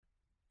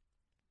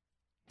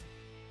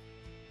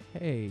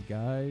Hey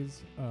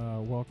guys,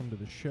 welcome to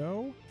the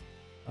show.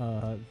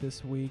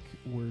 This week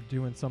we're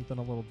doing something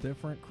a little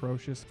different.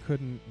 Crocious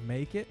couldn't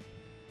make it,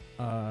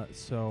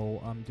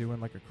 so I'm doing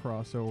like a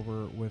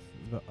crossover with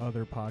the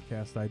other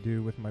podcast I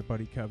do with my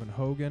buddy Kevin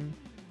Hogan.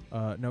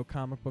 No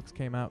comic books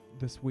came out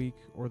this week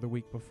or the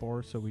week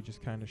before, so we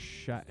just kind of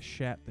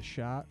shat the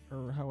shot,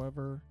 or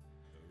however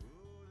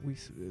it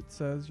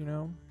says,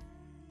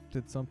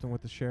 did something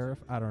with the sheriff.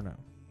 I don't know.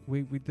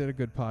 We did a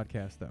good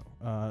podcast though,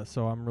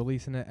 so I'm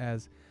releasing it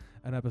as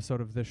an episode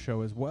of this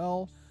show as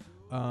well.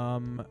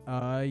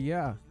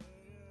 Yeah,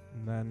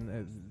 and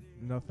then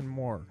nothing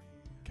more.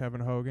 Kevin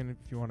Hogan, if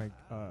you want to,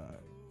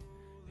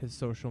 his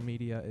social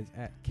media is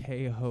at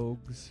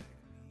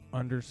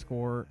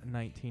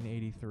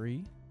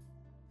khogs_1983.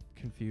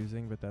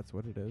 Confusing, but that's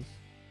what it is.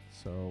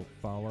 So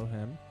follow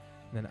him.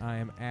 And then I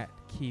am at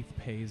Keith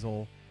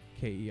Paesel,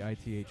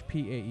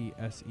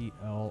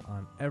 KeithPaesel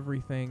on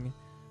everything.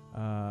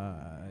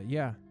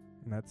 Yeah,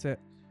 and that's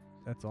it.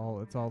 That's all.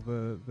 It's all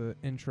the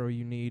intro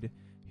you need.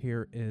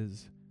 Here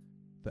is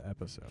the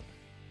episode.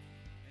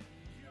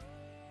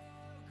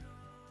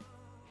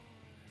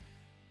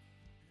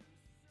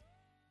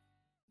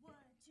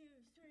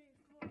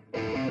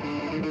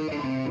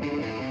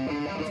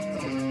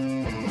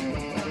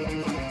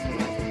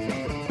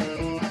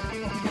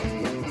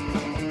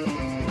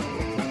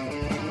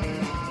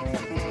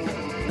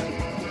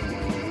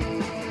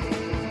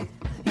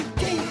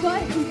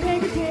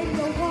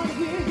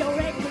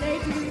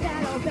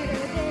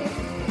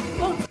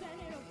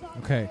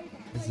 Okay,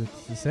 is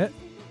this it?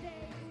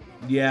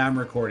 Yeah, I'm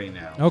recording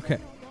now. Okay.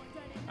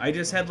 I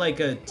just had like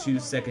a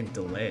 2-second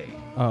delay.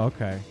 Oh,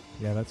 okay.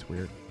 Yeah, that's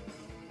weird.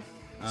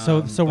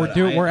 So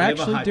we're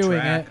actually doing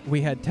it.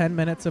 We had 10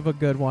 minutes of a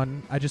good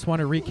one. I just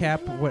want to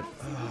recap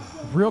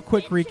real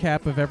quick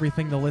recap of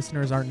everything the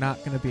listeners are not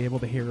going to be able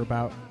to hear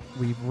about.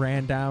 We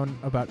ran down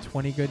about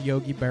 20 good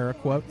Yogi Berra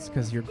quotes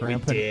because your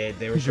grandpa. We did.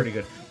 They were pretty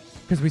good.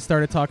 Because we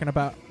started talking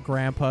about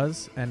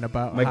grandpas and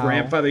about my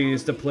grandfather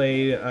used to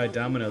play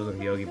dominoes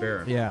with Yogi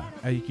Berra. Yeah,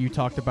 you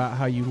talked about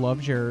how you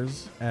loved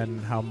yours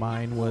and how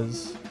mine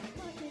was,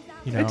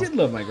 I did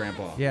love my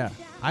grandpa. Yeah,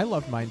 I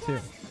loved mine too.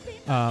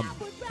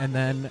 And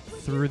then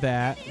through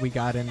that, we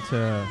got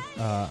into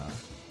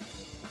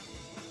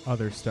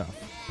other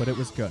stuff, but it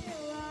was good.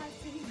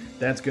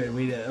 That's good.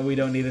 We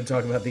don't need to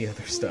talk about the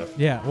other stuff.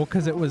 Yeah, well,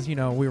 because it was,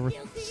 we were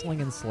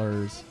slinging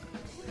slurs.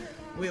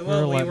 We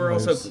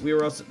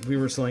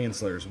were slinging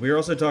slurs. We were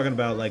also talking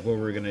about like what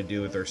we were gonna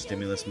do with our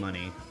stimulus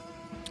money.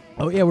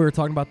 Oh yeah, we were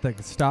talking about the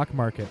stock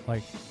market,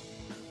 like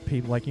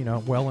people,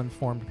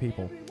 well-informed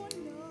people.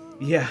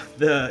 Yeah,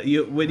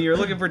 when you're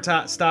looking for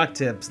stock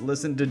tips,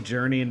 listen to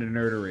Journey into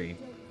Nerdery.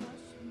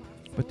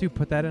 But dude,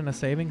 put that in a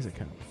savings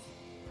account.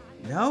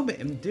 No,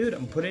 dude,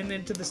 I'm putting it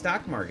into the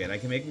stock market. I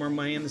can make more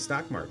money in the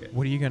stock market.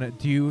 What are you gonna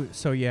do?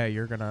 So yeah,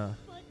 you're gonna.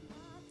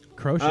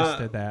 Crocious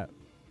did that.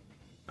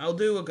 I'll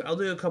do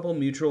a couple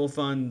mutual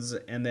funds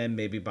and then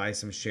maybe buy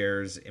some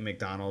shares in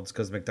McDonald's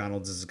because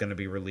McDonald's is going to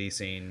be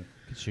releasing.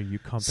 Sure, you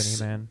company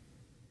man.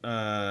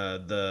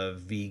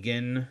 The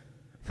vegan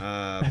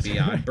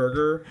Beyond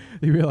Burger.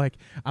 You were like,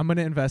 I'm going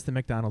to invest in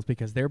McDonald's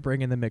because they're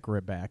bringing the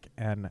McRib back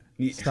and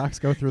stocks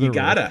go through the roof.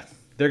 You gotta.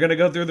 They're going to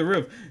go through the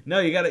roof. No,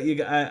 you gotta.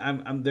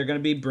 They're going to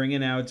be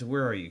bringing out.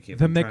 Where are you, Keith?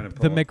 The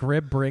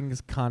McRib brings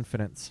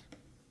confidence.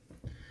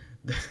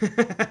 In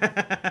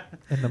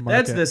the market.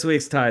 That's this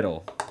week's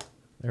title.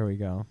 There we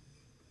go.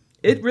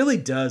 It really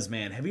does,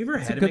 man. Have you ever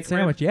had a good McRib?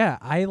 Sandwich? Yeah,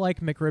 I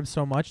like McRib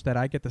so much that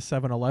I get the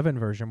 7-Eleven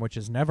version, which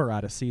is never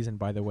out of season,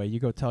 by the way.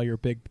 You go tell your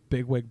big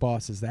wig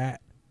bosses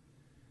that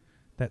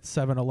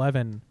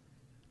 7-Eleven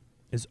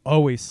is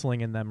always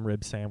slinging them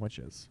rib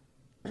sandwiches.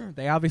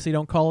 They obviously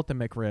don't call it the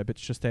McRib. It's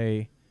just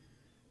a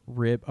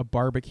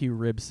barbecue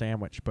rib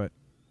sandwich, but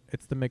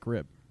it's the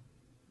McRib.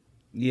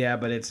 Yeah,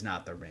 but it's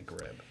not the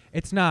McRib.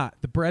 It's not.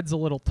 The bread's a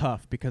little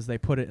tough because they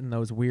put it in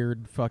those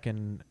weird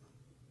fucking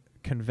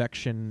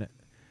convection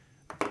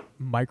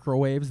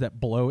microwaves that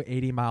blow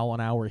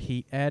 80-mile-an-hour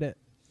heat at it.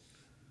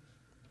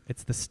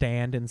 It's the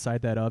stand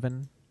inside that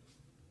oven.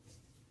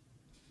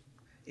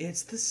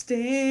 It's the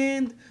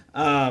stand.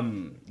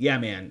 Yeah,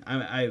 man.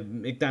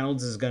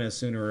 McDonald's is gonna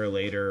sooner or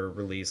later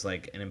release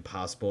like an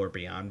Impossible or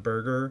Beyond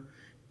Burger,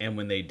 and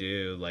when they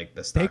do, like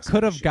the stocks. They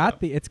could have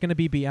got it's gonna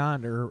be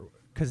Beyond, or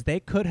because they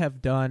could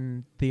have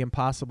done the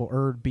Impossible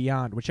or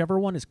Beyond, whichever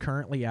one is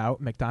currently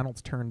out.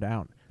 McDonald's turned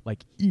down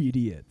like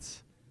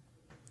idiots.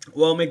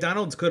 Well,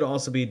 McDonald's could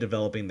also be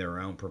developing their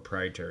own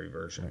proprietary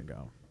version. There you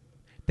go.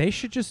 They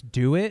should just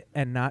do it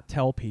and not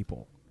tell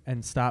people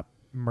and stop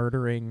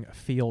murdering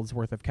fields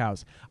worth of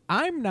cows.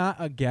 I'm not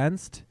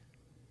against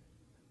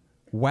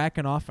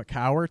whacking off a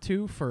cow or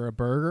two for a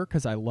burger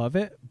because I love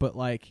it, but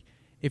like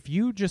if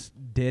you just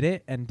did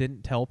it and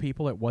didn't tell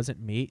people it wasn't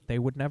meat, they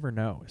would never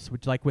know. So,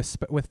 like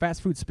with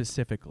fast food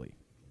specifically,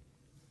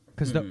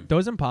 because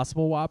those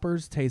Impossible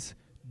Whoppers taste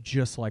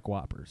just like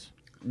Whoppers.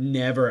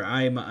 Never.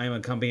 I'm a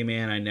company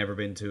man. I've never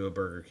been to a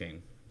Burger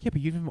King. Yeah,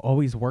 but you've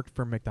always worked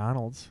for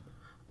McDonald's.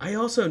 I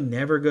also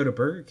never go to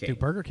Burger King. Dude,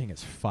 Burger King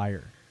is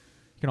fire.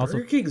 You can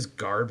Burger King's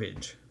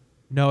garbage.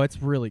 No,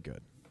 it's really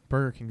good.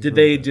 Burger King's Did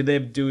really they good. did they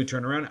do a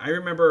turnaround? I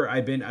remember I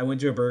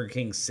went to a Burger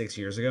King 6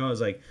 years ago. I was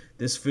like,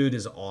 this food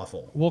is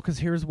awful. Well, because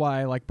here's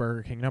why I like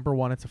Burger King. Number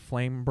one, it's a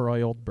flame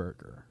broiled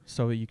burger,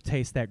 so you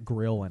taste that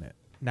grill in it.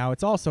 Now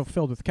it's also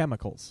filled with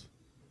chemicals,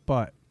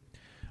 but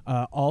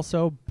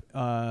also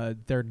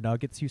their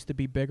nuggets used to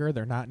be bigger.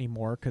 They're not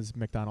anymore because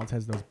McDonald's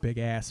has those big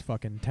ass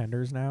fucking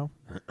tenders now.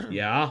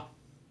 Yeah.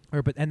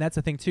 And that's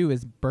the thing too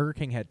is Burger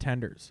King had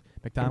tenders.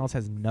 McDonald's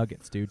has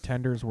nuggets, dude.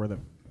 Tenders were the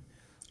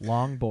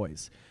long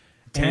boys.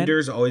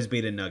 Tenders always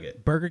beat a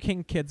nugget. Burger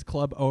King Kids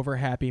Club over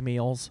Happy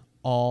Meals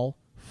all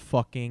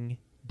fucking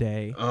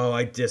day. Oh,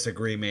 I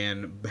disagree,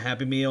 man.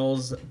 Happy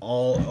Meals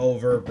all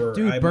over.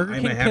 Dude, Burger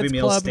I'm King a Happy Kids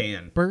Meal Club.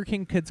 stan. Burger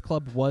King Kids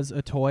Club was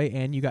a toy,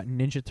 and you got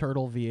Ninja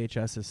Turtle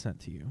VHSs sent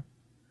to you.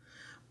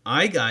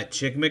 I got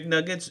Chick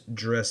McNuggets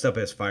dressed up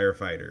as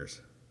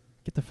firefighters.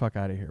 Get the fuck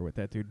out of here with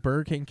that, dude.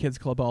 Burger King Kids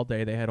Club all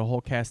day. They had a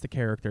whole cast of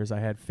characters. I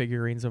had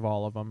figurines of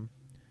all of them.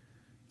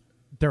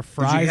 Their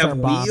fries have are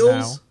bomb wheels?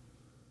 now.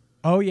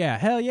 Oh yeah,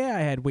 hell yeah!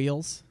 I had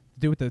wheels.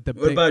 Dude, with the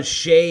What big, about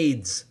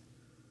Shades?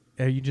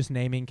 Are you just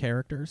naming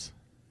characters?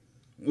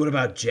 What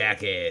about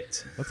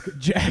Jacket? Let's go,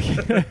 Jack.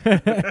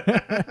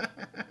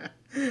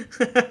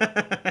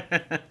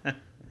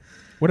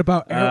 What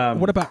about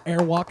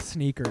Airwalk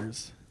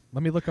sneakers?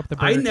 Let me look up the.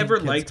 Burger I King never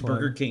Kids liked Club.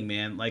 Burger King,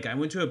 man. Like, I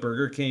went to a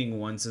Burger King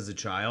once as a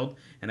child,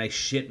 and I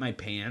shit my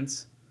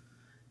pants.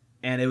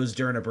 And it was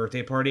during a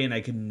birthday party, and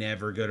I could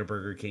never go to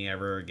Burger King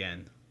ever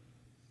again.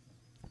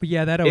 But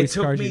yeah, that always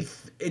scars you.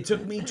 It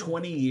took me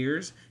 20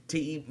 years to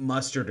eat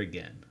mustard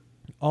again.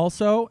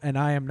 Also, and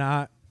I am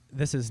not.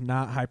 This is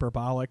not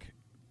hyperbolic.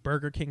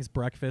 Burger King's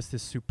breakfast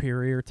is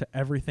superior to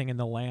everything in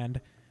the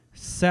land,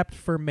 except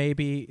for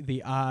maybe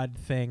the odd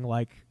thing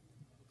like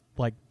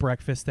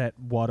breakfast at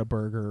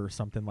Whataburger or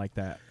something like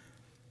that.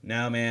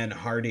 No, man,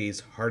 Hardee's.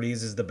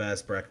 Hardee's is the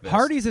best breakfast.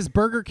 Hardee's is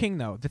Burger King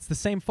though. It's the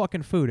same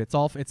fucking food.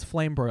 It's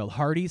flame broiled.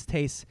 Hardee's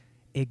tastes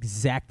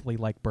exactly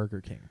like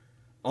Burger King.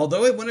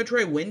 Although I want to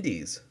try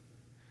Wendy's.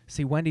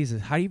 See, Wendy's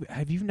is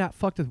have you not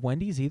fucked with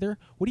Wendy's either?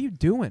 What are you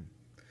doing?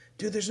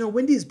 Dude, there's no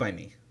Wendy's by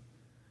me.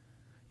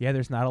 Yeah,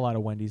 there's not a lot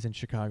of Wendy's in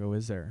Chicago,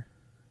 is there?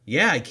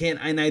 Yeah, I can't,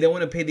 and I don't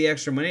want to pay the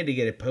extra money to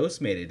get it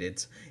Postmated.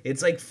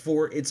 It's like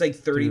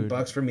 $30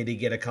 Dude, for me to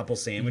get a couple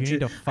sandwiches. need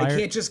to I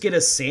can't just get a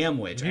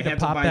sandwich. You I need to have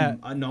to pop buy that-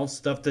 enough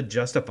stuff to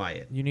justify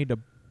it. You need to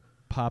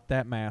pop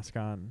that mask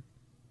on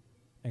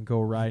and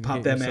go ride and Pop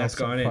get that yourself mask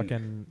some on and-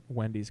 fucking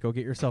Wendy's. Go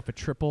get yourself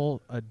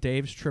a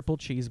Dave's triple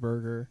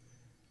cheeseburger.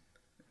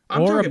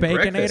 I'm or a talking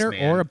breakfast,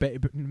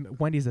 Baconator, man. or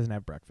Wendy's doesn't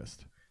have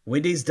breakfast.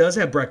 Wendy's does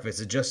have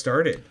breakfast. It just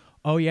started.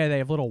 Oh yeah, they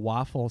have little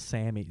waffle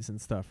Sammies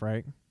and stuff,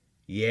 right?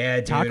 Yeah,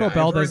 dude. Taco I've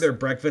Bell heard does- their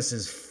breakfast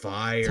is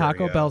fire.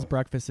 Taco yo. Bell's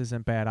breakfast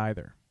isn't bad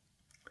either.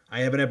 I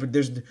haven't ever.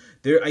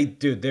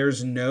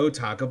 There's no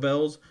Taco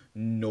Bells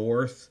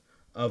north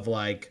of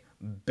like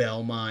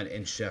Belmont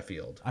and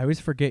Sheffield. I always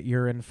forget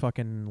you're in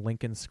fucking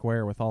Lincoln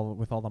Square with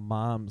all the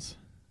moms.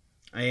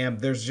 I am.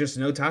 There's just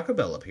no Taco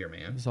Bell up here,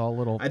 man. It's all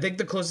little. I think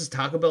the closest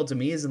Taco Bell to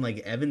me is in like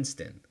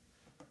Evanston.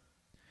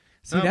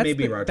 See, that's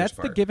maybe the, Rogers that's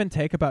the Park. give and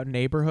take about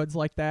neighborhoods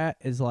like that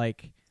is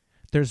like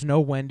there's no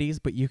Wendy's,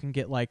 but you can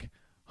get like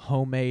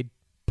homemade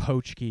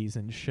poachkis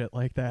and shit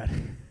like that,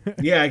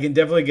 Yeah, I can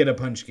definitely get a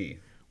punch key.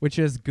 which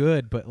is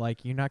good, but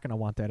like you're not gonna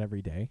want that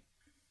every day.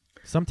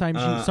 Sometimes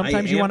I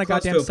you am want a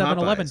close to goddamn a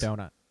 7-Eleven Popeyes.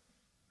 donut.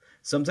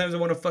 Sometimes I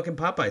want a fucking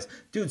Popeyes.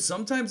 Dude,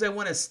 sometimes I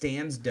want a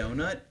Stan's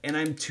donut, and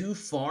I'm too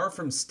far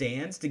from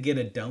Stan's to get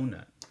a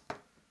donut.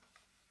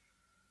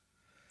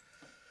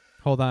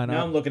 Hold on.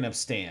 Now I'm looking up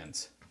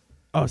Stan's.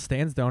 Oh,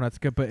 Stan's Donuts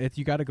good, but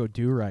you got to go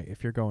do right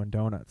if you're going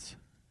donuts.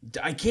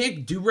 I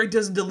can't. Do Right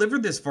doesn't deliver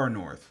this far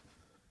north.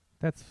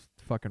 That's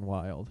fucking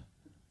wild.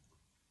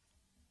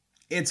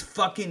 It's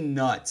fucking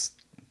nuts.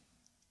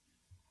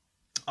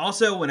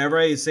 Also, whenever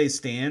I say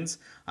Stan's,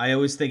 I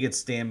always think it's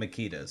Stan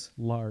Makita's.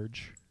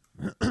 Large.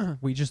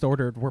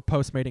 We're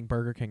Postmating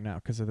Burger King now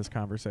because of this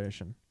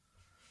conversation.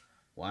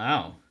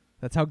 Wow.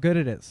 That's how good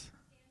it is.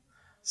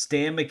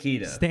 Stan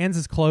Makita. Stan's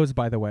is closed,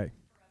 by the way.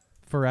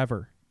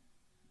 Forever.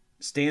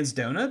 Stan's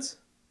Donuts?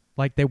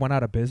 Like they went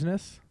out of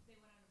business?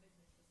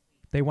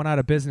 They went out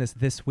of business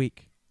this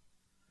week.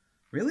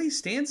 Really?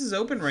 Stan's is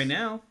open right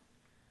now.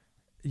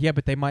 Yeah,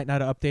 but they might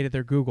not have updated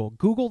their Google.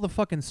 Google the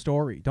fucking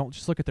story. Don't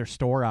just look at their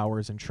store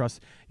hours and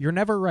trust. You're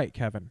never right,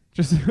 Kevin.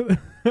 Just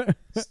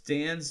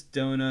Stan's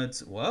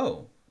Donuts.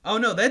 Whoa. Oh,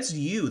 no, that's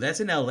you. That's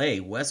in L.A.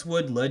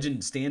 Westwood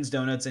Legend Stan's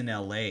Donuts in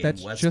L.A.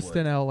 That's in Westwood. just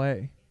in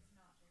L.A.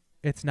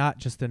 It's not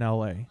just in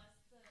L.A.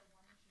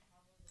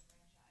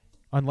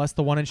 Unless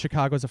the one in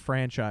Chicago's a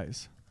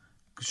franchise.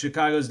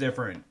 Chicago's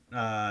different.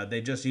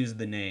 They just used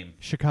the name.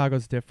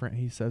 Chicago's different,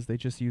 he says. They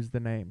just use the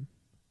name.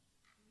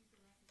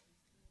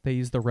 They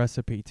use the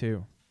recipe,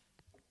 too.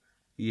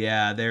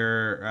 Yeah,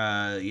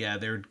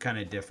 they're kind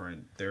of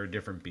different. They're a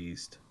different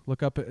beast.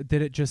 Look up.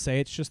 Did it just say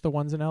it's just the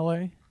ones in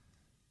L.A.?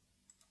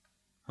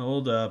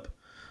 Hold up.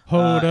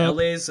 Hold up.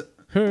 LA's.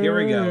 Here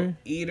we go. Hey.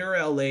 Eater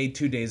LA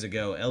 2 days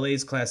ago.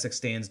 LA's classic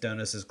Stan's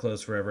Donuts is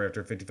closed forever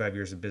after 55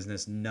 years of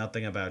business.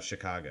 Nothing about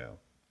Chicago.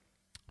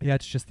 Yeah,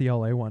 it's just the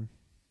LA one.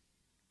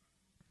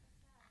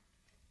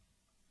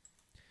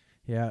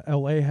 Yeah,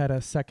 LA had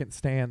a second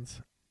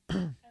stands.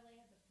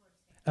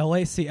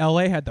 LA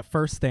had the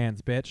first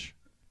stands, bitch.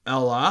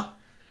 Ella?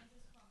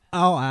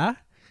 LA?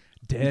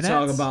 You Donuts?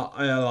 talk about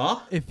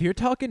Ella? If you're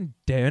talking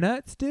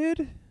donuts,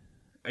 dude.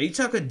 Are you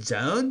talking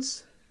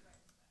Jones?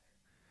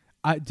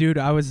 Dude,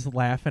 I was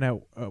laughing at.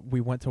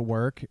 We went to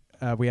work.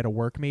 We had a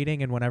work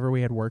meeting, and whenever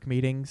we had work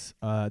meetings,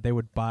 they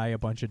would buy a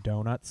bunch of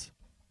donuts,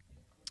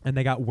 and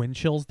they got Wind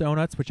Chills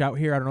donuts. Which out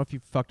here, I don't know if you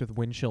fucked with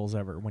Wind Chills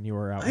ever when you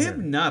were out I here. have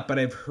not, but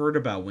I've heard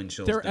about Wind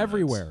Chills They're donuts.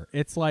 everywhere.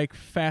 It's like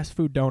fast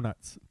food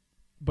donuts.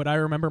 But I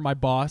remember my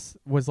boss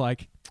was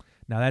like,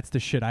 "Now that's the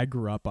shit I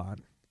grew up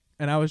on,"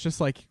 and I was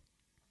just like,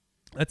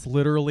 "That's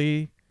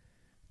literally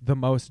the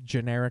most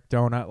generic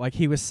donut." Like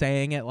he was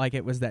saying it like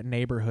it was that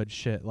neighborhood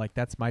shit. Like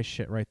that's my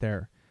shit right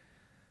there.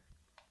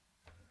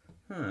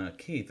 Huh,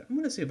 Keith, I'm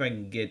gonna see if I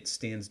can get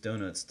Stan's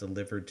Donuts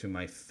delivered to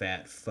my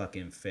fat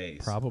fucking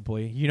face.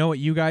 Probably. You know what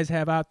you guys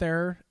have out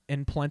there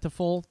in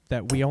Plentiful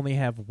that we only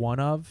have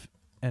one of,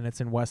 and it's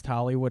in West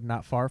Hollywood,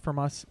 not far from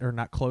us or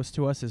not close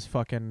to us, is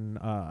fucking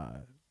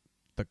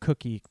the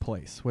cookie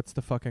place. What's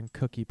the fucking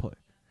cookie place?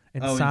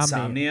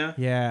 Insomnia?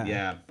 Yeah.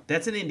 Yeah,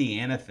 that's an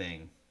Indiana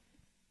thing.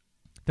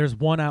 There's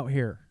one out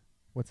here.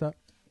 What's up?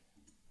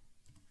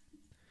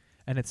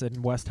 And it's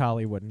in West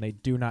Hollywood, and they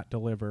do not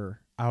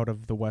deliver out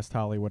of the West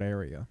Hollywood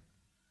area.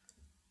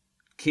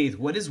 Keith,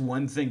 what is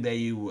one thing that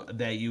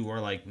you are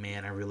like,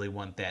 man, I really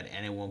want that,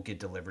 and it won't get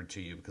delivered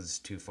to you because it's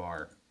too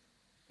far?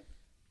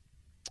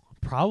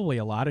 Probably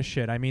a lot of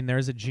shit. I mean,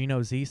 there's a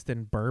Geno's East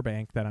in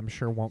Burbank that I'm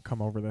sure won't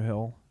come over the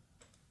hill.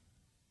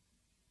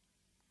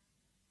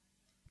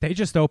 They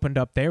just opened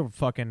up. They were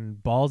fucking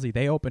ballsy.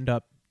 They opened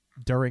up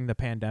during the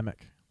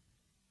pandemic.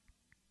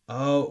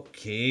 Oh,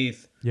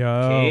 Keith.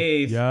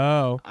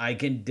 Yo. I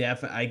can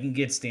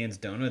get Stan's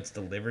Donuts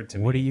delivered to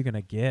me. What are you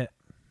gonna get?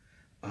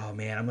 Oh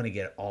man, I'm gonna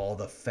get all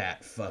the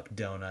fat fuck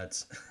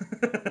donuts.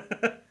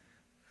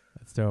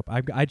 That's dope.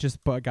 I just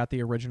got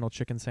the original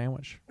chicken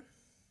sandwich.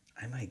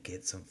 I might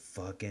get some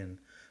fucking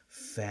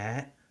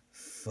fat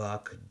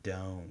fuck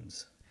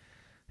dones.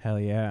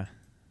 Hell yeah.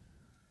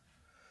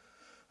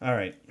 All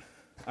right.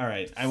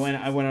 I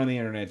went on the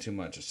internet too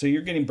much. So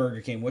you're getting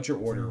Burger King. What's your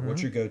order? Mm-hmm.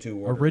 What's your go-to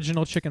order?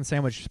 Original chicken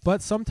sandwich.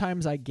 But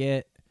sometimes I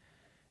get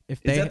Is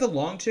that the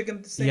long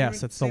chicken sandwich?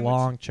 Yes, it's the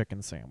long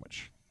chicken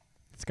sandwich.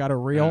 It's got a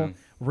real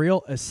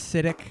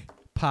acidic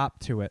pop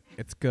to it.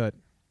 It's good.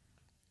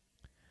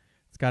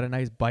 It's got a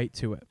nice bite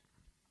to it.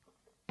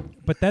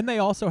 But then they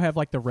also have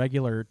like the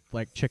regular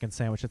like chicken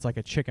sandwich. It's like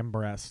a chicken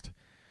breast.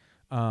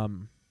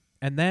 And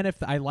then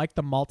if I like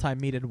the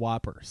multi-meated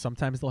Whopper,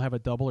 sometimes they'll have a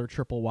double or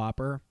triple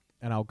Whopper,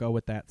 and I'll go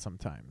with that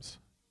sometimes.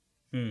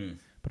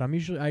 But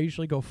I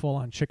usually go full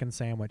on chicken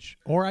sandwich,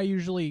 or I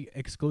usually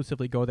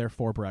exclusively go there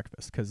for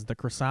breakfast because the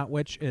croissant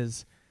witch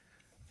is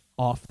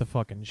off the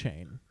fucking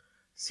chain.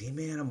 See,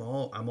 man, I'm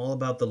all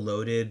about the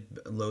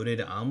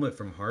loaded omelet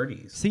from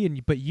Hardee's.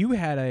 See, but you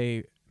had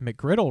a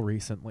McGriddle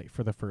recently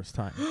for the first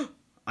time.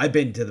 I've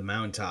been to the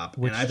mountaintop,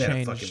 Which and I've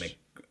changed. had a fucking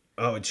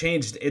it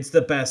changed. It's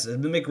the best.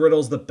 The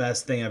McGriddle's the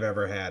best thing I've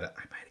ever had.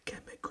 I might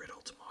get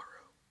McGriddle tomorrow.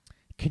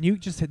 Can you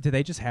do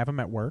they just have them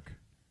at work?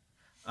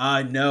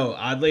 No.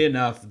 Oddly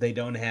enough, they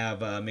don't have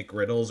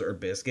McGriddles or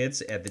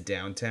biscuits at the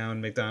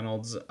downtown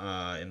McDonald's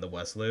in the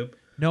West Loop.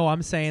 No,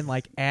 I'm saying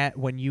like at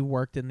when you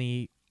worked in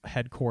the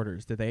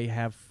headquarters, do they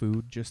have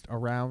food just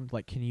around?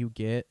 Like, can you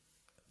get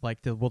like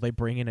will they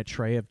bring in a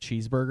tray of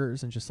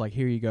cheeseburgers and just like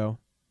here you go?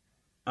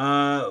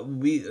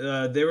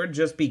 There would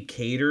just be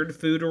catered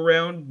food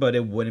around, but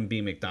it wouldn't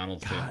be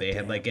McDonald's food. They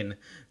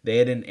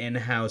had an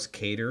in-house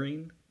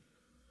catering.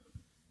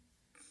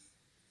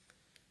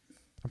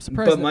 I'm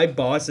surprised. But my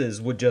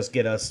bosses would just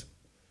get us.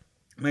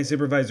 My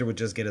supervisor would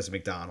just get us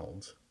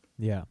McDonald's.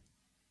 Yeah,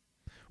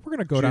 we're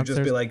gonna go She would downstairs.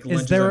 just be like,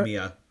 lunch is on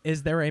Mia.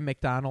 Is there a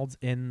McDonald's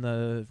in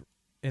the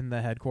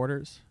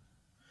headquarters?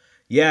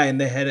 Yeah,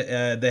 and the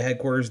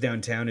headquarters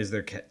downtown is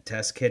their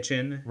test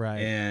kitchen, right?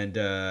 And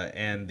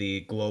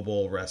the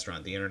global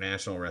restaurant, the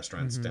international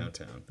restaurants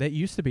downtown. That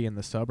used to be in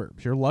the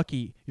suburbs. You're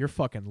lucky. You're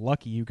fucking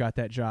lucky you got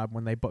that job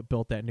when they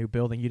built that new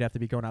building. You'd have to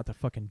be going out to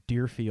fucking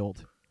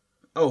Deerfield.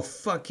 Oh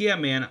fuck yeah,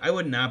 man! I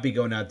would not be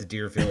going out to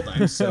Deerfield.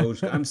 I'm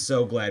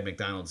so glad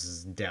McDonald's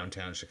is in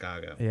downtown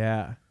Chicago.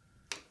 Yeah.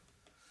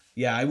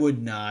 Yeah, I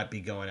would not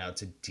be going out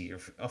to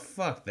Deerfield. Oh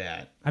fuck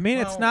that. I mean,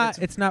 it's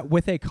not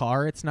with a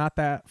car. It's not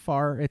that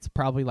far. It's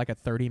probably like a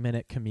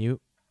 30-minute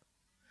commute.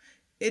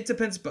 It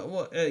depends,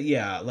 but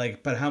yeah,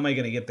 but how am I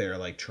gonna get there?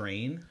 Like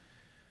train?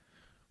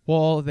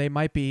 Well, they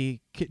might be.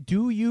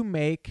 Do you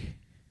make?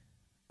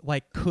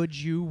 Like, could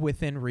you,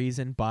 within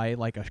reason, buy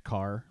like a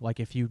car? Like,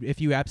 if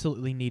you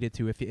absolutely needed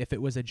to, if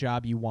it was a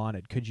job you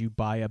wanted, could you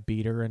buy a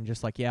beater and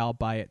just like, yeah, I'll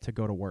buy it to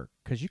go to work?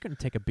 Because you can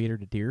take a beater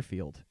to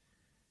Deerfield.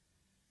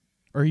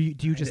 Or do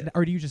you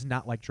just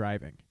not like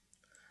driving?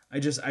 I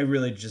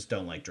really just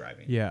don't like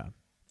driving. Yeah.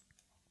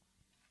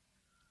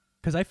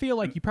 Because I feel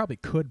like you probably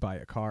could buy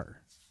a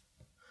car.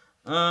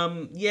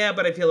 Yeah,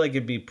 but I feel like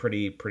it'd be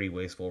pretty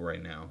wasteful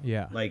right now.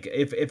 Yeah. Like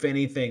if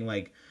anything,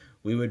 like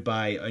we would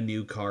buy a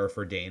new car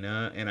for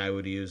Dana, and I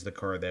would use the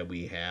car that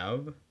we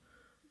have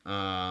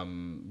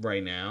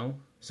right now.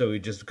 So we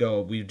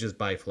just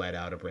buy flat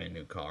out a brand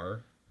new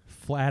car.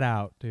 Flat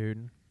out,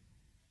 dude.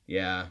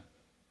 Yeah,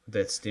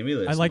 that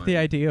stimulus. I like money. the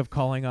idea of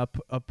calling up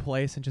a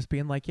place and just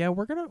being like, "Yeah,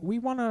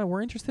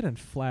 we're interested in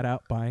flat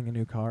out buying a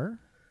new car."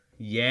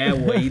 Yeah,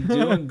 what you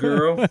doing,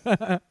 girl?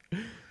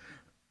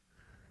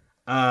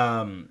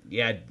 I've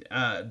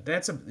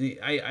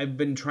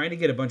been trying to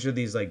get a bunch of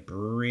these like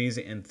breweries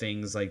and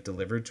things like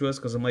delivered to us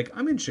because I'm like,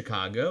 I'm in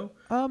Chicago.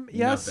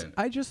 Yes,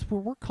 Nothing.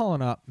 we're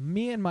calling up.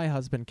 Me and my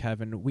husband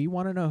Kevin. We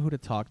want to know who to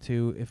talk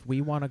to if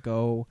we want to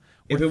go.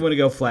 If we want to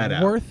go flat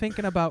out, we're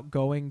thinking about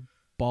going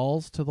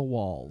balls to the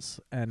walls,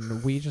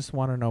 and we just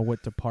want to know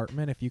what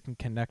department. If you can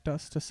connect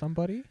us to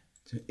somebody.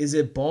 Is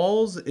it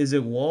balls? Is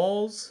it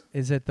walls?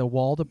 Is it the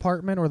wall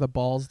department or the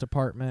balls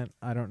department?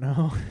 I don't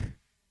know.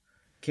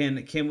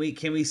 Can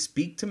we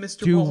speak to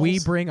Mr. Do Balls? we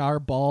bring our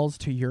balls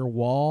to your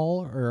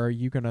wall, or are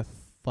you gonna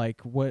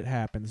what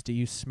happens? Do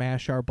you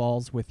smash our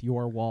balls with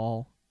your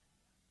wall?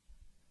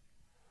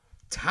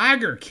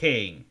 Tiger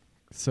King.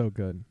 So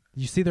good.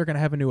 You see, they're gonna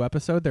have a new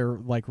episode. They're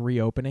like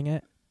reopening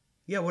it.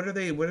 Yeah, what are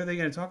they going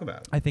to talk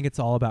about? I think it's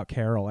all about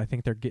Carol. I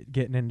think they're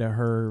getting into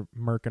her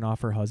murking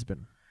off her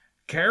husband.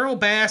 Carol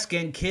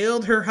Baskin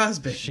killed her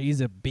husband.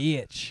 She's a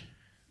bitch.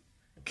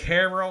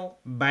 Carol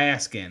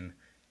Baskin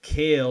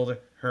killed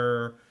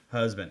her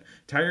husband.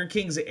 Tiger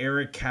King's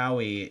Eric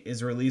Cowie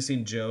is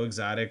releasing Joe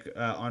Exotic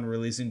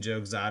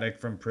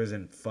from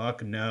prison.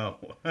 Fuck no.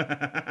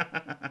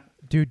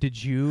 Dude,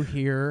 did you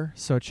hear?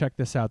 So check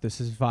this out. This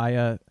is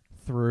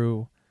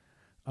through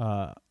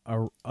a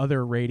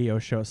other radio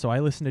show. So I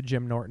listen to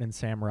Jim Norton and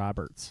Sam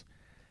Roberts.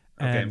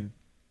 And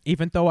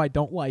even though I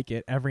don't like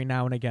it, every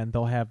now and again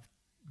they'll have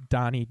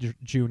Donnie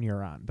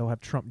Jr. on. They'll have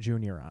Trump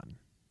Jr.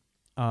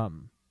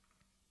 on.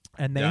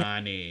 And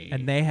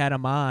they had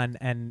him on,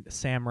 and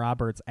Sam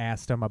Roberts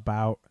asked him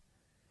about,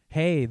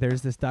 hey,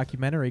 there's this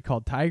documentary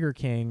called Tiger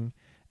King,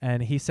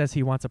 and he says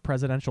he wants a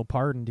presidential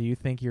pardon. Do you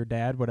think your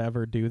dad would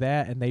ever do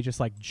that? And they just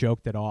like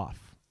joked it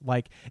off.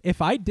 Like,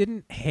 if I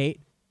didn't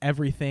hate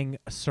everything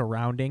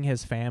surrounding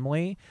his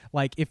family,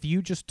 like if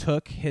you just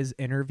took his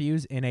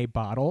interviews in a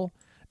bottle,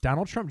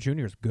 Donald Trump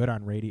Jr. is good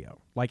on radio.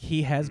 Like,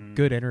 he has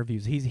good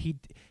interviews.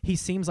 He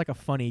seems like a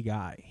funny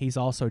guy. He's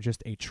also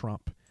just a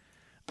Trump.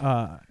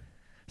 But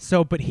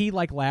he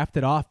like laughed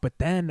it off. But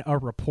then a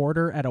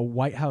reporter at a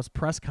White House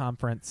press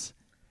conference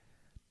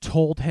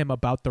told him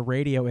about the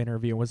radio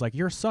interview and was like,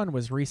 your son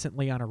was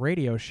recently on a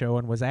radio show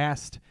and was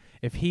asked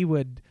if he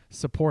would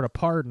support a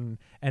pardon.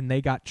 And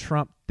they got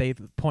Trump. They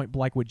point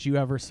blank, would you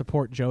ever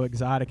support Joe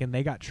Exotic? And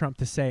they got Trump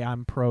to say,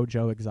 I'm pro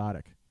Joe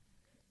Exotic.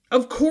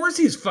 Of course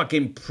he's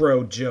fucking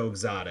pro Joe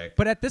Exotic.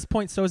 But at this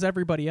point, so is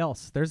everybody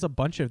else.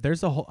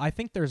 I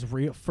think there's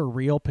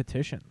real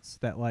petitions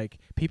that like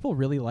people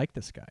really like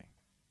this guy.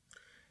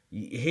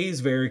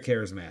 He's very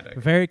charismatic.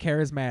 Very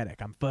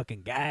charismatic. I'm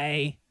fucking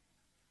gay.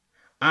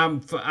 I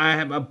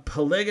am a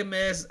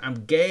polygamist. I'm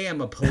gay.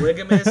 I'm a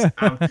polygamist.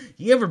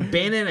 You ever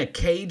been in a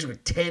cage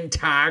with 10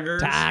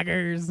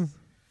 tigers?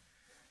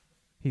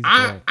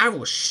 I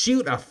will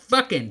shoot a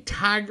fucking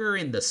tiger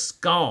in the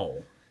skull.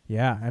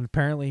 Yeah, and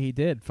apparently he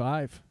did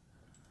 5.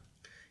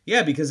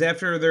 Yeah, because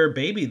after they're a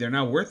baby, they're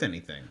not worth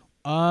anything.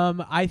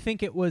 I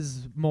think it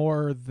was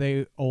more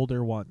the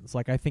older ones.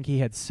 Like, I think he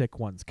had sick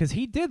ones. Because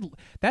he did...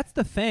 That's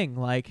the thing.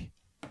 Like,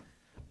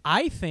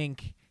 I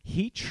think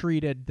he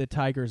treated the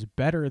tigers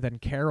better than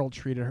Carol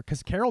treated her.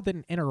 Because Carol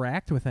didn't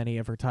interact with any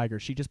of her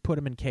tigers. She just put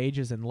them in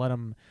cages and let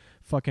them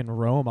fucking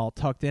roam all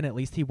tucked in. At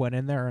least he went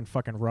in there and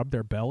fucking rubbed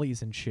their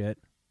bellies and shit.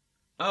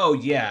 Oh,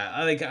 yeah.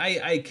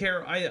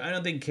 I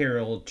don't think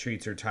Carol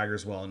treats her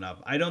tigers well enough.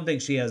 I don't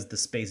think she has the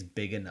space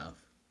big enough.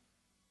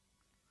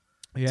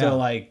 Yeah.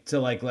 To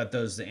let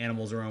those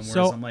animals roam.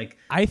 So whereas I'm like,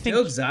 I think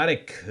Joe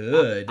Exotic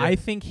could. I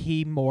think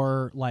he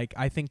more like,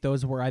 I think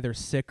those were either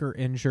sick or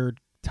injured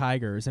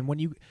tigers. And when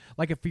you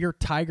like, if your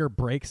tiger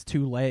breaks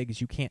 2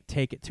 legs, you can't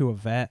take it to a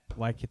vet.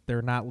 Like,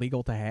 they're not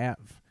legal to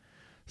have.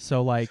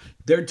 So like,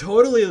 they're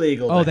totally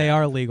legal. Oh, they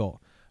are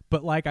legal.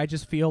 But like, I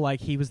just feel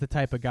like he was the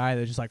type of guy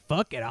that's just like,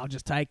 fuck it, I'll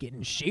just take it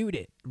and shoot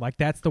it. Like,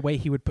 that's the way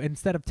he would.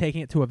 Instead of taking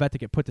it to a vet to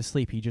get put to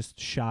sleep, he just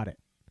shot it.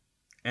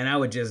 And I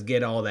would just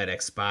get all that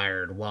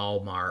expired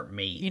Walmart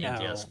meat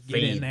and just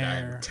feed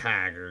the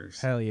tigers.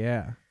 Hell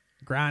yeah.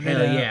 Grind it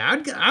up. Hell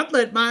yeah. I'd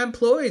let my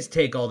employees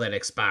take all that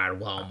expired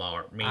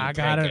Walmart meat. I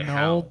got an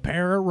old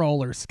pair of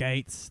roller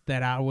skates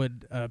that I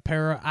would, a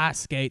pair of ice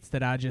skates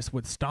that I just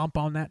would stomp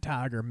on that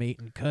tiger meat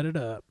and cut it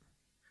up.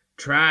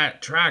 Try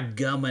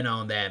gumming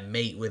on that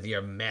meat with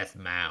your meth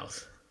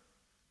mouth.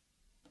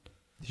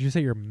 Did you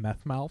say your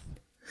meth mouth?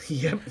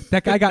 Yep.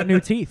 That guy got new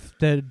teeth.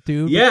 The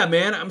dude. Yeah,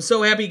 man. I'm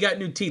so happy he got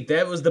new teeth.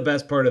 That was the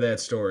best part of that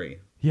story.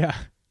 Yeah.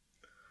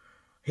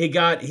 He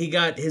got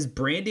his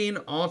branding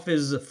off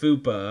his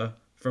fupa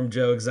from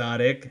Joe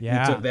Exotic.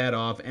 Yeah. He took that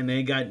off, and then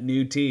he got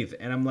new teeth.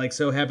 And I'm like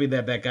so happy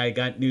that guy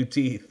got new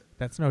teeth.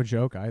 That's no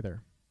joke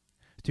either.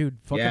 Dude,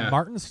 fucking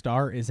Martin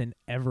Starr is in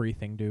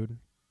everything, dude.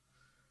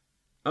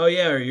 Oh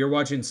yeah, you're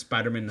watching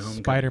Spider-Man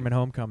Homecoming. Spider-Man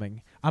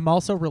Homecoming. I'm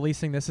also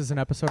releasing this as an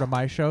episode of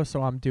my show,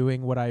 so I'm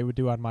doing what I would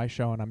do on my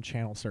show, and I'm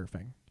channel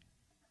surfing.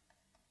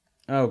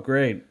 Oh,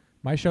 great.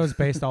 My show is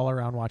based all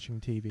around watching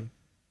TV.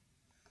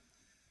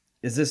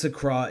 Is this a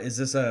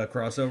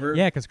crossover?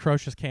 Yeah, because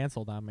Croce just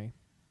canceled on me.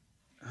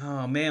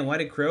 Oh man, why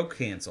did Crow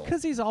cancel?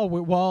 Because he's all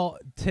well.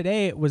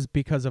 Today it was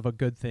because of a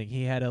good thing.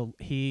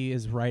 He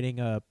is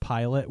writing a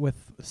pilot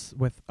with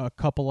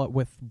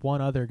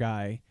one other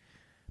guy,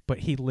 but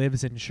he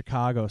lives in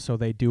Chicago, so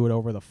they do it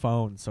over the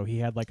phone. So he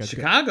had like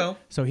Chicago.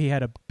 So he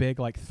had a big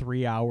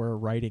 3-hour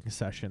writing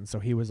session. So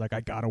he was like,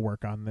 I gotta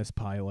work on this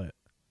pilot.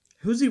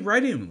 Who's he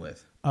writing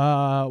with?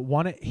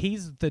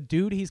 He's the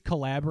dude he's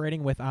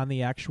collaborating with on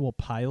the actual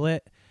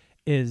pilot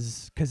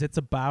is because it's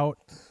about.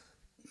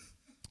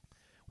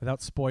 Without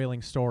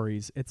spoiling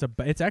stories,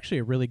 it's actually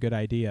a really good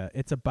idea.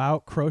 It's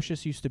about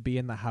Croce used to be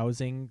in the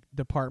housing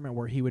department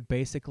where he would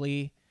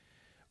basically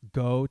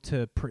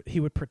he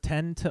would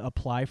pretend to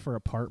apply for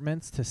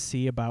apartments to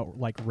see about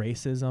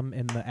racism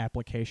in the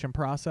application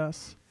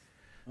process.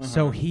 Uh-huh.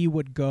 So he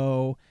would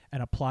go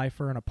and apply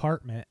for an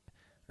apartment,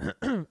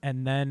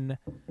 and then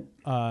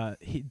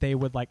they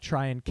would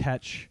try and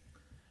catch,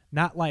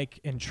 not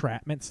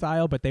entrapment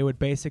style, but they would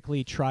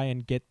basically try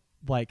and get.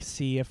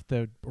 See if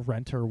the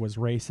renter was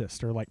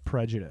racist or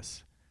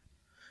prejudice.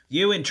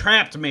 You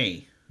entrapped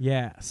me.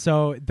 Yeah.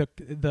 So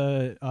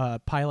the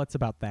pilot's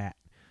about that.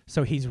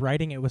 So he's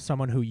writing it with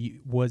someone who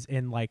was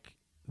in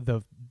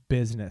the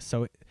business.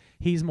 So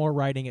he's more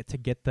writing it to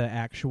get the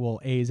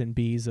actual A's and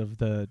B's of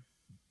the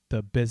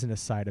business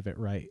side of it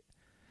right.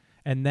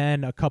 And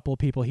then a couple of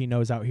people he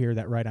knows out here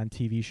that write on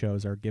TV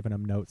shows are giving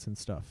him notes and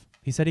stuff.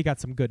 He said he got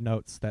some good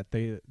notes that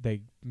they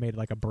made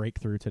a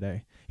breakthrough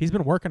today. He's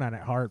been working on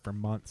it hard for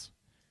months.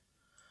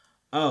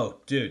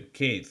 Oh, dude,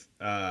 Keith,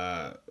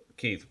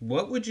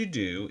 what would you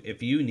do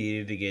if you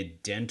needed to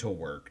get dental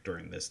work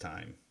during this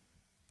time?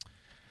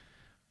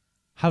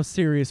 How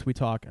serious we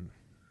talking?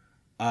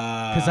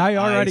 Because I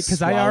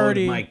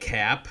already my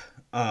cap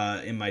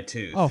in my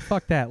tooth. Oh,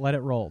 fuck that! Let it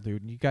roll,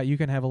 dude. You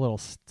can have a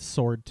little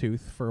sword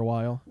tooth for a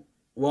while.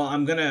 Well,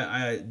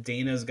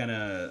 Dana's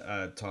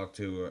gonna talk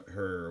to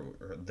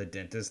the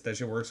dentist that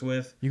she works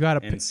with. You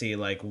gotta see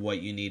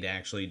what you need to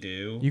actually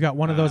do. You got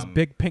one of those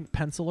big pink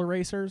pencil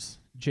erasers.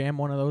 Jam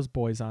one of those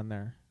boys on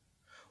there.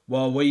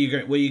 Well, what you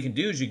can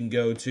do is you can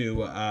go to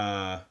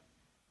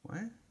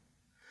what?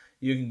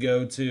 You can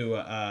go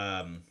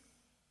to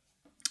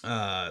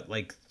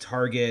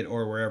Target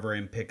or wherever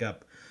and pick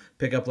up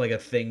a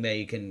thing that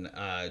you can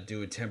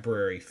do a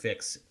temporary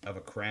fix of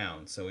a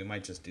crown. So we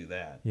might just do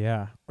that.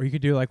 Yeah. Or you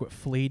could do what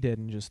Flea did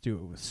and just do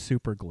it with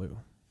super glue.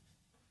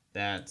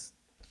 That's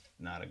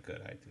not a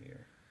good idea.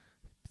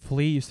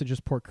 Flea used to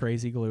just pour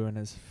crazy glue in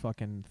his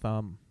fucking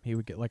thumb. He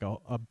would get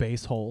a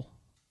base hole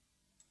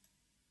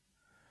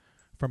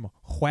from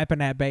whapping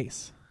that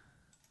base.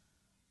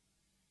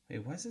 Hey,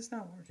 why is this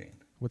not working?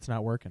 What's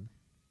not working?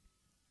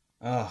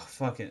 Oh,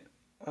 fuck it.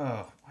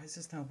 Oh, why is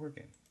this not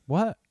working?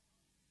 What?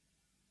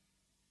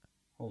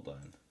 Hold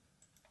on.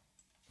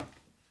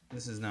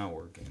 This is not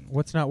working.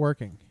 What's not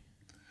working?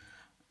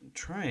 I'm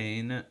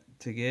trying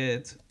to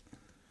get...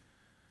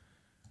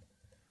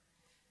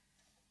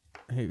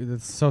 Hey,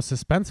 it's so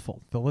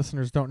suspenseful. The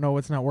listeners don't know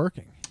what's not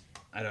working.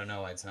 I don't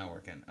know why it's not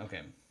working.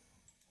 Okay.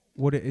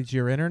 What is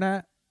your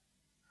internet?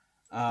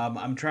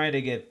 I'm trying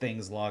to get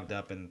things logged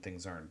up and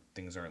things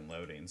aren't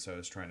loading. So I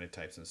was trying to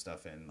type some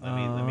stuff in. Let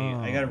me.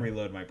 I gotta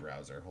reload my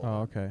browser. Hold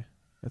on. Okay,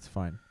 that's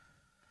fine.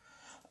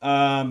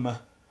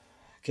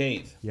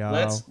 Keith. Yo.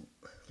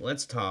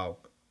 Let's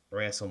talk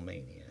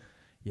WrestleMania.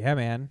 Yeah,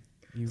 man.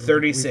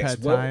 36.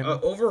 Well,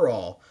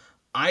 overall,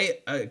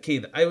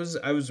 Keith, I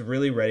was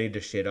really ready to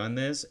shit on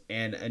this,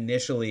 and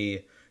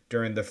initially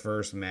during the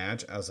first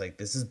match, I was like,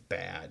 "This is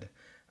bad,"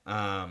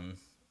 and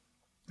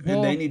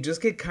then you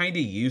just get kind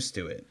of used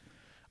to it.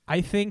 I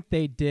think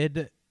they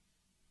did.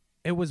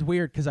 It was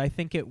weird because I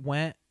think it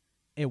went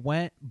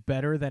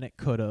better than it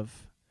could have.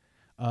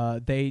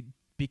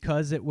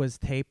 Because it was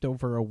taped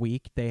over a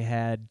week, they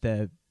had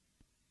the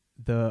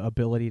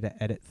ability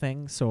to edit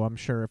things. So I'm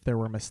sure if there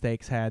were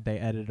mistakes they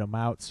edited them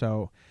out.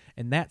 So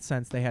in that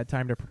sense, they had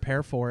time to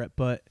prepare for it.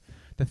 But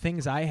the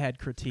things I had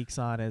critiques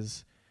on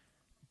is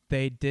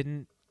they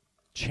didn't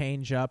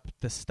change up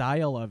the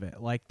style of it.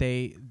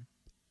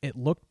 It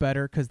looked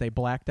better because they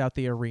blacked out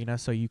the arena,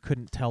 so you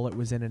couldn't tell it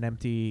was in an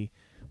empty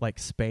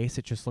space.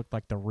 It just looked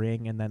like the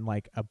ring and then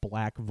a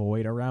black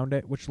void around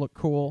it, which looked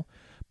cool.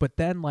 But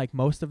then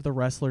most of the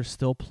wrestlers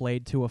still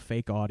played to a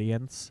fake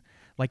audience.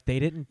 They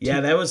didn't.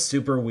 Yeah, that was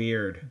super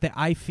weird.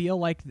 I feel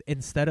like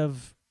instead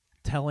of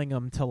telling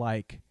them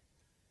to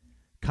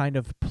kind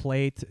of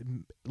play,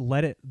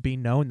 let it be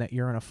known that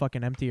you're in a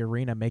fucking empty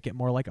arena, make it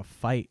more like a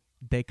fight.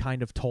 They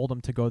kind of told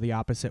them to go the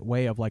opposite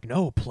way of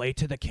no, play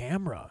to the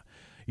camera.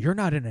 You're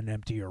not in an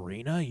empty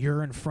arena.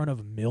 You're in front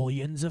of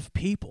millions of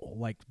people.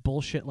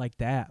 Bullshit like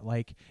that.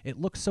 It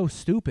looks so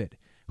stupid.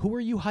 Who are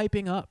you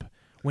hyping up?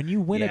 When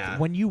you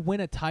win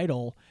a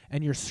title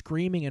and you're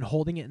screaming and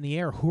holding it in the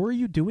air, who are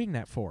you doing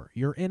that for?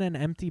 You're in an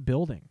empty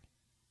building.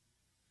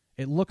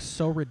 It looks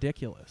so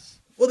ridiculous.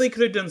 Well, they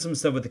could have done some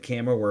stuff with the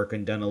camera work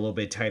and done a little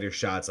bit tighter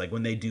shots. Like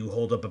when they do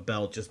hold up a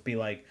belt, just be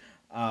like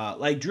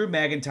Drew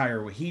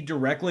McIntyre, he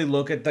directly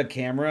look at the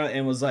camera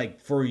and was like,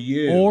 "For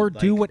you." Or like,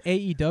 do what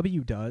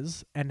AEW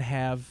does and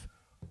have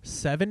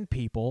 7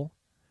 people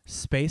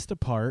spaced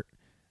apart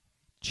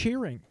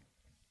cheering.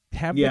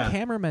 Have the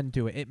cameramen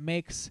do it. It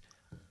makes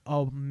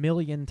a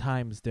million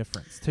times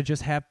difference to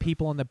just have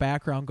people in the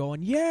background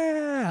going,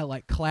 yeah,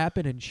 like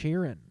clapping and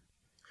cheering.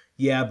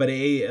 Yeah, but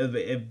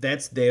if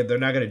that's there, they're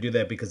not going to do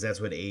that because that's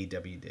what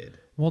AEW did.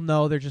 Well,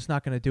 no, they're just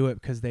not going to do it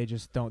because they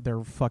just don't.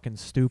 They're fucking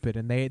stupid,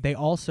 and they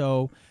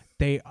won't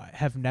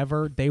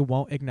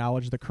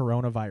acknowledge the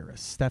coronavirus.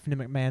 Stephanie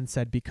McMahon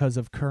said because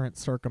of current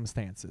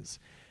circumstances.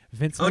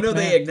 Vince McMahon, no,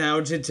 they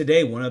acknowledged it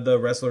today. One of the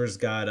wrestlers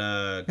got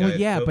well,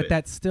 yeah, COVID. But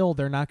that's still,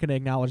 they're not going to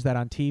acknowledge that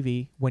on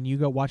TV. When you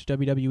go watch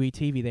WWE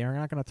TV, they are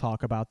not going to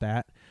talk about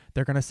that.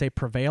 They're going to say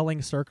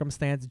prevailing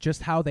circumstance,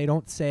 just how they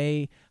don't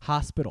say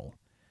hospital.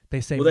 They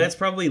say, well, that's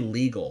probably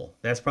legal.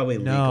 That's probably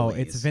legal. No,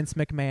 it's Vince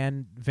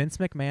McMahon. Vince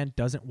McMahon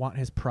doesn't want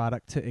his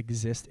product to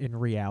exist in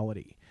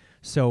reality.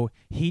 So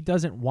he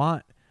doesn't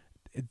want,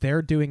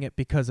 they're doing it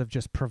because of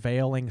just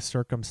prevailing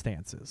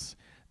circumstances.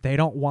 They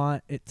don't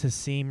want it to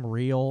seem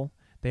real.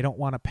 They don't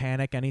want to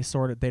panic any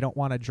sort of, they don't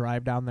want to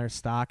drive down their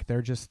stock.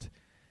 They're just,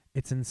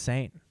 it's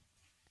insane.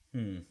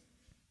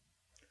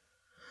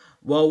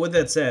 Well, with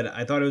that said,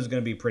 I thought it was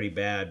going to be pretty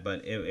bad,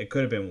 but it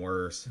could have been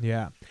worse.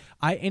 Yeah.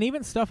 And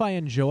even stuff I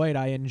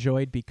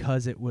enjoyed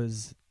because it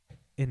was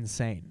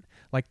insane.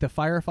 Like the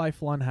Firefly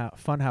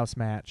Funhouse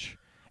match.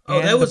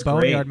 Oh, that was the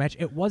Boneyard great. match.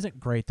 It wasn't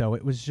great, though.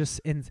 It was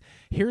just,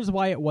 here's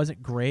why it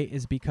wasn't great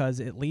is because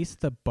at least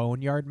the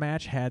Boneyard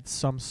match had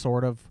some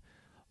sort of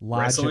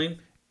logic. Wrestling?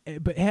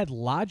 But it had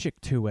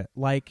logic to it.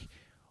 Like,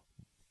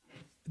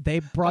 they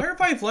brought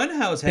Firefly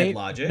Funhouse had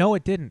logic. No,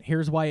 it didn't.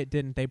 Here's why it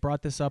didn't. They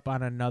brought this up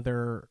on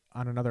another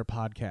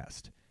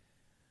podcast.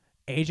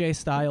 AJ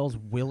Styles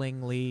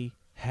willingly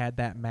had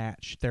that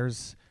match.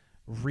 There's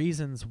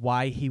reasons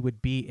why he would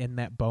be in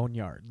that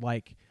Boneyard.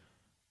 Like,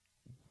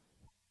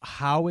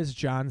 how is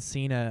John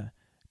Cena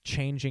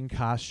changing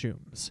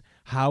costumes?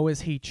 How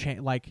is he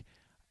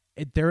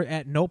there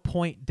at no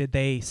point did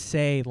they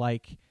say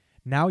like,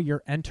 now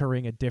you're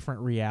entering a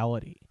different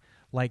reality.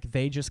 Like,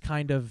 they just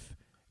kind of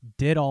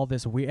did all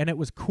this weird, and it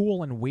was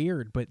cool and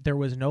weird, but there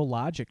was no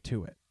logic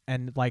to it.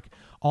 And like,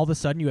 all of a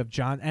sudden you have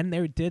John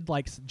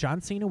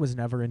Cena was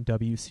never in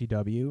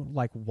WCW.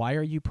 Like, why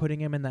are you putting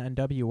him in the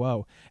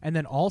NWO? And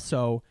then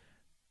also,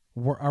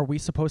 are we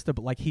supposed to,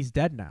 like, he's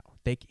dead now.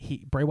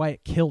 Bray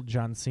Wyatt killed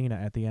John Cena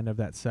at the end of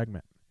that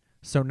segment.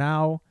 So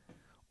now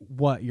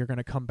what, you're going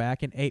to come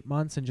back in 8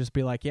 months and just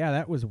be like, yeah,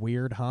 that was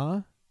weird,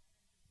 huh?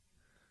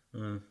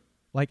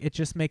 Like, it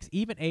just makes,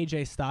 even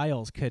AJ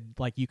Styles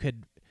you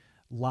could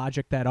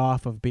logic that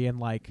off of being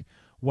like,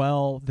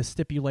 well, the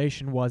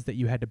stipulation was that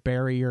you had to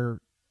bury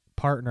your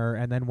partner,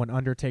 and then when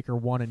Undertaker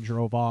won and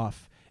drove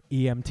off,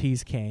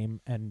 EMTs came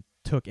and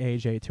took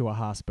AJ to a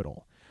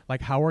hospital.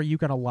 Like, how are you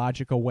going to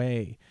logic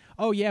away?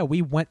 Oh, yeah,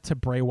 we went to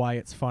Bray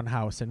Wyatt's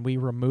Funhouse and we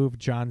removed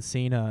John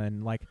Cena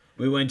and like...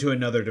 We went to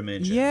another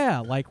dimension. Yeah,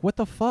 like, what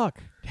the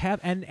fuck?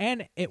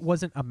 And it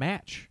wasn't a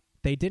match.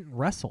 They didn't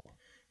wrestle.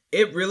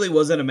 It really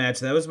wasn't a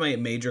match. That was my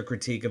major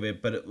critique of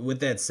it. But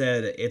with that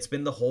said, it's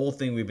been the whole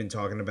thing we've been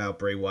talking about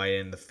Bray Wyatt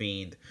and The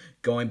Fiend,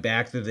 going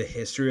back through the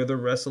history of the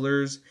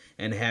wrestlers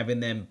and having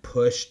them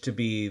pushed to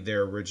be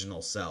their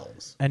original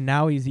selves. And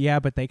now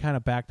but they kind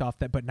of backed off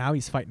that. But now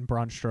he's fighting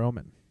Braun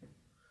Strowman.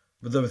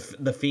 The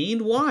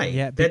Fiend? Why?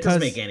 Yeah, that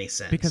doesn't make any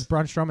sense. Because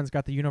Braun Strowman's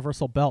got the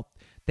Universal Belt.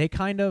 They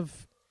kind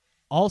of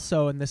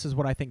also, and this is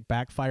what I think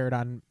backfired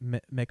on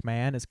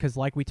McMahon, is because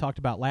like we talked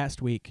about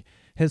last week,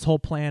 his whole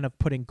plan of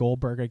putting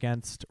Goldberg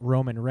against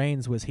Roman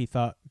Reigns was he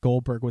thought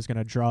Goldberg was going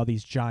to draw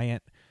these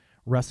giant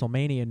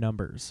WrestleMania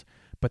numbers.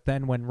 But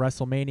then when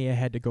WrestleMania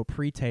had to go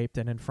pre-taped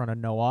and in front of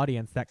no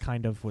audience, that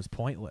kind of was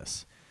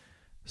pointless.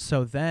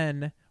 So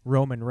then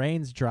Roman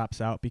Reigns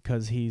drops out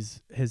because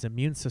his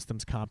immune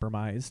system's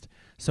compromised.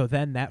 So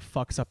then that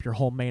fucks up your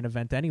whole main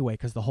event anyway,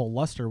 because the whole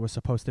luster was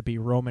supposed to be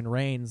Roman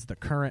Reigns, the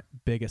current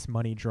biggest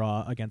money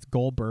draw, against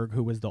Goldberg,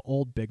 who was the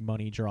old big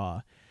money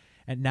draw.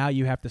 And now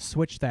you have to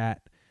switch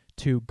that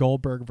to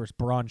Goldberg versus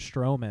Braun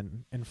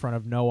Strowman in front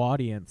of no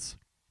audience.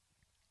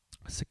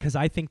 Because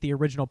I think the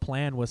original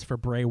plan was for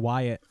Bray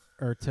Wyatt,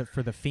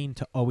 for The Fiend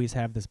to always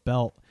have this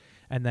belt.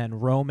 And then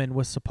Roman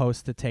was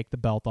supposed to take the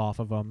belt off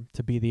of him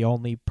to be the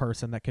only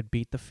person that could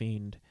beat The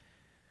Fiend.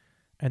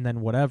 And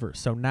then whatever.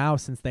 So now,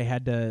 since they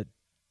had to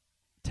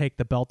take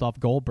the belt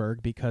off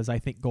Goldberg, because I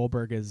think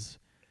Goldberg is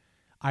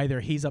either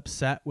he's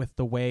upset with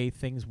the way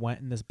things went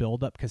in this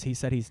build-up, because he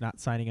said he's not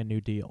signing a new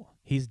deal.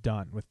 He's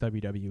done with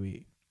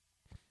WWE.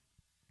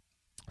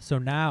 So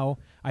now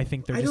I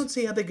think I don't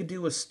see how they could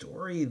do a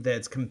story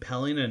that's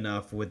compelling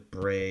enough with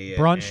Bray.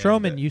 Braun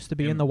Strowman used to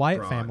be in the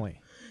Wyatt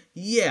family.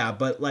 Yeah,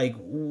 but like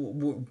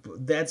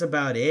that's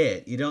about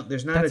it. You don't.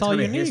 There's not a ton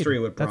of history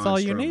with Braun Strowman. That's all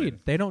you need.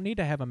 They don't need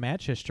to have a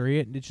match history.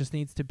 It just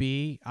needs to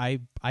be I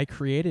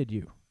created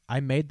you. I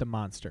made the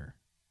monster.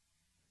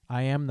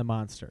 I am the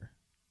monster.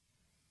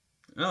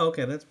 Oh,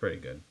 okay, that's pretty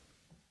good.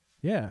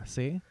 Yeah,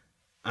 see?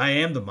 I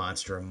am the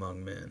monster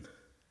among men.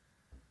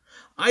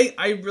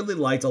 I really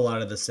liked a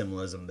lot of the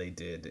symbolism they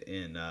did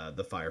in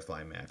the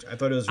Firefly match. I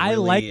thought it was really I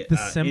liked the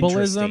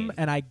symbolism,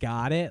 and I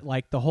got it.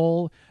 Like the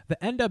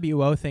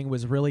NWO thing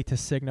was really to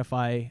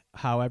signify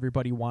how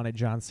everybody wanted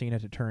John Cena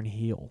to turn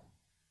heel.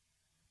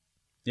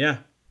 Yeah.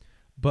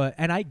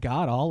 And I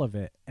got all of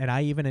it, and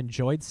I even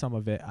enjoyed some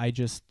of it. I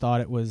just thought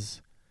it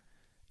was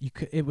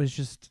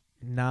just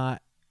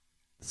not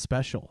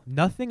special.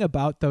 Nothing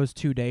about those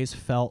 2 days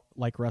felt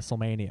like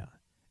WrestleMania.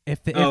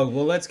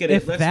 Let's get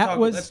it.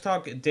 Let's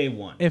talk day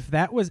one. If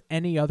that was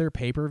any other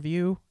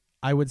pay-per-view,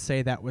 I would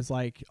say that was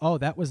like, oh,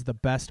 that was the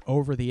best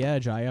Over the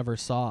Edge I ever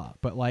saw.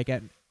 But like,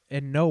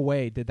 in no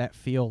way did that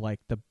feel like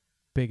the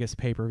biggest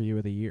pay-per-view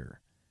of the year.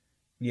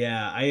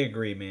 Yeah, I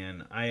agree,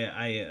 man.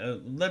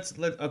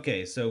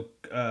 Okay. So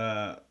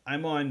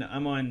I'm on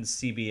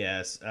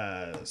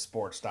CBS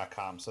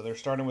Sports.com. So they're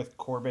starting with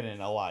Corbin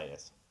and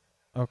Elias.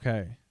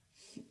 Okay.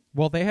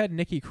 Well, they had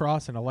Nikki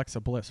Cross and Alexa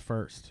Bliss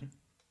first.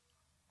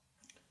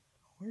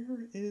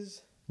 Where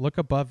is? Look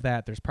above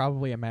that. There's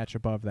probably a match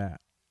above that,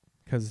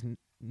 because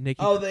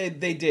Nikki. Oh, they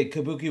did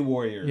Kabuki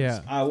Warriors.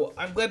 Yeah.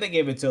 I'm glad they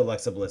gave it to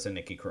Alexa Bliss and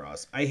Nikki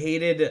Cross. I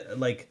hated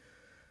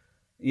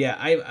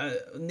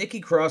Nikki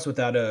Cross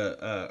without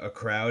a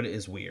crowd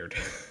is weird.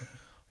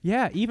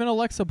 Yeah, even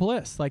Alexa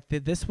Bliss. Like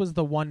this was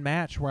the one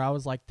match where I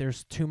was like,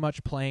 there's too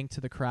much playing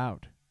to the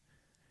crowd.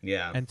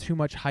 Yeah. And too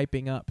much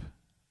hyping up.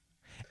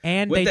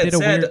 And With they did a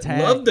weird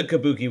tag. Love the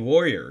Kabuki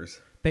Warriors.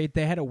 They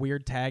had a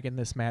weird tag in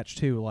this match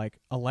too. Like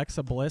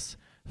Alexa Bliss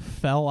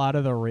fell out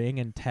of the ring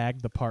and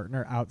tagged the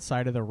partner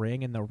outside of the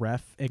ring, and the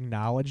ref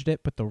acknowledged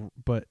it,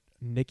 but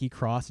Nikki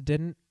Cross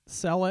didn't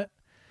sell it.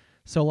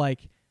 So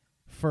like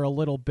for a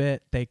little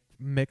bit they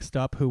mixed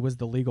up who was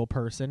the legal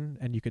person,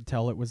 and you could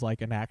tell it was like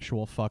an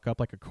actual fuck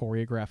up, like a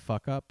choreographed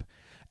fuck up.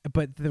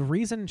 But the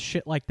reason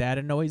shit like that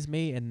annoys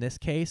me in this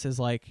case is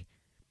like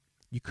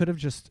you could have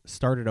just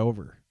started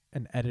over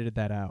and edited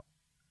that out.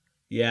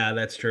 Yeah,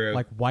 that's true.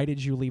 Like, why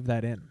did you leave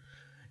that in?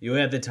 You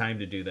had the time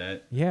to do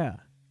that. Yeah.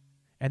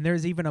 And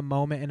there's even a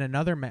moment in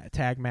another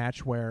tag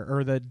match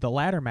or the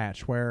ladder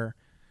match where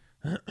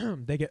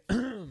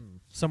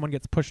someone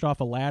gets pushed off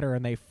a ladder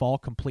and they fall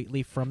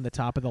completely from the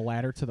top of the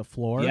ladder to the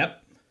floor.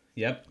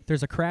 Yep.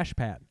 There's a crash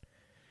pad.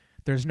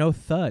 There's no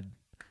thud.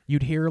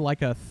 You'd hear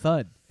like a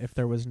thud if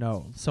there was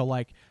no. So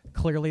like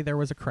clearly there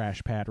was a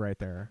crash pad right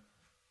there.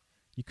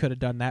 You could have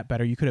done that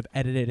better. You could have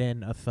edited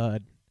in a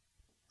thud.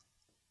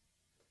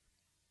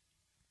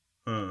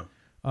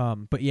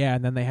 But yeah,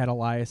 and then they had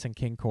Elias and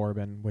King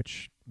Corbin,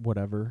 which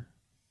whatever.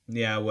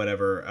 Yeah,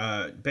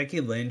 whatever.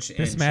 Becky Lynch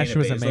this and match Shayna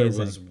was Baszler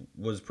amazing.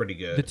 Was pretty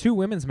good. The two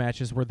women's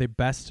matches were the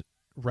best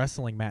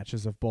wrestling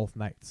matches of both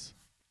nights.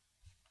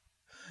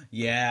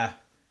 Yeah,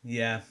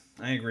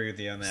 I agree with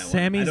you on that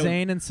Sami one.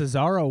 Zayn and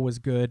Cesaro was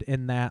good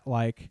in that,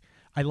 like,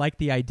 I like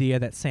the idea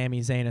that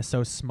Sami Zayn is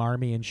so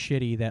smarmy and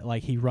shitty that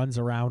like he runs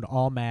around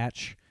all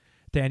match.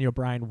 Daniel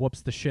Bryan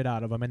whoops the shit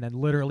out of him, and then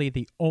literally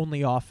the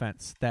only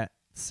offense that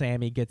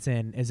Sammy gets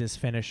in is his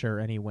finisher,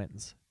 and he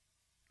wins.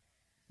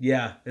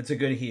 Yeah, it's a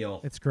good heel.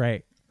 It's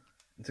great.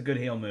 It's a good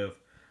heel move.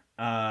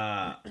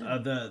 The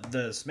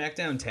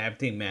SmackDown tag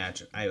team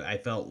match I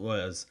felt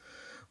was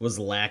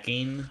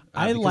lacking.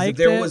 I liked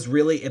it.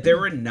 If there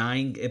were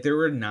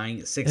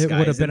six it guys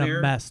would have been in there,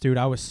 a mess, dude.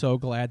 I was so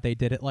glad they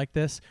did it like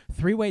this.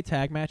 3-way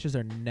tag matches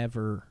are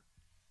never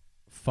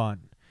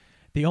fun.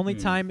 The only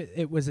time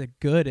it was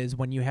good is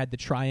when you had the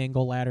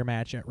triangle ladder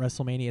match at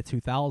WrestleMania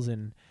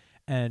 2000,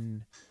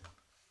 and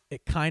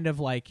it kind of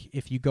like,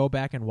 if you go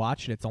back and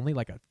watch it, it's only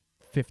like a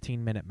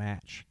 15-minute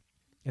match.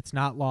 It's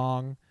not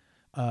long,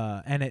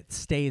 and it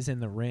stays in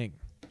the ring.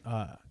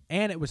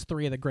 And it was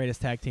 3 of the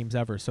greatest tag teams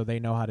ever, so they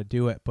know how to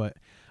do it. But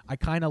I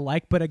kind of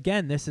but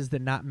again, this is the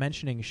not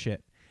mentioning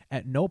shit.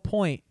 At no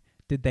point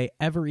did they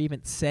ever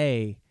even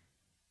say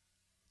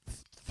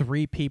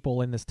 3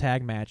 people in this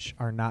tag match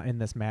are not in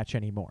this match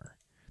anymore.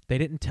 They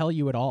didn't tell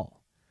you at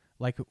all.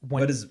 Like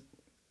when,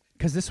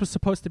 because this was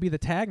supposed to be the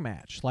tag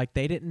match. Like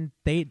they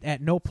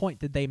at no point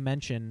did they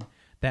mention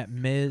that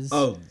Miz.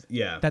 Oh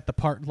yeah. That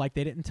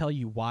they didn't tell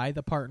you why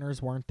the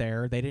partners weren't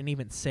there. They didn't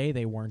even say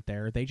they weren't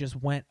there. They just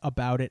went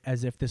about it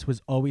as if this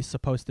was always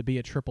supposed to be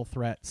a triple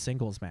threat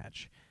singles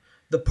match.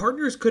 The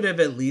partners could have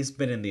at least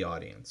been in the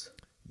audience.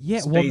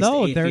 Yeah, well,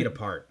 no, 8 feet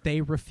apart.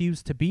 They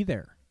refused to be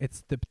there.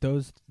 It's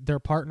their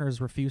partners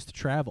refused to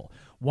travel.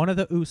 One of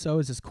the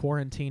Usos is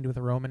quarantined with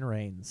Roman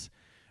Reigns.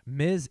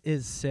 Miz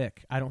is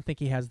sick. I don't think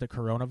he has the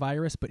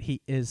coronavirus, but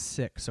he is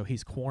sick, so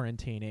he's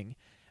quarantining.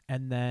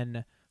 And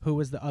then who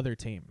was the other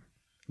team?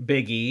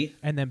 Big E.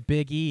 And then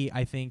Big E,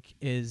 I think,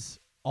 is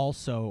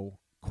also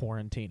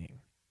quarantining.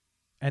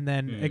 And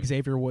then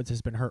Xavier Woods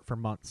has been hurt for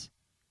months.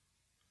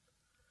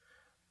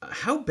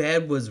 How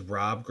bad was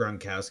Rob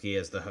Gronkowski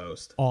as the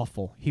host?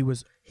 Awful. He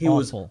was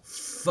awful.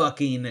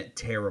 Fucking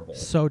terrible.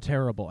 So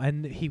terrible.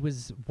 And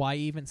why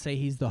even say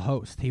he's the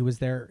host? He was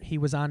there. He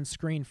was on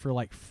screen for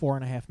like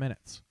 4.5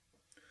 minutes.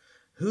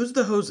 Who's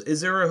the host?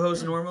 Is there a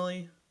host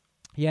normally?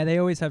 Yeah, they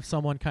always have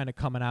someone kind of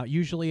coming out.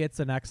 Usually it's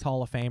an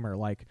ex-Hall of Famer.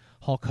 Like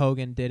Hulk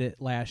Hogan did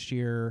it last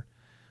year.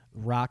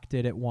 Rock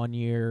did it one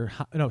year.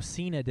 No,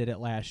 Cena did it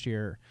last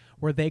year,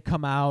 where they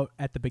come out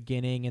at the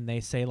beginning and they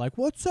say, like,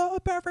 "What's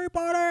up,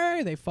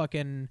 everybody?" They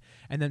fucking...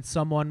 And then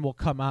someone will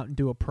come out and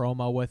do a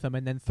promo with them,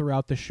 and then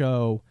throughout the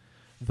show,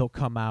 they'll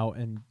come out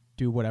and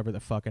do whatever the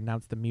fuck,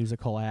 announce the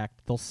musical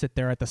act. They'll sit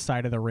there at the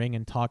side of the ring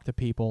and talk to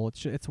people.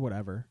 It's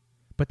whatever.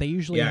 But they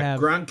usually have...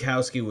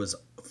 Gronkowski was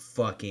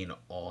fucking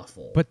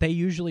awful. But they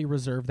usually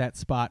reserve that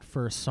spot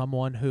for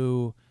someone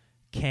who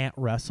can't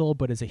wrestle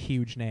but is a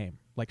huge name,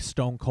 like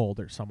Stone Cold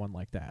or someone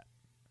like that.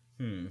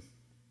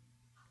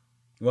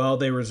 Well,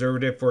 they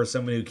reserved it for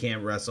someone who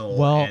can't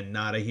wrestle and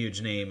not a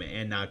huge name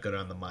and not good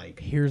on the mic.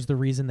 Here's the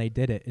reason they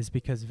did it, is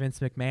because Vince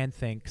McMahon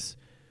thinks,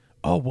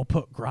 oh, we'll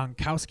put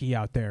Gronkowski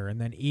out there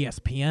and then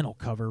ESPN will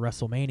cover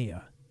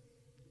WrestleMania.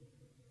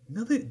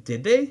 No,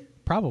 did they?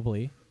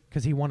 Probably.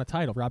 Because he won a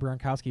title. Rob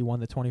Gronkowski won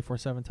the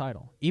 24/7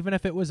 title. Even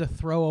if it was a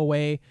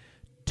throwaway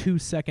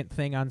 2-second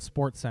thing on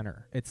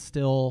SportsCenter, it's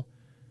still...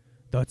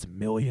 That's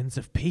millions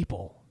of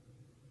people.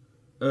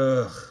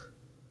 Ugh.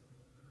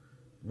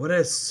 What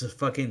a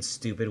fucking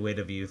stupid way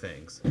to view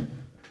things.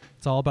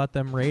 It's all about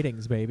them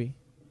ratings, baby.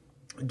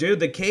 Dude,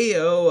 the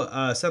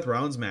KO Seth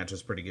Rollins match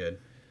was pretty good.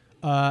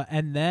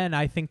 And then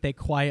I think they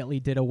quietly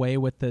did away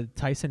with the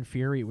Tyson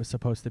Fury was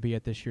supposed to be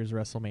at this year's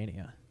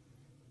WrestleMania.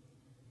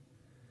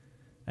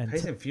 And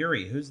Tyson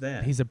Fury, who's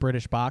that? He's a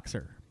British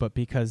boxer, but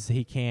because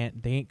they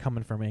ain't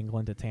coming from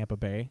England to Tampa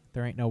Bay.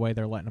 There ain't no way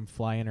they're letting him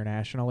fly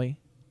internationally.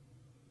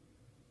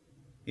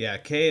 Yeah,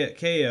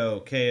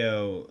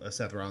 KO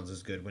Seth Rollins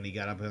was good when he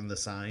got up on the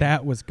sign.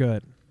 That was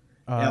good.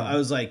 I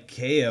was like,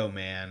 KO,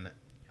 man.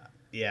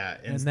 Yeah,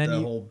 and then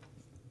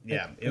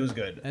it was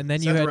good. And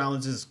then Seth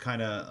Rollins is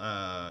kind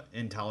of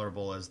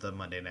intolerable as the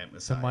Monday Night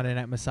Messiah. The Monday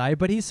Night Messiah,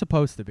 but he's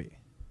supposed to be.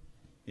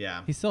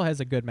 Yeah. He still has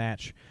a good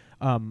match.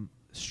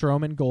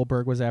 Strowman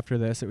Goldberg was after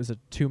this. It was a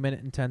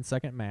 2-minute and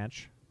 10-second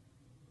match.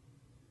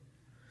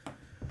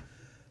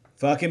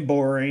 Fucking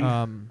boring.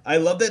 I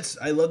love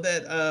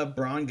that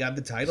Braun got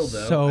the title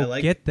though.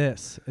 So get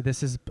this.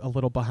 This is a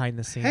little behind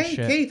the scenes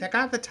shit. Hey Keith, I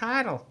got the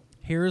title.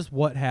 Here's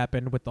what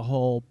happened with the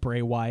whole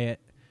Bray Wyatt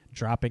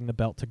dropping the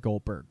belt to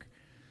Goldberg.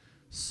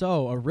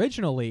 So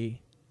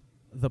originally,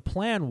 the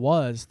plan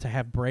was to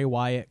have Bray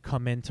Wyatt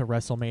come into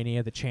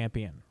WrestleMania the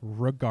champion,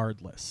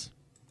 regardless.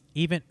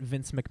 Even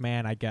Vince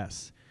McMahon, I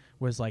guess,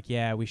 was like,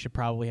 yeah, we should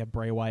probably have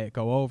Bray Wyatt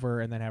go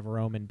over and then have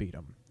Roman beat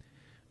him.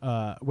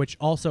 Which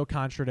also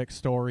contradicts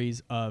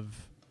stories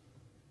of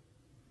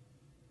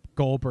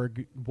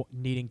Goldberg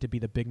needing to be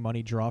the big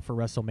money draw for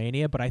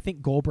WrestleMania. But I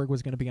think Goldberg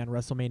was going to be on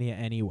WrestleMania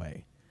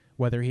anyway,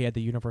 whether he had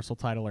the Universal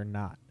title or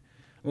not.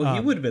 Well, he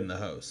would have been the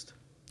host.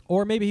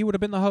 Or maybe he would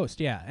have been the host,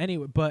 yeah.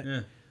 Anyway, but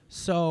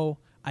so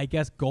I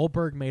guess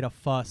Goldberg made a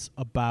fuss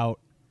about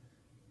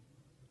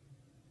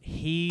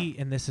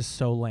and this is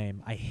so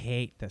lame. I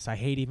hate this. I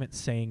hate even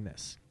saying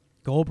this.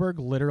 Goldberg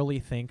literally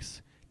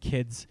thinks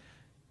kids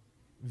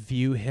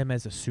view him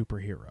as a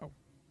superhero.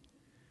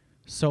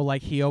 So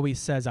like he always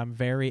says, I'm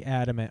very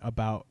adamant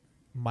about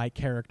my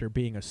character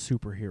being a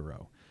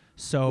superhero.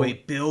 So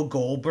wait, Bill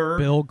Goldberg?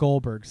 Bill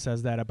Goldberg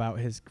says that about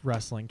his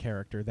wrestling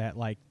character, that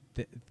like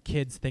the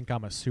kids think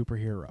I'm a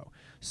superhero.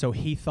 So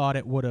he thought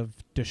it would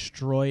have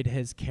destroyed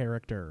his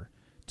character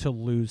to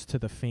lose to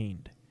The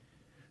Fiend.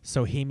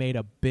 So he made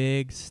a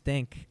big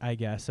stink, I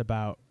guess,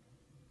 about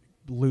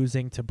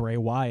losing to Bray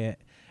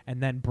Wyatt.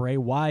 And then Bray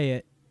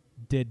Wyatt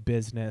did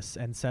business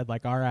and said,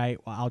 like, all right,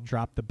 well, I'll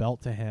drop the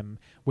belt to him,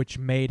 which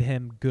made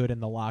him good in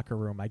the locker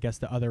room. I guess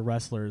the other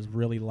wrestlers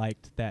really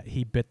liked that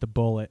he bit the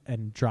bullet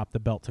and dropped the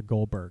belt to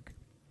Goldberg.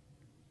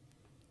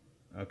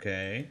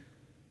 Okay.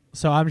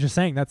 So I'm just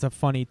saying that's a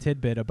funny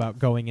tidbit about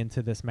going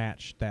into this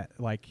match, that,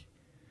 like,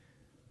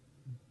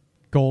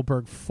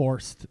 Goldberg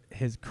forced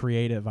his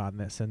creative on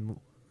this, and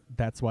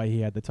that's why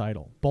he had the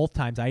title. Both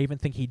times. I even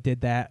think he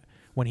did that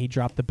when he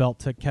dropped the belt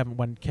to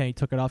when Kenny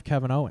took it off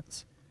Kevin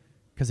Owens,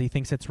 because he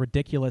thinks it's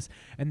ridiculous.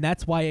 And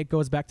that's why it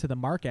goes back to the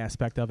mark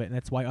aspect of it, and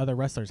that's why other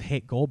wrestlers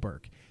hate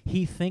Goldberg.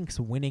 He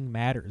thinks winning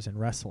matters in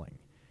wrestling.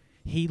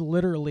 He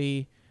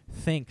literally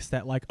thinks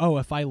that, like, oh,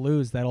 if I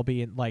lose,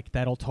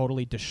 that'll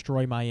totally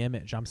destroy my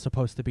image. I'm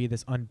supposed to be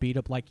this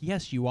unbeatable. Like,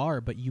 yes, you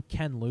are, but you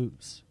can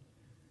lose.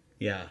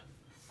 Yeah.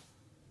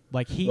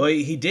 Like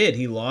he did.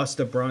 He lost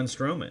to Braun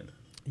Strowman.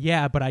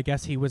 Yeah, but I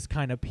guess he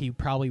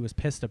probably was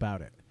pissed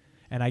about it.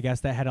 And I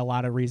guess that had a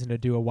lot of reason to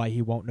do with why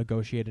he won't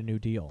negotiate a new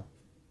deal.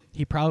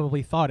 He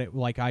probably thought it,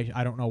 like,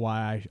 I don't know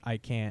why I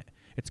can't.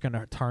 It's going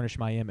to tarnish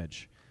my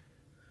image.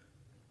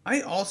 I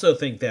also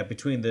think that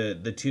between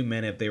the two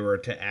men, if they were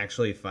to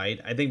actually fight,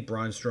 I think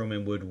Braun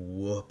Strowman would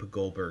whoop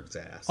Goldberg's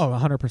ass. Oh,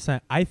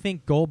 100%. I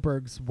think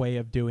Goldberg's way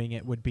of doing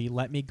it would be,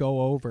 let me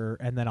go over,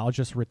 and then I'll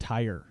just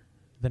retire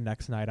the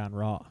next night on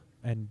Raw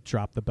and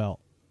drop the belt.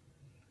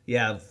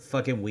 Yeah,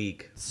 fucking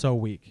weak. So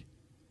weak.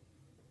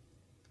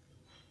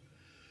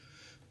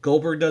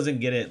 Goldberg doesn't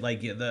get it.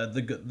 Like,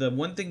 the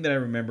one thing that I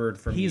remembered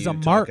from he's you a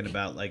mark. Talking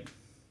about, like,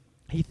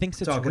 he thinks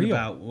it's talking real.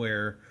 about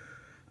where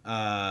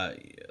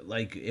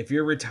like if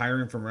you're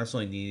retiring from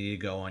wrestling, you need to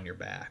go on your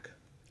back.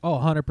 Oh,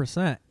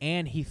 100%.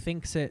 And he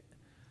thinks it.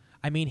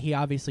 I mean, he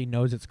obviously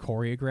knows it's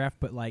choreographed,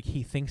 but like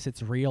he thinks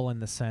it's real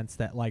in the sense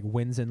that like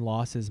wins and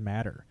losses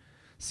matter.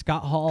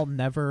 Scott Hall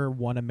never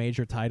won a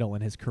major title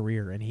in his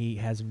career, and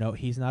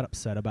he's not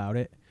upset about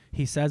it.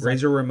 He says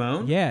Razor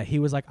Ramon? Yeah, he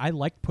was like, I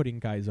liked putting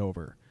guys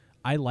over.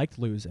 I liked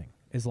losing.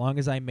 As long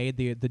as I made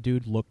the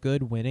dude look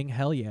good, winning,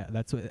 hell yeah.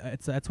 That's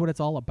what it's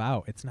all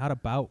about. It's not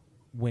about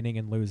winning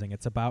and losing.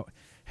 It's about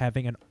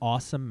having an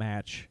awesome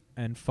match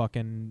and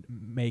fucking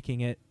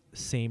making it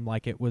seem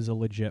like it was a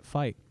legit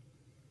fight.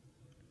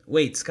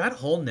 Wait, Scott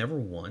Hall never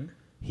won?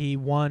 He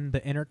won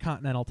the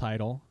Intercontinental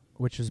title,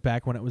 which was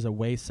back when it was a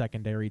way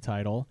secondary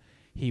title.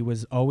 He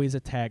was always a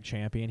tag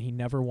champion. He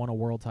never won a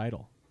world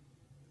title.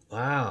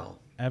 Wow.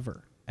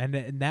 Ever.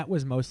 And that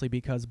was mostly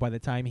because by the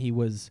time he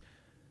was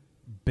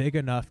big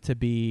enough to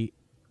be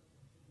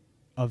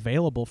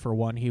available for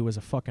one, he was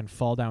a fucking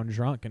fall down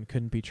drunk and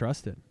couldn't be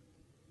trusted.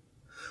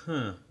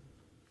 Huh.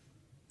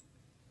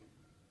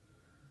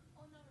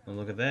 Well,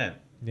 look at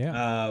that.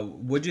 Yeah.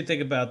 What'd you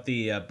think about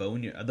the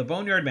Boneyard? The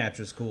Boneyard match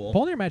was cool.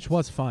 Boneyard match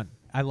was fun.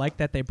 I like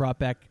that they brought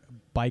back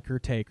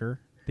Biker Taker.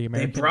 The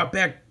American. They brought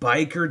back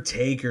Biker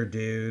Taker,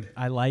 dude.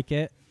 I like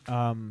it.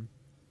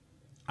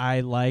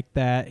 I like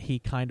that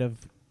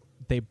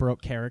they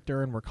broke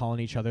character and were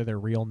calling each other their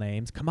real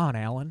names. Come on,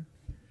 Alan.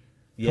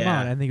 Yeah. Come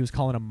on. And he was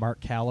calling him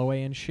Mark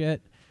Calloway and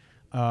shit.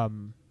 I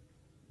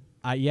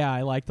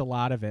liked a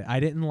lot of it. I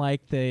didn't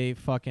like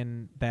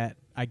that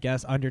I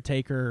guess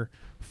Undertaker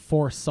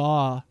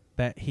foresaw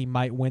that he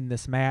might win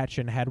this match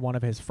and had one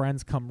of his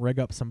friends come rig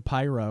up some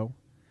pyro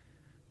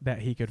that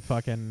he could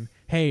fucking,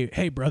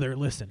 hey brother,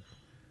 listen,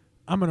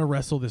 I'm gonna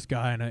wrestle this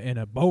guy in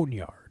a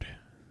boneyard.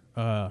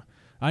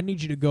 I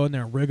need you to go in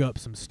there and rig up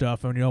some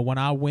stuff, and when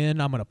I win,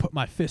 I'm gonna put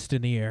my fist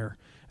in the air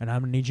and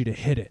I'm gonna need you to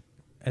hit it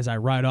as I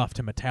ride off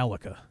to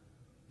Metallica.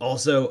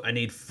 Also, I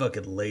need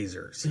fucking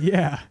lasers.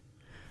 Yeah,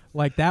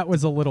 like that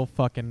was a little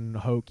fucking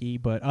hokey,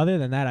 but other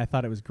than that, I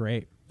thought it was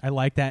great. I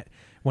like that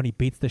when he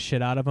beats the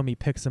shit out of him, he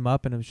picks him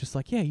up, and it was just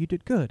like, yeah, you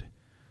did good.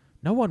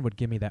 No one would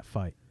give me that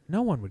fight.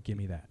 No one would give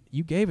me that.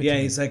 You gave it to me.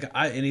 Yeah,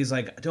 he's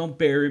like, don't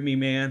bury me,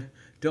 man.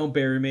 Don't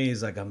bury me.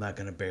 He's like, I'm not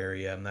going to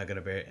bury you. I'm not going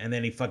to bury you. And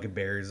then he fucking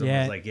buries him.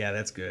 I was like, yeah,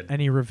 that's good.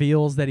 And he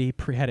reveals that he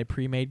had a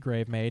pre-made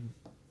grave made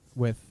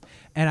with,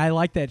 and I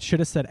like that it should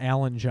have said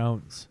Alan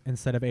Jones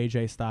instead of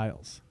AJ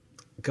Styles.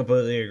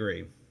 Completely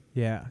agree.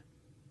 Yeah.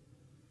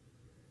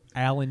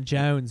 Alan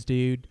Jones,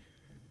 dude.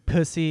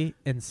 Pussy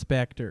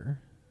Inspector.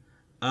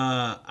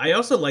 I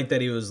also like that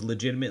he was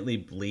legitimately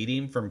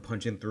bleeding from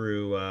punching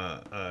through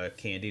a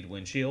candied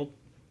windshield.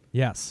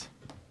 Yes.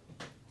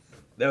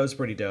 That was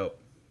pretty dope.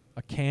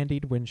 A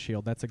candied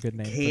windshield. That's a good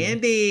name.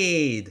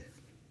 Candied.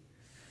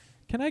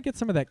 Can I get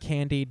some of that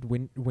candied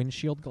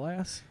windshield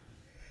glass?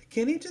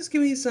 Can you just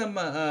give me some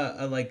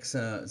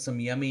some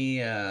yummy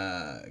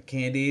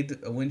candied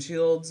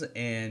windshields,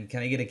 and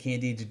can I get a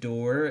candied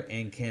door?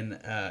 And can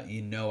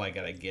I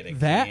gotta get a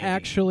that candy.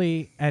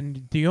 Actually?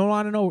 And do you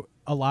want to know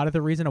a lot of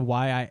the reason of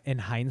why I, in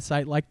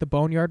hindsight, like the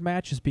Boneyard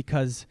match is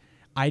because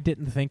I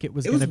didn't think it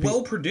was going to be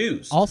well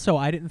produced. Also,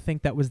 I didn't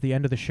think that was the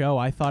end of the show.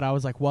 I thought I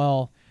was like,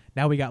 well,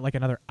 now we got like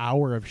another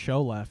hour of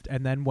show left.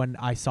 And then when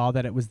I saw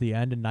that it was the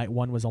end and night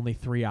one was only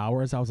 3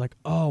 hours, I was like,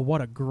 oh,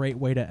 what a great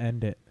way to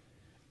end it.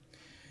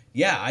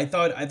 Yeah, I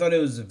thought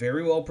it was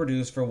very well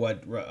produced for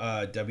what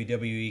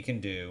WWE can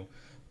do.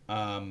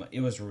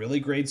 It was really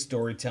great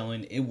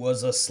storytelling. It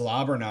was a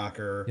slobber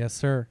knocker. Yes,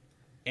 sir.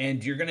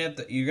 And you're gonna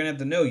have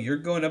to know you're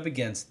going up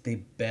against the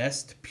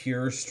best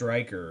pure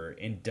striker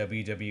in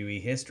WWE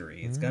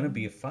history. It's gonna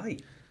be a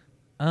fight.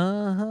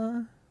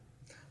 Uh-huh.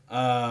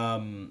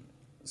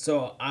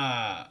 So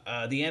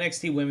the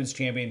NXT Women's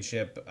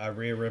Championship,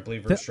 Rhea Ripley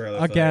versus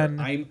Charlotte Flair.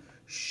 I'm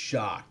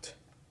shocked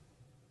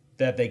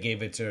that they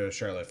gave it to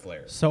Charlotte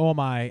Flair. So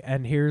am I,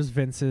 and here's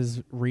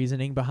Vince's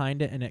reasoning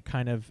behind it, and it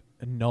kind of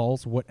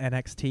nulls what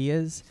NXT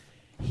is.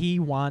 He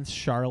wants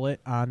Charlotte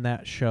on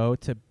that show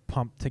to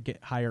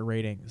get higher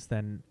ratings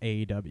than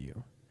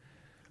AEW.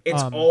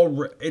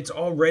 It's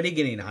already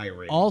getting high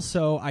ratings.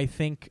 Also, I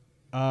think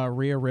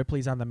Rhea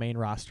Ripley's on the main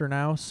roster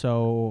now,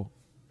 so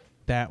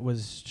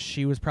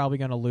she was probably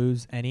going to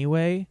lose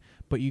anyway.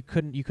 But you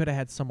could have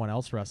had someone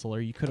else wrestle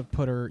her. You could have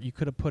put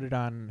it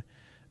on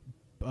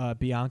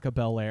Bianca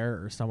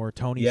Belair or somewhere,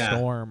 Toni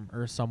Storm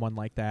or someone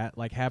like that.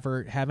 Like have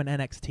an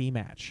NXT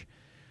match.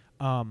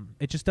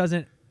 It just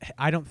doesn't.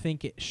 I don't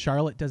think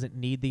Charlotte doesn't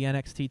need the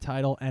NXT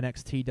title.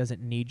 NXT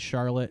doesn't need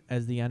Charlotte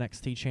as the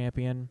NXT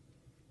champion.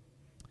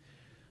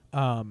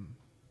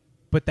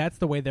 But that's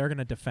the way they're going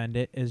to defend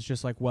it, is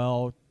just like,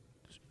 well,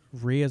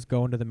 Rhea's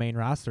going to the main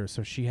roster,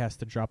 so she has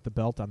to drop the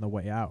belt on the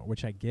way out,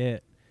 which I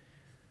get.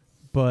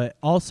 But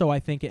also I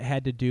think it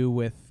had to do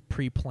with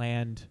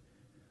pre-planned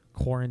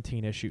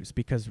quarantine issues,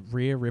 because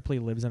Rhea Ripley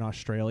lives in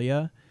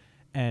Australia,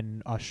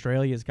 and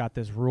Australia's got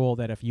this rule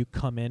that if you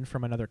come in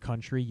from another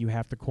country, you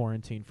have to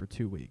quarantine for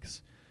 2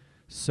 weeks.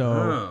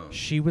 So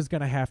she was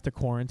going to have to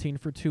quarantine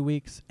for 2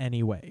 weeks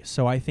anyway.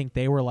 So I think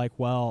they were like,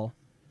 well,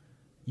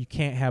 you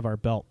can't have our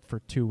belt for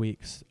 2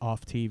 weeks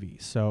off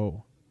TV.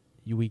 So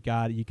you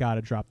got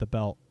to drop the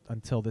belt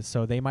until this.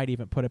 So they might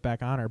even put it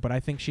back on her. But I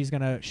think she's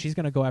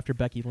gonna go after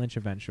Becky Lynch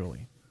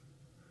eventually.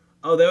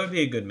 Oh, that would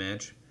be a good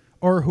match.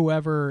 Or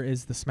whoever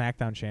is the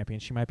SmackDown champion.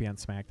 She might be on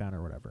SmackDown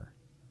or whatever.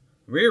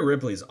 Rhea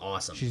Ripley's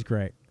awesome. She's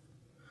great.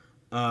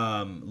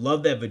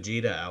 Love that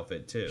Vegeta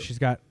outfit too. She's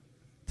got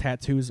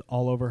tattoos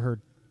all over her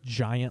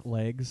giant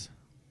legs.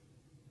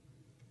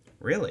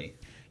 Really?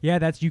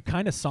 Yeah, you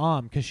kind of saw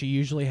them because she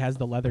usually has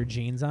the leather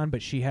jeans on,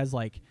 but she has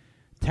like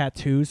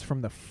tattoos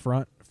from the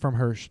front, from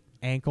her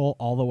ankle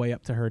all the way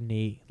up to her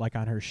knee, like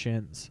on her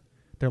shins.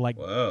 They're like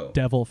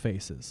devil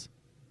faces.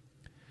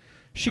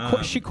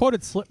 She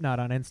quoted Slipknot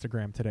on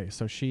Instagram today,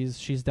 so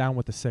she's down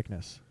with the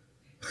sickness.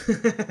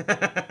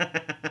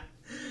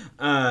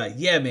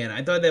 Yeah, man,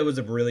 I thought that was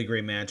a really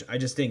great match. I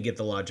just didn't get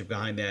the logic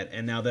behind that,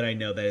 and now that I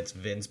know that it's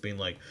Vince being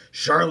like,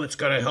 Charlotte's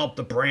gonna help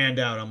the brand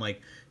out, I'm like,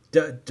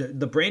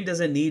 the brand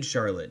doesn't need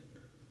Charlotte.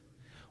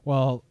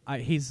 Well,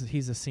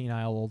 he's a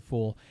senile old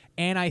fool,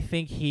 and I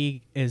think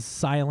he is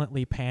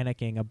silently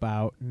panicking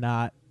about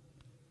not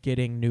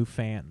getting new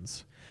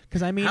fans.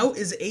 Because I mean, how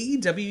is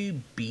AEW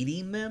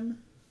beating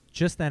them?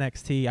 Just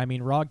NXT. I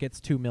mean, Raw gets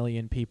 2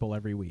 million people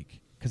every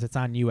week because it's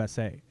on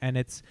USA, and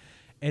it's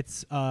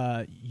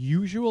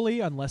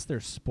usually, unless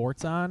there's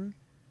sports on,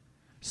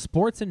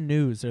 sports and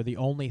news are the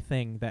only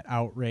thing that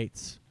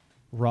outrates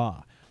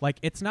Raw. Like,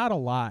 it's not a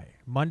lie.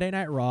 Monday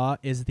Night Raw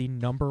is the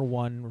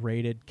 #1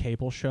 rated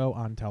cable show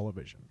on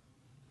television.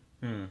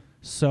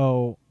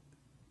 So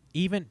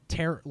even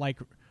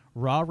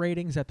Raw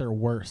ratings at their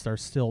worst are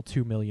still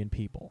 2 million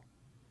people.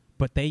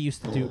 But they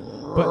used to do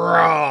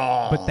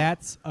but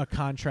that's a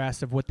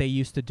contrast of what they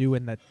used to do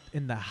in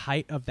the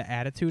height of the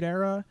Attitude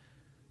Era.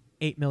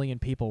 8 million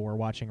people were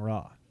watching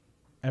Raw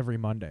every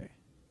Monday.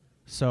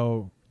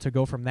 So to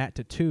go from that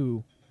to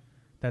 2,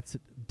 that's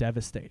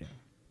devastating.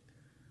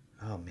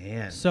 Oh,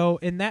 man. So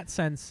in that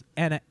sense,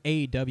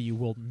 AEW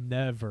will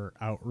never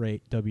outrate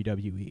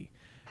WWE.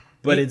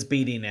 But it's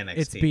beating NXT.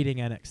 It's beating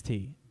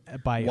NXT.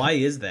 Why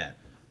is that?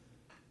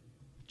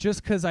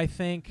 Just because I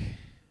think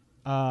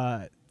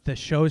the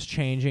show's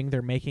changing.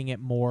 They're making it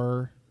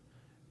more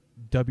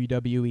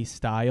WWE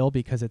style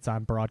because it's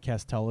on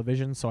broadcast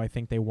television. So I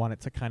think they want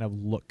it to kind of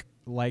look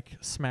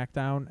like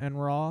SmackDown and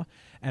Raw.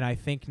 And I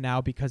think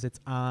now because it's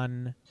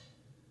on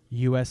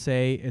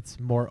USA, it's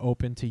more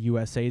open to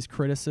USA's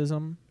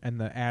criticism and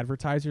the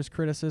advertisers'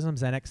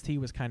 criticisms. NXT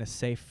was kind of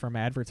safe from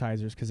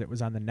advertisers because it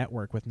was on the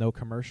network with no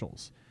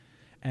commercials.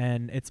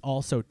 And it's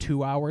also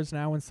 2 hours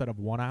now instead of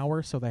 1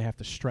 hour, so they have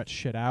to stretch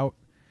shit out.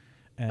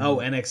 And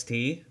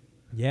NXT?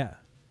 Yeah.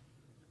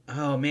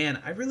 Oh,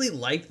 man, I really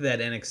liked that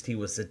NXT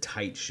was a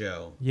tight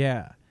show.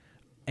 Yeah.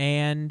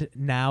 And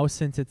now,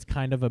 since it's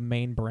kind of a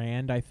main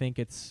brand, I think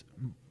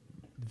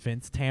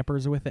Vince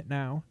tampers with it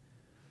now.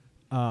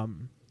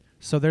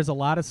 So there's a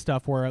lot of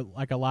stuff where,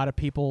 like, a lot of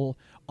people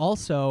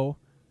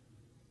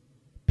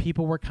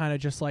were kind of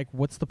just like,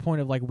 what's the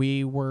point of, like,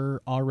 we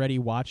were already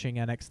watching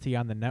NXT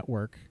on the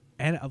network.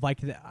 And, like,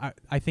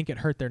 I think it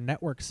hurt their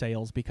network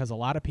sales because a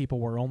lot of people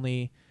were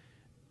only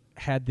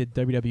had the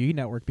WWE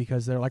network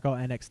because they're like, oh,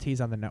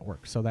 NXT's on the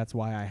network, so that's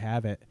why I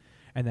have it.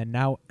 And then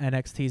now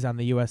NXT's on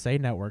the USA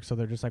network, so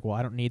they're just like, well,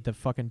 I don't need the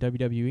fucking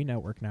WWE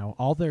network now.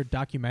 All their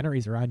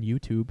documentaries are on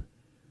YouTube.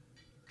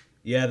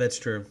 Yeah, that's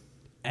true.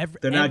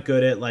 They're not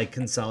good at, like,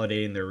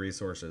 consolidating their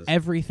resources.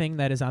 Everything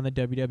that is on the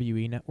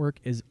WWE network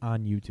is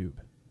on YouTube.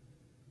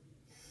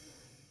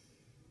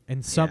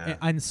 In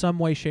some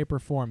way, shape, or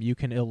form, you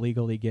can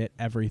illegally get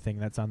everything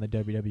that's on the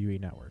WWE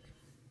network.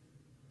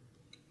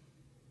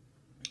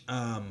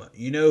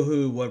 You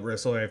know what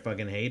wrestler I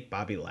fucking hate?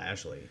 Bobby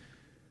Lashley.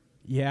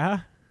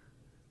 Yeah?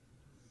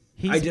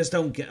 I just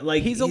don't get,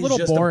 like, he's a little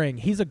boring.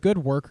 He's a good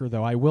worker,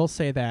 though. I will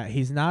say that.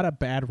 He's not a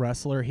bad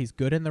wrestler. He's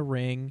good in the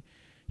ring.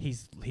 He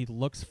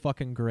looks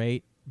fucking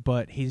great,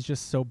 but he's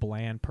just so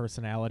bland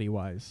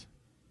personality-wise.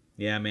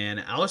 Yeah, man.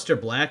 Aleister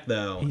Black,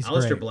 though.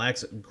 Aleister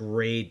Black's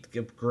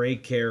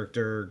great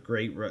character,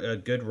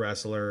 good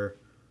wrestler.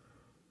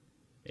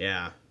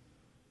 Yeah.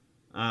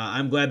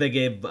 I'm glad they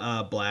gave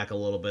Black a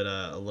little bit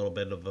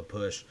of a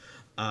push.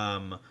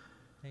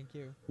 Thank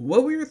you.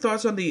 What were your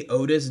thoughts on the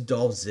Otis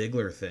Dolph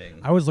Ziggler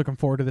thing? I was looking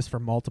forward to this for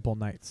multiple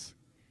nights.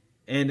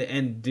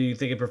 And do you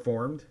think it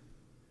performed?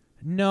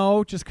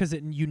 No, just because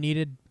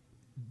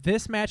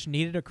this match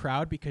needed a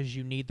crowd because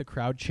you need the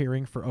crowd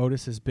cheering for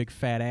Otis's big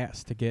fat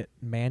ass to get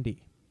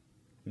Mandy.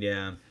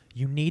 Yeah.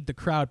 You need the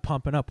crowd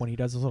pumping up when he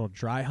does his little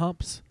dry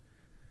humps.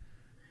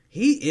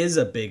 He is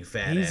a big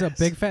fat ass. He's a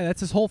big fat. That's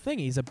his whole thing.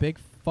 He's a big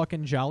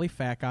fucking jolly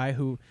fat guy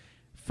who,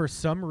 for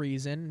some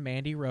reason,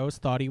 Mandy Rose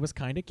thought he was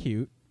kind of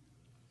cute.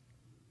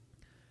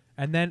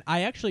 And then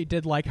I actually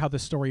did like how the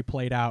story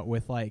played out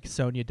with, like,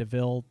 Sonya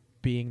Deville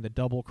being the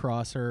double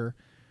crosser.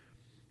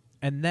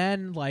 And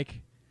then,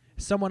 like,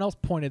 someone else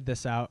pointed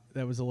this out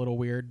that was a little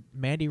weird.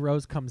 Mandy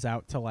Rose comes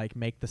out to, like,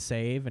 make the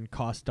save and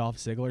cost Dolph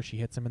Ziggler. She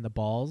hits him in the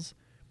balls.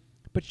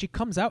 But she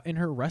comes out in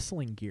her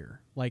wrestling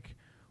gear. Like,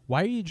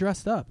 why are you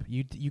dressed up?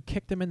 You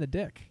kicked him in the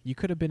dick. You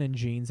could have been in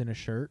jeans and a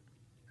shirt.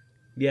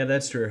 Yeah,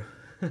 that's true.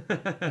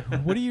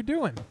 What are you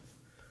doing?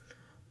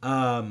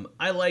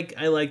 I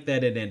like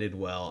that it ended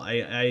well.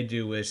 I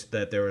do wish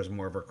that there was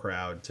more of a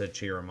crowd to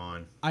cheer him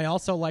on. I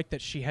also like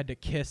that she had to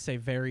kiss a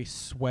very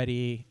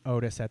sweaty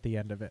Otis at the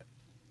end of it.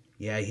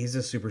 Yeah, he's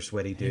a super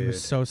sweaty dude. He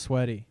was so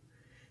sweaty.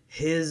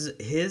 His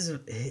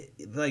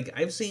like,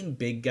 I've seen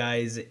big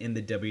guys in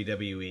the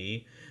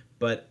WWE,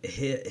 but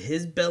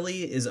his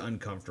belly is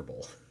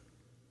uncomfortable.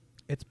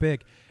 It's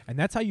big, and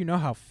that's how you know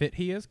how fit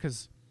he is,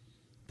 because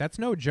that's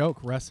no joke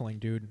wrestling,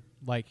 dude.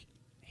 Like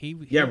he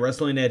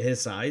wrestling at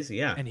his size,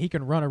 yeah. And he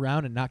can run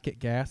around and not get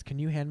gas. Can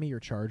you hand me your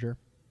charger?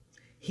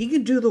 He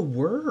can do the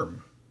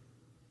worm.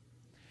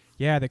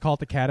 Yeah, they call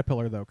it the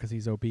caterpillar though, because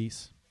he's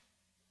obese.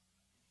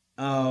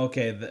 Oh,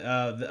 okay.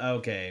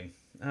 Okay.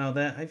 Oh,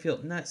 that I feel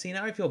not. See,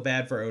 now I feel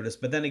bad for Otis,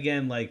 but then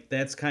again, like,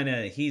 that's kind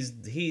of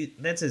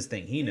that's his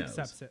thing. He knows.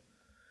 Accepts it.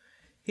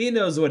 He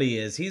knows what he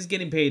is. He's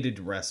getting paid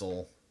to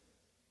wrestle.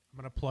 I'm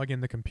gonna plug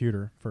in the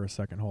computer for a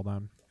second. Hold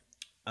on.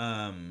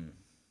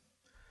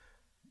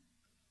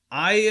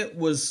 I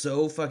was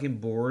so fucking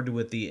bored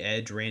with the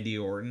Edge Randy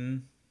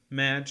Orton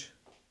match.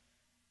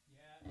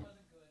 Yeah, it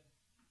wasn't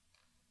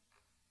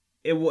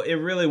good. It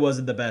really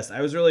wasn't the best.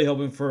 I was really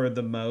hoping for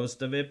the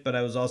most of it, but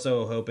I was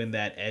also hoping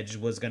that Edge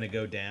was going to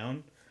go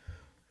down.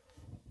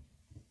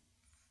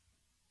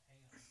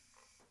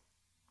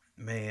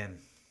 Man,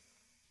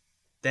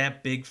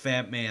 that big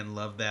fat man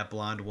loved that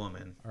blonde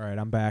woman. All right,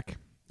 I'm back.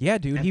 Yeah,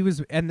 dude, he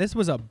was, and this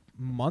was a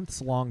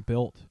months-long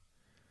build.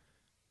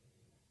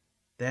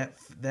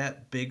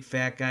 That big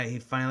fat guy, he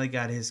finally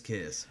got his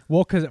kiss.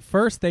 Well, because at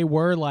first they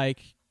were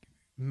like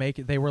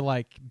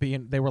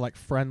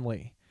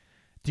friendly.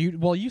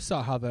 You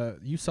saw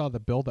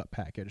the build-up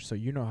package, so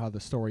you know how the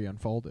story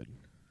unfolded.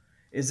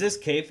 Is this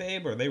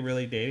kayfabe? Are they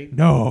really dating?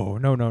 No.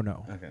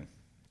 Okay.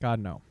 God,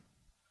 no.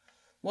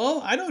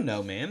 Well, I don't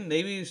know, man.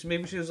 Maybe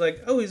she was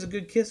like, "Oh, he's a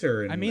good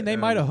kisser." And, I mean, they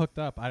might have hooked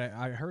up.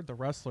 I heard the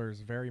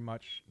wrestlers very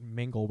much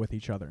mingle with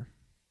each other.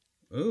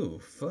 Ooh,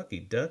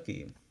 fucky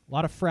ducky. A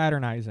lot of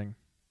fraternizing.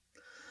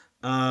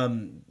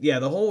 Yeah,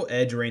 the whole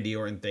Edge Randy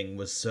Orton thing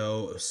was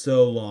so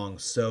long,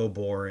 so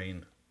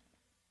boring.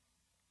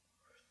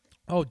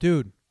 Oh,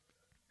 dude.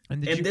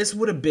 And this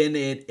would have been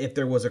it if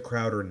there was a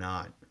crowd or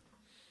not.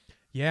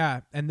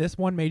 Yeah, and this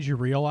one made you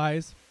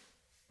realize,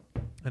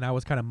 and I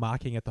was kind of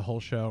mocking it the whole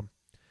show,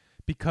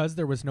 because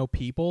there was no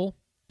people,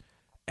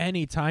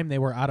 anytime they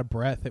were out of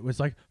breath, it was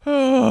like,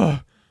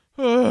 like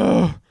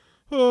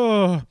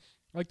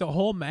the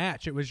whole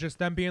match, it was just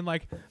them being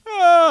like,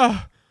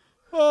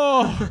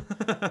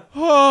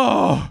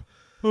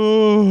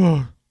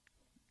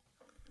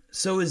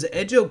 So is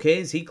Edge okay?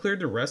 Is he cleared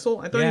to wrestle?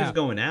 I thought he was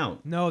going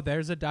out. No,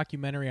 there's a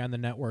documentary on the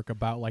network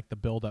about like the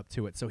build up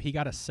to it. So he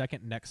got a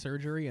second neck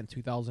surgery in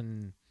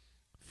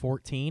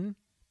 2014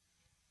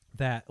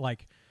 that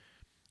like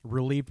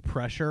relieved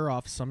pressure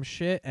off some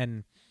shit,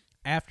 and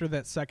after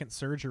that second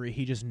surgery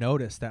he just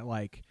noticed that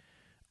like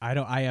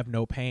I have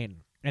no pain.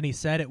 And he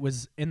said it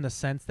was in the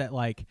sense that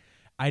like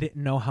I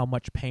didn't know how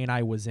much pain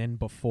I was in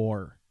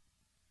before,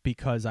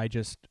 because I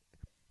just,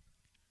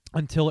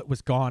 until it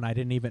was gone, I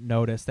didn't even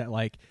notice that,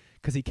 like,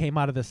 because he came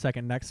out of the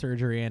second neck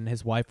surgery and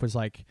his wife was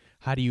like,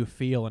 "How do you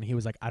feel?" And he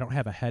was like, "I don't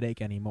have a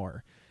headache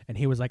anymore." And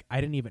he was like,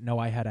 "I didn't even know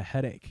I had a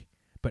headache,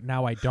 but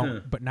now I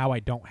don't. But now I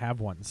don't have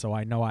one, so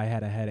I know I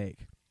had a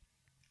headache."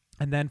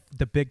 And then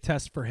the big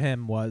test for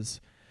him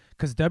was,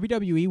 because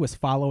WWE was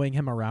following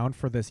him around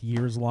for this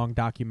years-long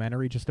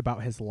documentary just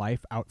about his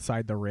life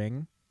outside the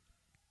ring.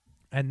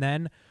 And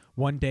then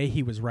one day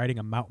he was riding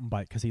a mountain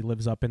bike, because he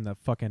lives up in the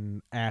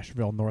fucking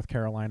Asheville, North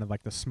Carolina,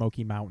 like the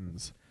Smoky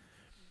Mountains.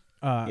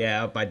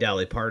 Out by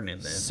Dolly Parton in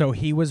there. So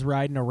he was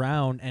riding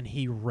around and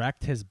he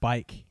wrecked his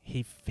bike.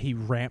 He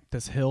ramped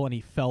this hill and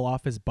he fell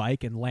off his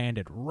bike and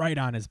landed right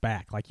on his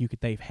back. Like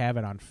they have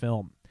it on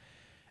film.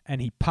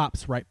 And he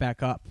pops right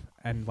back up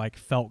and like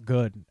felt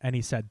good. And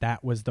he said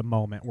that was the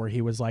moment where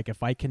he was like,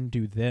 if I can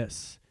do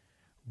this,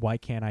 why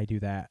can't I do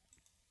that?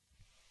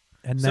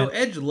 And so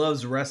Edge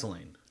loves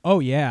wrestling. Oh,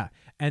 yeah.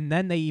 And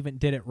then they even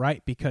did it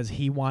right, because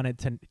he wanted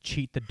to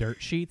cheat the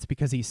dirt sheets,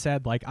 because he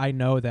said, like, I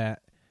know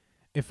that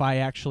if I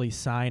actually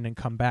sign and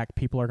come back,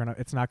 people are going to,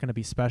 it's not going to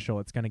be special.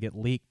 It's going to get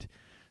leaked.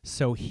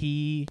 So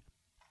they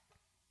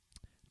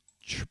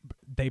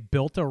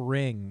built a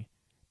ring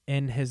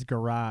in his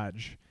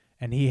garage,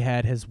 and he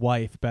had his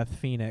wife, Beth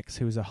Phoenix,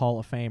 who's a Hall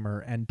of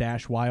Famer, and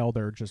Dash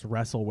Wilder just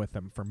wrestle with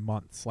him for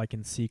months, like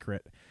in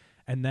secret.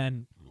 And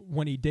then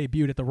when he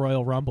debuted at the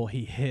Royal Rumble,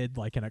 he hid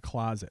like in a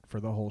closet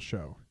for the whole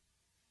show.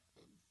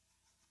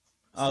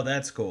 Oh,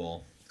 that's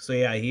cool. So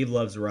yeah, he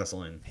loves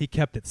wrestling. He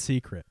kept it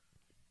secret.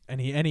 And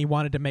he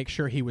wanted to make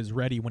sure he was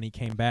ready when he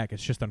came back.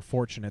 It's just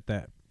unfortunate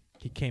that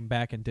he came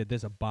back and did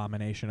this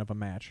abomination of a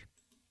match.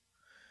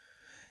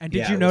 And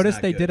did you notice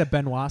they did a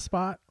Benoit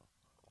spot?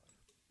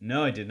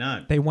 No, I did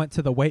not. They went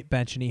to the weight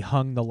bench and he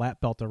hung the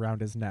lap belt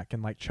around his neck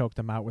and like choked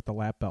him out with the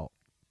lap belt.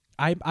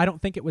 I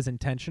don't think it was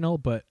intentional,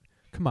 but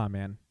come on,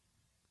 man.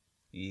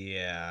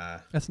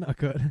 Yeah. That's not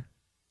good.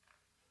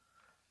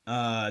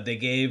 They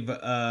gave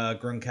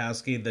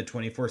Gronkowski the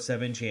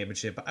 24/7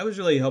 championship. I was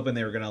really hoping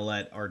they were gonna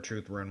let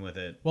R-Truth run with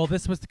it. Well,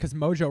 this was because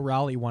Mojo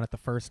Rawley won it the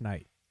first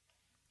night,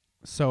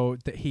 so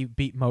he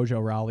beat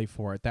Mojo Rawley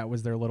for it. That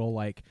was their little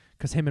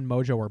because him and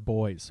Mojo were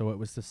boys, so it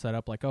was to set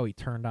up oh, he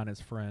turned on his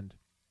friend.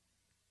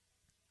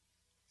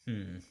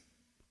 It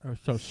was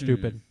so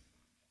stupid.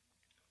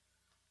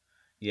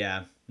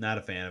 Yeah, not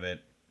a fan of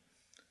it.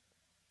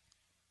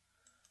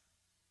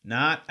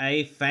 Not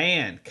a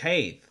fan,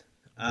 Keith.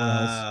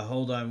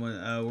 Hold on.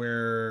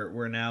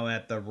 We're now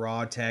at the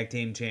Raw Tag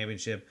Team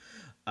Championship.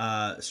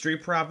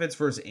 Street Profits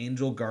versus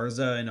Angel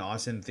Garza and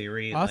Austin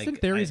Theory. Austin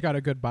Theory's got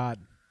a good bod.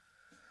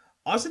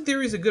 Austin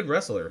Theory's a good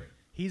wrestler.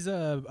 He's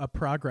a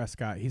progress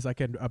guy. He's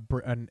like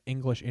an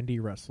English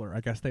indie wrestler.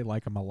 I guess they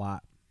like him a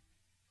lot.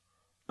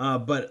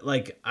 But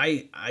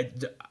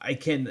I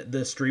can.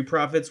 The Street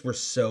Profits were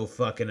so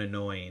fucking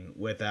annoying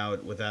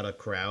without a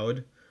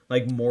crowd.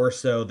 More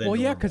so than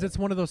yeah, because it's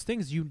one of those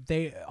things.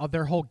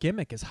 Their whole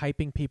gimmick is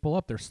hyping people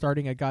up. They're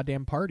starting a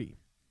goddamn party.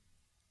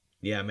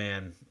 Yeah,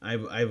 man, I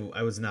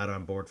was not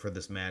on board for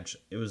this match.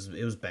 It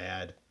was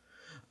bad.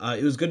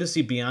 It was good to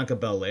see Bianca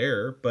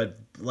Belair, but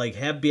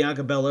have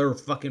Bianca Belair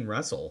fucking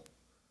wrestle.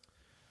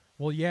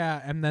 Well,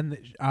 yeah, and then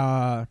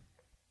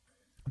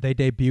they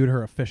debuted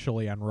her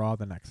officially on Raw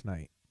the next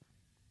night.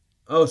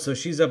 Oh, so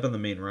she's up on the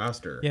main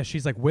roster. Yeah,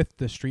 she's with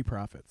the Street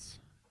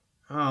Profits.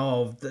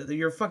 Oh,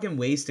 you're fucking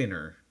wasting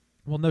her.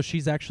 Well, no,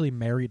 she's actually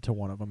married to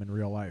one of them in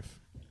real life.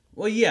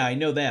 Well, yeah, I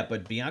know that,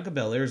 but Bianca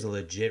Belair is a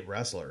legit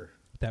wrestler.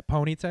 That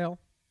ponytail?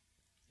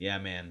 Yeah,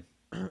 man.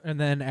 And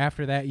then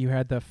after that, you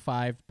had the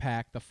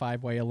 5-pack, the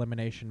 5-way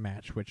elimination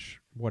match, which,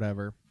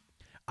 whatever.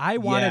 I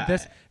wanted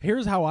this.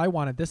 Here's how I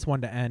wanted this one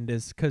to end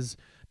is because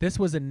this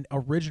was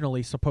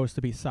originally supposed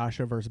to be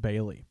Sasha versus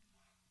Bayley.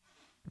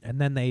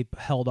 And then they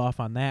held off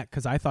on that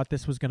because I thought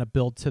this was going to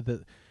build to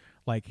the,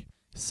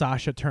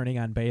 Sasha turning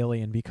on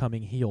Bayley and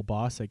becoming heel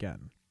boss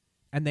again.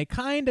 And they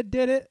kind of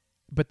did it,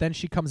 but then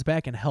she comes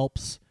back and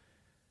helps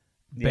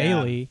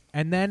Bayley.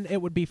 And then it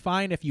would be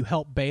fine if you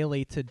help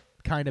Bayley to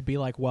kind of be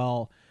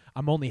well,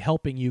 I'm only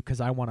helping you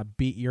because I want to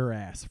beat your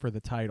ass for the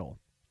title.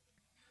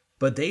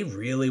 But they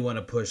really want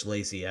to push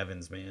Lacey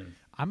Evans, man.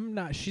 I'm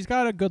not. She's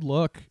got a good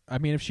look. I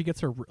mean, if she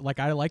gets her,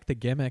 I like the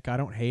gimmick. I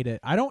don't hate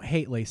it. I don't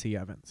hate Lacey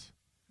Evans.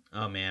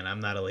 Oh, man, I'm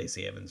not a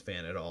Lacey Evans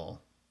fan at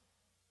all.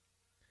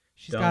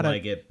 She's got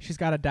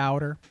a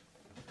doubter.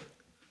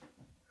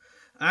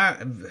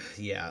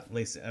 Yeah,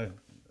 Lacey,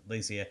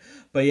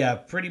 but yeah,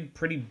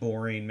 pretty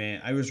boring,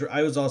 man. I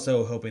was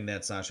also hoping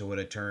that Sasha would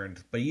have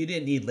turned, but you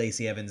didn't need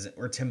Lacey Evans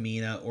or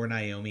Tamina or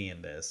Naomi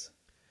in this.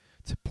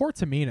 Poor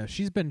Tamina,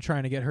 she's been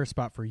trying to get her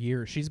spot for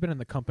years. She's been in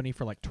the company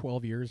for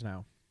 12 years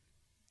now.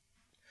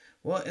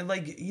 Well, and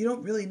you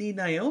don't really need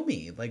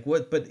Naomi.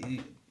 What? But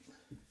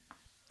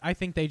I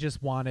think they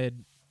just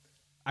wanted.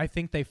 I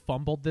think they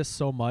fumbled this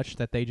so much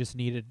that they just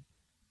needed.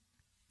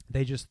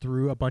 They just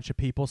threw a bunch of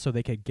people so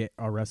they could get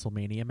a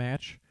WrestleMania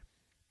match.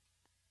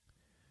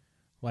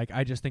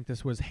 I just think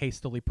this was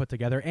hastily put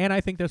together, and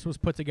I think this was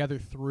put together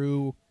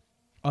through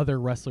other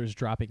wrestlers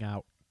dropping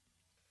out.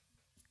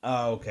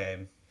 Oh,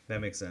 okay.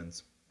 That makes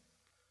sense.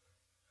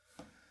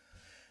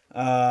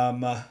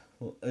 And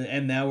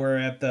now we're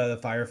at the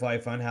Firefly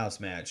Funhouse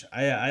match.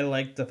 I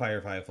liked the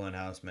Firefly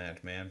Funhouse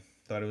match, man.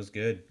 Thought it was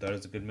good. Thought it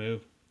was a good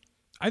move.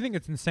 I think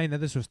it's insane that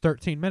this was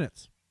 13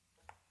 minutes.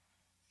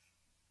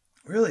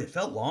 Really, it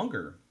felt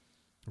longer.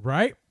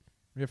 Right?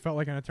 It felt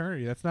like an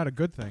eternity. That's not a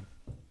good thing.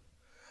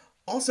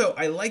 Also,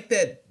 I like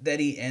that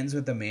he ends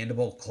with the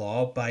mandible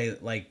claw by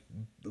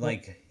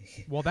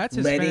well, that's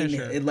his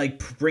finisher.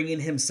 Bringing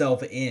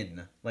himself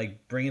in,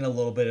 bringing a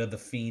little bit of the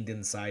fiend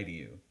inside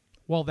you.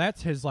 Well,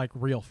 that's his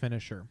real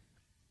finisher.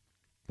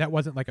 That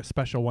wasn't a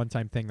special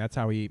one-time thing. That's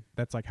how he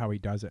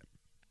does it.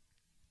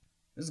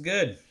 It's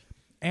good.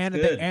 And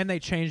it's good. And they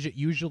changed it.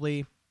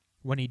 Usually,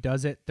 when he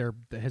does it,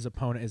 his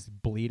opponent is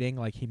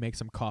bleeding, he makes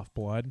him cough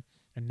blood.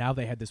 And now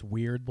they had this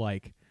weird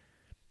black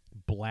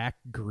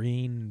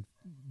green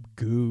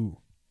goo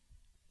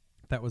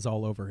that was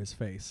all over his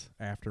face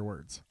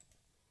afterwards.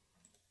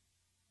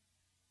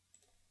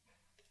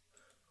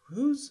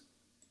 Is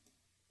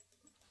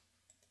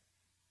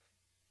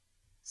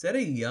that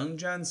a young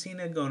John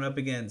Cena going up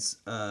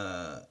against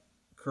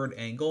Kurt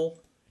Angle?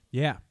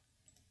 Yeah.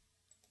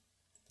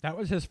 That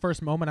was his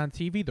first moment on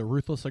TV, the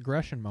ruthless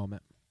aggression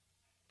moment.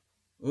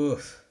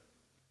 Oof.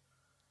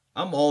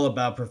 I'm all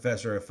about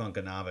Professor of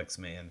Funkonomics,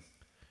 man.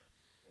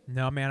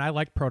 No, man, I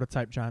like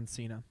prototype John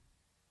Cena.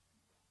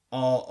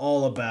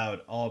 All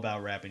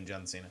about rapping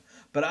John Cena.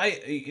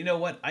 But you know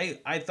what?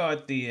 I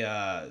thought the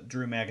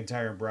Drew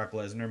McIntyre and Brock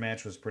Lesnar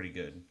match was pretty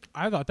good.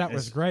 I thought that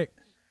was great.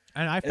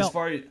 And I felt as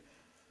far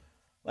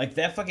as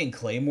that fucking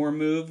Claymore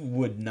move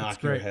would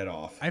knock your head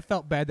off. I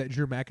felt bad that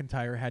Drew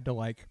McIntyre had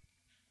to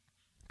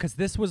because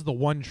this was the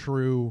one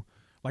true,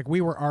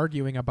 we were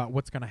arguing about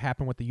what's going to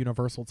happen with the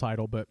Universal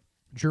title, but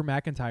Drew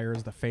McIntyre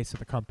is the face of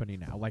the company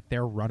now.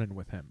 They're running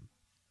with him.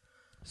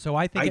 So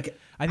I think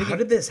how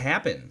did this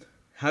happen?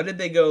 How did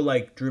they go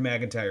Drew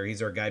McIntyre?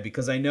 He's our guy,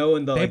 because I know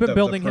in the they've been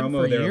building the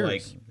promo, him for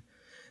years.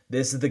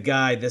 this is the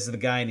guy,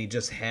 and he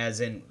just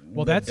hasn't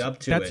lived up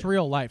to it. That's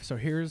real life. So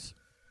here's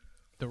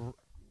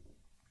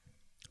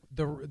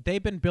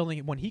they've been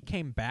building. When he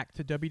came back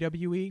to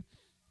WWE,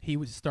 he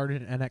was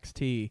started in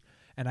NXT,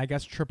 and I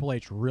guess Triple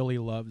H really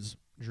loves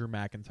Drew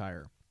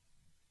McIntyre.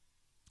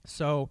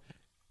 So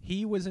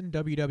he was in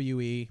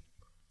WWE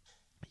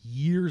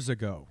years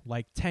ago,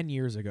 like 10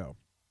 years ago.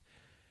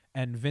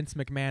 And Vince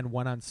McMahon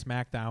went on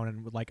SmackDown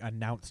and like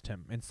announced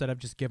him. Instead of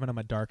just giving him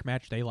a dark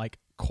match, they like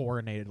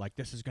coronated, like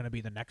this is going to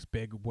be the next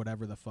big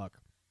whatever the fuck.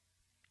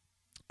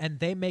 And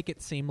they make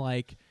it seem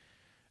like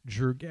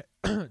Drew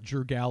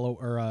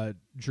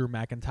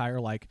McIntyre,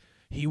 like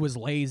he was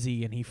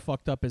lazy and he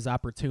fucked up his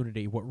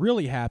opportunity. What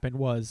really happened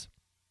was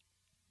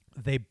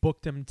they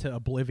booked him to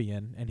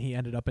oblivion and he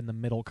ended up in the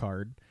middle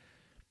card.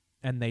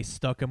 And they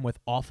stuck him with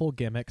awful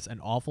gimmicks and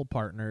awful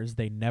partners.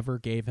 They never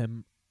gave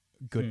him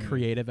good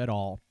creative at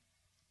all.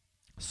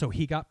 So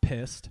he got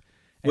pissed.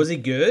 Was he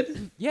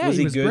good? Yeah,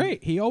 he was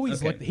great. He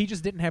always looked. He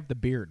just didn't have the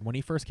beard. When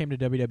he first came to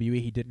WWE,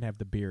 he didn't have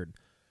the beard.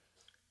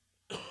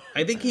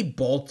 I think he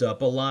bulked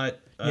up a lot.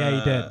 Yeah,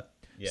 he did.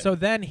 Yeah. So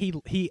then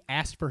he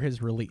asked for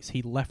his release.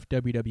 He left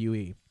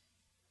WWE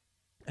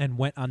and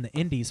went on the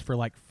Indies for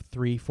like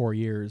 3-4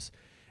 years.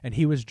 And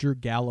he was Drew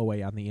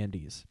Galloway on the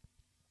Indies.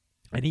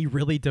 And he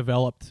really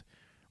developed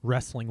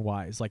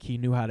wrestling-wise. Like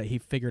he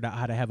figured out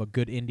how to have a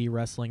good indie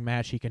wrestling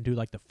match. He can do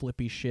like the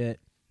flippy shit.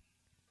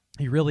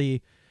 He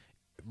really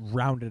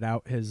rounded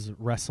out his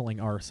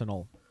wrestling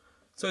arsenal.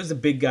 So he's a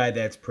big guy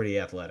that's pretty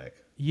athletic.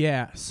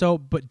 Yeah. So,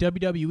 but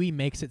WWE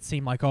makes it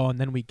seem like, oh, and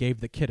then we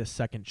gave the kid a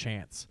second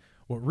chance.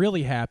 What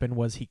really happened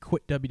was he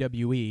quit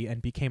WWE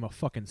and became a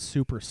fucking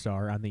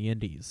superstar on the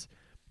indies.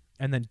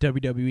 And then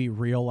WWE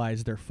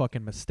realized their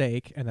fucking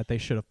mistake and that they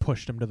should have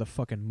pushed him to the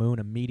fucking moon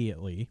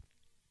immediately.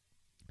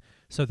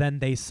 So then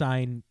they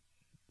signed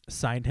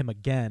him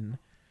again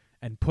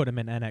and put him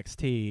in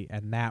NXT,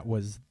 and that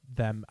was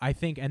them, I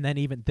think. And then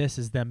even this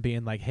is them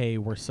being like, "Hey,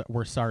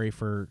 we're sorry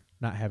for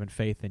not having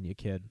faith in you,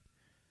 kid."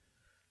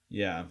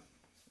 Yeah,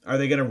 are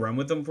they gonna run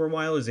with him for a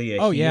while? Is he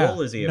a heel? Yeah.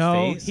 Is he a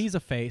face? face? No, he's a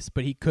face,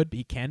 but he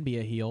can be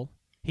a heel.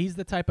 He's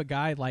the type of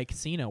guy like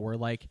Cena, where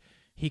like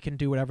he can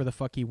do whatever the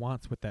fuck he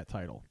wants with that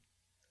title.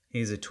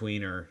 He's a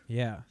tweener.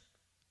 Yeah.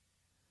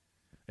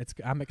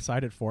 I'm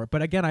excited for it.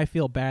 But again, I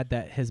feel bad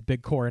that his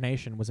big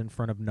coronation was in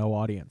front of no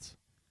audience.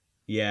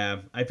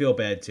 Yeah, I feel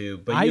bad too.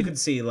 But you can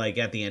see, like,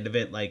 at the end of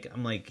it, like,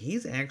 I'm like,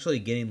 he's actually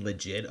getting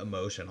legit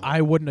emotional.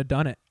 I wouldn't have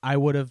done it.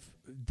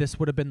 This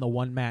would have been the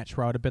one match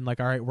where I would have been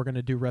like, all right, we're going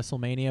to do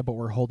WrestleMania, but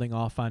we're holding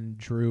off on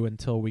Drew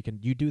until we can.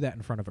 You do that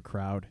in front of a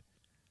crowd.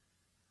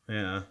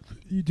 Yeah.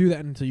 You do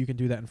that until you can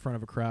do that in front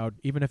of a crowd,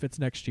 even if it's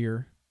next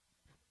year.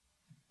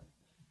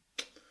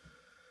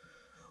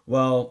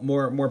 Well,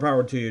 more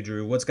power to you,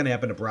 Drew. What's going to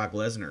happen to Brock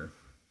Lesnar?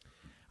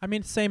 I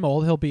mean, same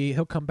old.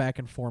 He'll come back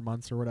in 4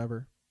 months or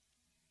whatever.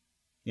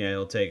 Yeah,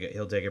 he'll take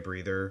a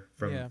breather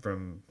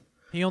from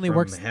he only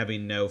works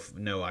having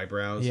no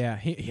eyebrows. Yeah,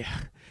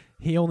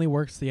 he only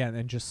works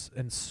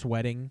and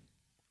sweating.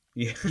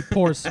 Yeah, he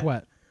pours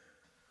sweat.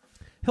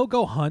 He'll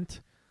go hunt.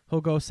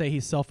 He'll go say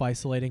he's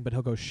self-isolating, but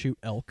he'll go shoot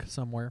elk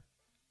somewhere.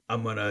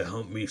 I'm gonna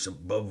hunt me some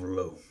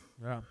buffalo.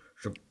 Yeah.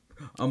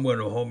 I'm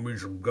gonna hunt me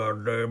some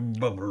goddamn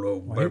buffalo,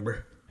 baby.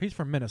 He's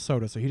from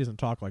Minnesota, so he doesn't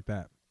talk like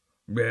that.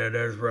 Yeah,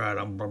 that's right.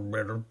 I'm from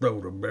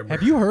Minnesota, baby.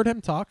 Have you heard him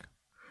talk?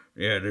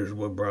 Yeah, this is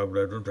what Brock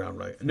Lesnar sounds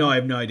like. No, I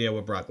have no idea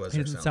what Brock Lesnar sounds like.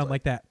 He doesn't sound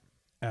like that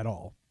at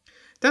all.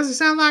 Does he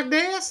sound like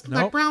this?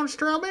 Nope. Like Braun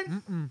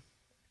Strowman? Mm-mm.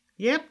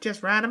 Yep,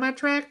 just riding my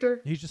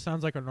tractor. He just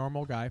sounds like a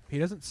normal guy. He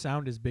doesn't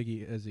sound as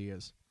big as he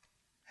is.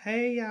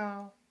 Hey,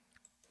 y'all.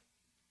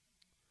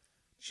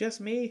 Just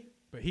me.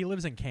 But he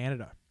lives in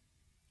Canada.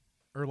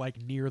 Or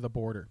like near the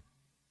border.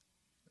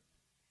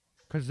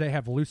 Because they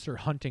have looser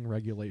hunting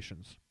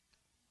regulations.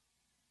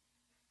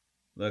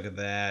 Look at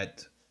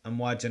that. I'm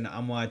watching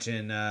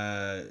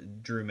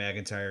Drew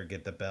McIntyre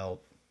get the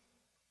belt.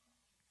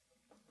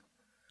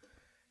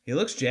 He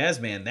looks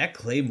jazzed, man. That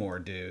Claymore,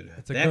 dude.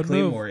 That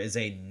Claymore is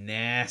a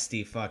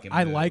nasty fucking move.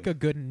 I like a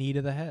good knee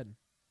to the head.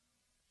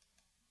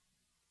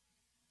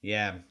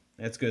 Yeah,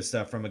 that's good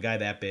stuff from a guy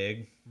that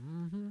big.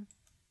 Mm-hmm.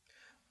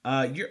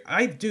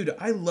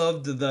 I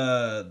loved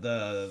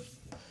the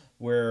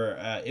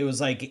where it was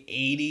like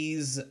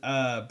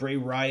 80s Bray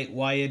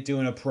Wyatt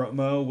doing a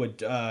promo with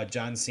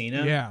John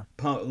Cena. Yeah.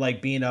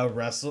 Like being a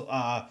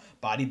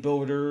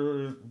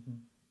bodybuilder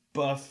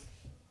buff.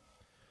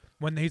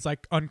 When he's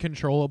like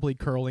uncontrollably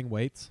curling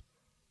weights.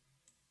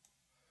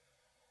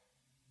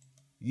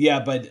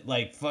 Yeah, but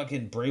like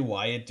fucking Bray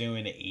Wyatt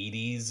doing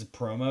 80s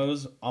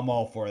promos, I'm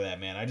all for that,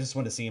 man. I just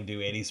want to see him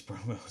do 80s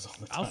promos all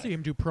the time. I'll see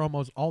him do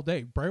promos all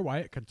day. Bray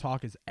Wyatt can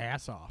talk his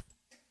ass off.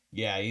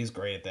 Yeah, he's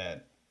great at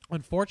that.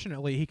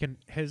 Unfortunately,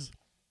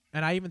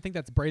 and I even think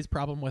that's Bray's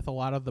problem with a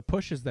lot of the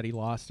pushes that he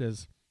lost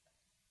is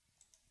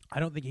I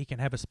don't think he can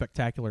have a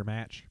spectacular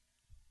match.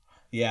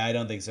 Yeah, I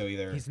don't think so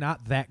either. He's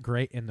not that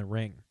great in the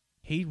ring.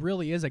 He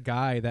really is a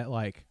guy that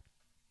like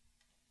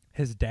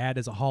his dad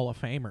is a Hall of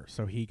Famer,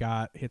 so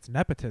it's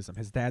nepotism.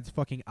 His dad's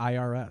fucking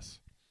IRS.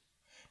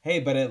 Hey,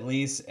 but at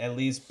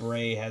least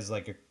Bray has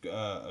like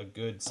a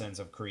good sense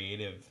of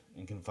creative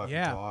and can fucking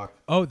talk.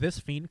 Oh, this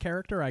Fiend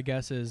character, I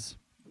guess, is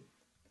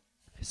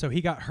so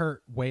he got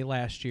hurt way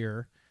last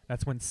year.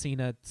 That's when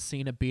Cena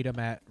beat him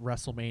at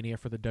WrestleMania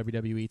for the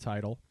WWE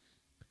title.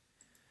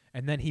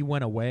 And then he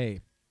went away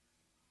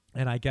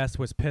and I guess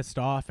was pissed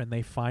off, and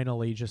they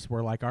finally just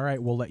were like, all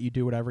right, we'll let you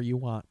do whatever you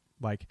want.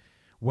 Like,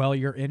 well,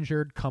 you're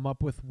injured, come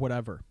up with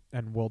whatever,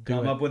 and we'll do it.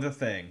 Come up with a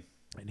thing.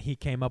 And he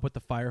came up with the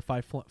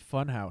Firefly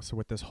Funhouse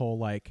with this whole,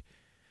 like,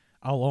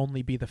 I'll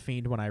only be the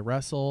Fiend when I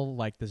wrestle,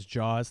 like this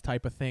Jaws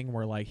type of thing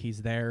where, like,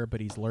 he's there,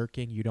 but he's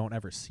lurking. You don't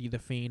ever see the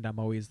Fiend. I'm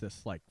always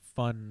this, like,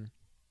 fun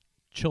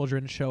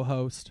children's show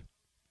host.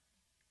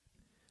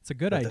 It's a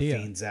good idea.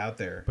 The Fiend's out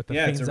there. But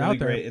it's a really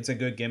great. It's a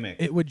good gimmick.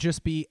 It would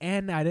just be,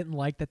 and I didn't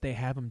like that they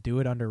have him do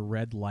it under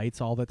red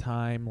lights all the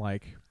time.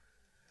 Like,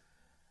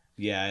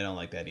 yeah, I don't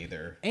like that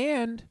either.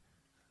 And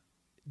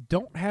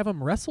don't have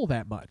him wrestle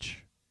that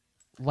much.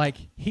 Like,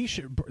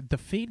 the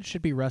Fiend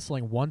should be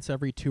wrestling once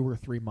every 2 or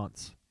 3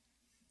 months.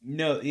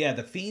 No, yeah,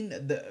 the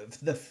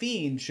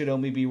Fiend should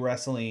only be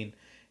wrestling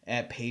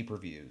at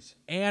pay-per-views.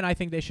 And I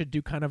think they should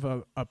do kind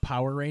of a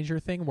Power Ranger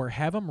thing where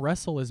have him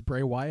wrestle as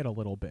Bray Wyatt a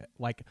little bit.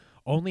 Like,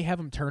 only have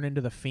him turn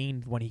into the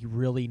Fiend when he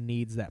really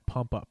needs that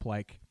pump up.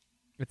 Like,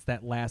 it's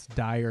that last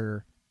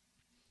dire.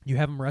 You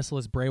have him wrestle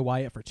as Bray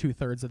Wyatt for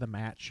 2/3 of the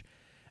match.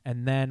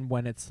 And then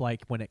when it's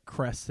like, when it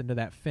crests into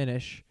that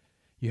finish,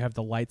 you have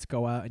the lights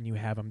go out and you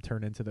have him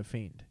turn into the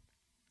Fiend.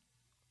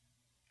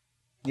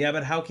 Yeah,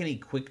 but how can he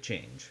quick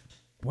change?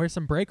 Wear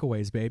some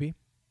breakaways, baby.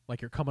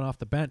 Like you're coming off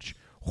the bench.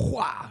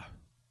 Whah!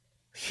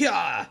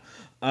 Yeah.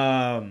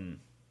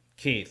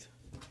 Keith.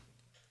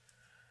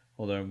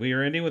 Hold on. We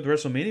are ending with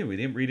WrestleMania. We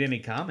didn't read any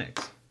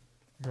comics.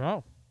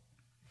 No.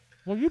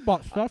 Well, you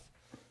bought stuff.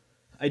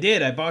 I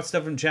did. I bought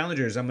stuff from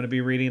Challengers. I'm going to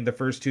be reading the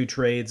first 2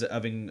 trades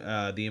of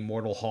the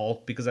Immortal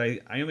Hulk because I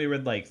only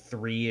read like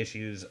 3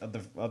 issues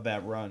of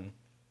that run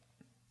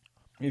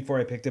before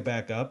I picked it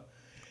back up.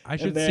 I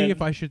should see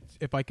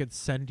if I could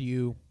send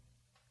you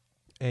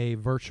a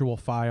virtual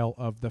file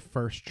of the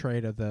first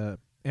trade of the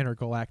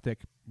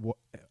Intergalactic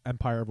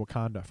Empire of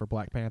Wakanda for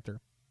Black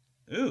Panther.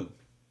 Ooh.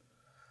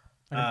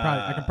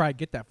 I can probably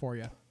get that for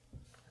you.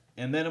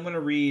 And then I'm going to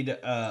read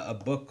a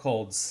book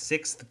called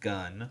Sixth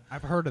Gun.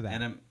 I've heard of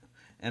that.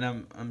 And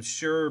I'm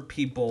sure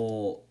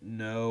people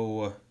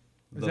know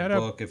the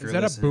book. If you're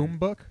listening. Is that a Boom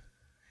book?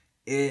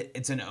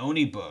 It's an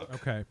Oni book.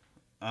 Okay.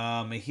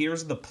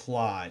 Here's the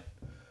plot,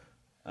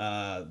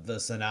 the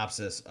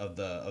synopsis of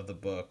the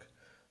book.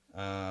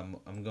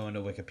 I'm going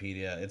to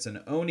Wikipedia. It's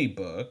an Oni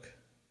book,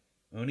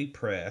 Oni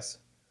Press.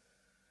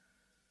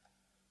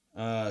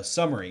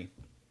 Summary.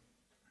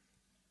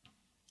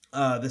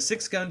 The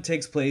Sixth Gun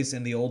takes place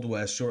in the Old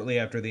West shortly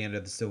after the end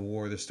of the Civil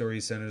War. The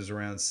story centers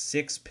around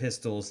 6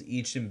 pistols,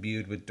 each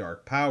imbued with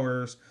dark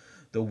powers.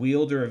 The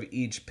wielder of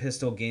each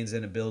pistol gains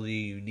an ability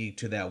unique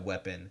to that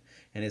weapon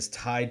and is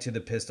tied to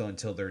the pistol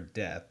until their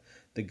death.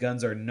 The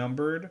guns are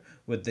numbered,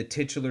 with the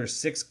titular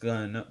Sixth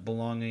Gun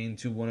belonging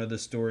to one of the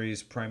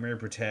story's primary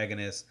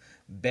protagonists,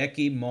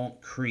 Becky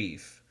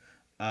Moncrief.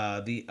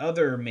 The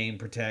other main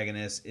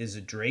protagonist is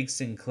Drake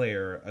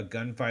Sinclair, a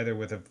gunfighter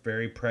with a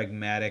very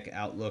pragmatic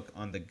outlook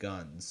on the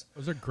guns.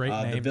 Those are great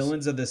names. The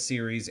villains of the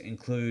series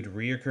include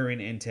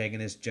reoccurring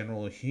antagonist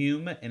General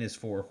Hume and his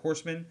 4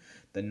 horsemen,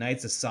 the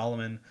Knights of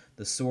Solomon,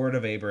 the Sword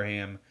of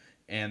Abraham,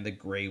 and the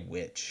Grey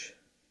Witch.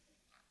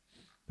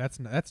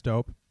 That's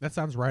dope. That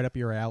sounds right up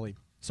your alley.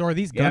 So are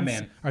these guns? Yeah,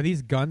 man. Are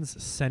these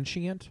guns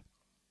sentient?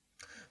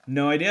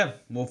 No idea.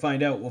 We'll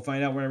find out. We'll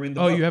find out when I read the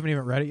book. Oh, you haven't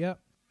even read it yet?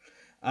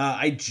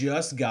 I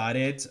just got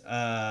it.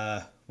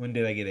 When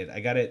did I get it? I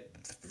got it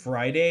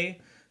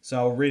Friday, so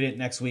I'll read it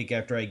next week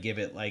after I give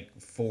it like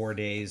 4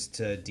 days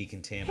to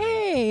decontaminate.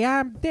 Hey,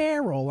 I'm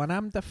Daryl, and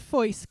I'm the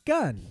first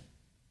gun.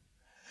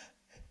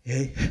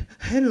 Hey,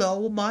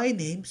 hello, my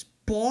name's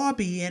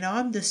Bobby, and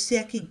I'm the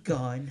second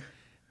gun.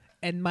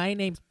 And my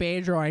name's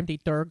Pedro, I'm the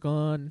third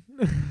gun.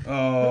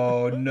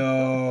 Oh,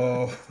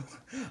 no.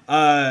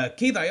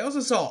 Keith, I also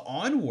saw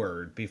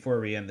Onward before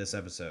we end this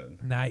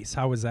episode. Nice.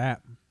 How was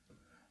that?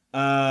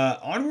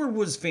 Onward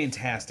was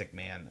fantastic,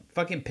 man.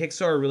 Fucking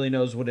Pixar really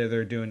knows what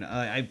they're doing.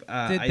 Did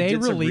they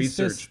release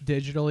this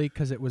digitally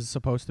because it was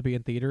supposed to be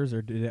in theaters,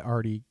 or did it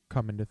already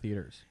come into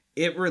theaters?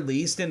 It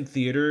released in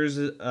theaters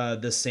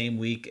the same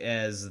week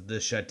as the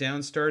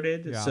shutdown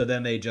started, yeah. So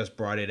then they just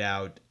brought it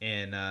out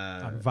in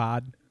on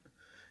VOD.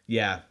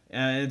 Yeah,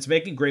 and it's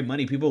making great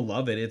money. People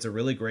love it. It's a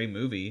really great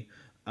movie.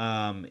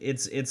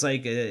 It's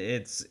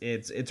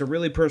a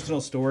really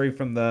personal story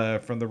from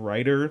the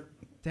writer.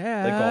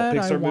 Dad,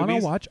 like I want to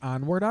watch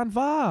Onward on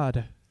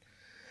VOD.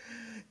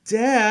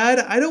 Dad,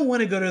 I don't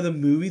want to go to the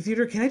movie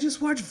theater. Can I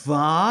just watch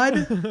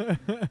VOD?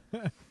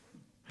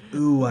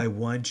 Ooh, I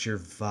want your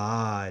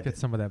VOD. Get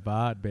some of that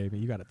VOD, baby.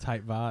 You got a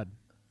tight VOD.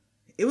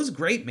 It was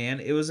great, man.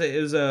 It's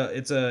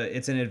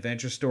an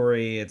adventure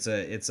story. It's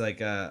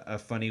like a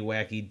funny,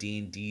 wacky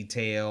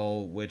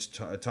detail, which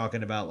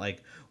talking about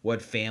like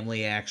what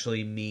family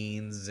actually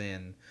means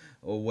and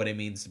what it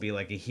means to be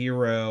like a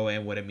hero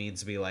and what it means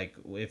to be like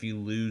if you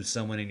lose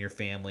someone in your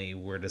family,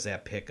 where does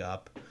that pick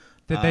up?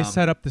 Did they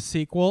set up the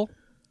sequel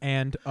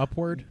and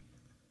Upward?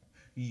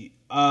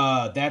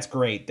 That's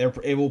great.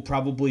 It will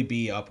probably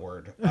be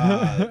Upward.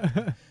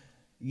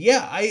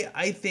 Yeah,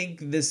 I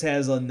think this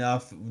has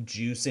enough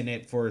juice in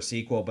it for a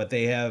sequel, but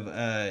they have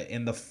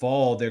in the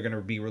fall they're going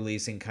to be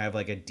releasing kind of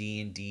like a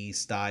D&D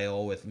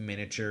style with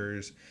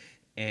miniatures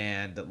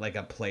and like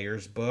a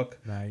player's book.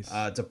 Nice.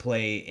 To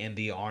play in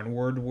the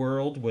Onward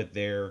world with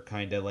their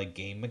kind of like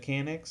game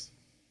mechanics.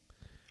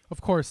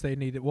 Of course they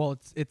need it. Well,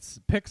 it's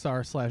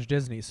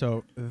Pixar/Disney,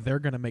 so they're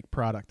going to make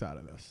product out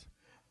of this.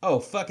 Oh,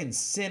 fucking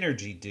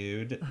synergy,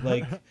 dude.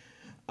 Like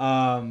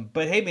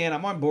but hey, man,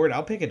 I'm on board.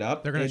 I'll pick it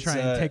up. They're going to try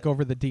and take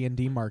over the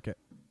D&D market.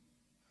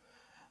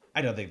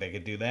 I don't think they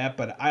could do that,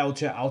 but I'll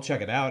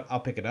check it out. I'll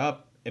pick it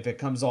up. If it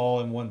comes all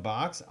in one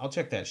box, I'll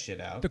check that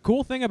shit out. The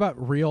cool thing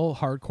about real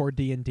hardcore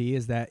D&D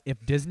is that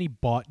if Disney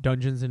bought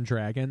Dungeons &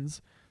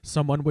 Dragons,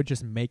 someone would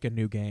just make a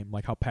new game,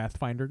 like how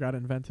Pathfinder got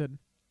invented.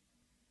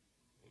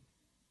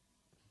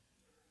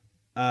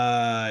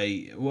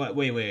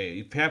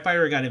 Wait.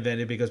 Pathfinder got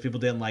invented because people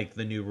didn't like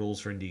the new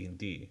rules for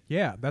D&D.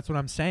 Yeah, that's what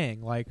I'm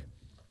saying. Like,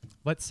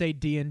 let's say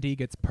D&D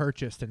gets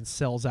purchased and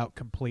sells out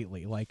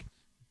completely. Like,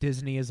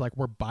 Disney is like,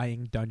 we're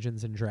buying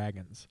Dungeons &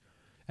 Dragons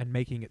and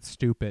making it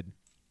stupid.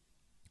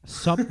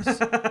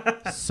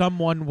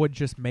 Someone would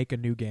just make a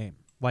new game.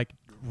 Like,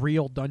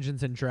 real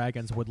Dungeons &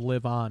 Dragons would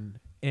live on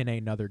in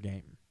another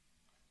game.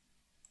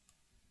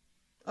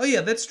 Oh yeah,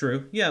 that's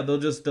true. Yeah, they'll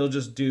just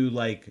do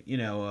like,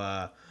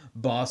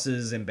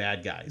 bosses and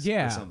bad guys,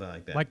 or something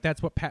like that. Like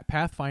that's what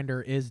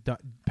Pathfinder is.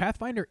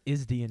 Pathfinder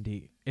is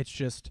D&D. It's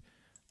just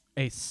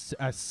a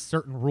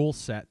certain rule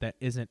set that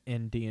isn't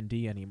in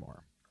D&D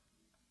anymore.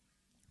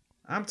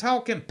 I'm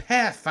talking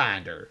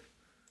Pathfinder.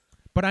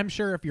 But I'm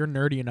sure if you're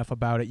nerdy enough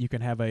about it, you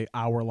can have a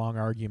hour-long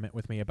argument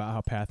with me about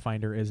how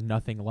Pathfinder is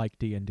nothing like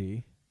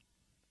D&D.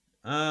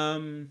 I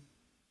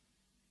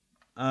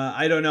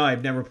don't know.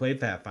 I've never played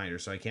Pathfinder,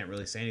 so I can't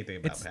really say anything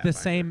about Pathfinder. It's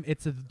the same.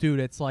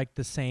 It's like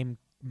the same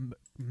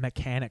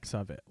mechanics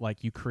of it.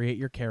 Like, you create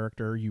your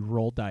character, you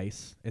roll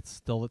dice. It's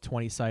still a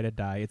 20-sided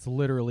die. It's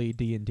literally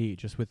D&D,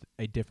 just with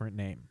a different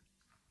name.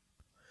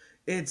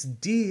 It's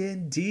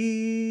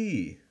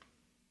D&D.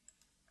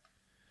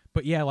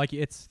 But yeah, like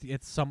it's 5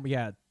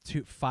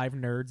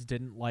 nerds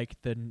didn't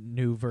like the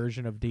new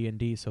version of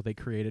D&D, so they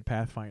created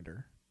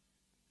Pathfinder.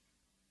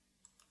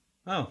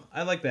 Oh,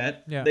 I like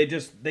that. Yeah. They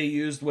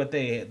used what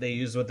they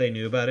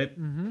knew about it.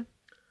 Mm-hmm.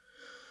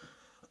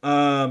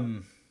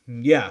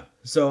 Yeah.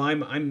 So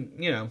I'm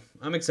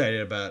excited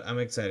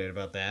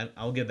about that.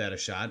 I'll give that a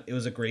shot. It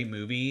was a great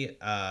movie.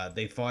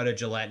 They fought a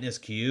gelatinous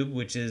cube,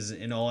 which is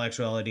in all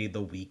actuality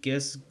the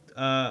weakest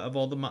of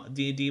all the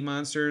D&D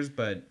monsters,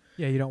 but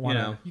yeah, you don't want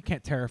to. You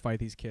can't terrify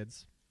these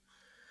kids.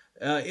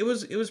 It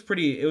was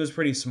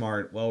pretty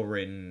smart, well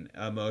written,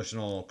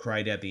 emotional,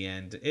 cried at the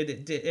end.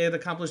 It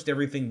accomplished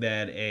everything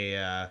that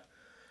a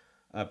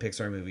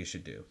Pixar movie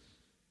should do.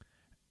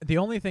 The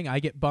only thing I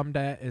get bummed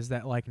at is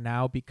that, like,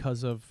 now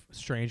because of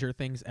Stranger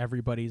Things,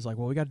 everybody's like,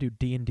 well, we got to do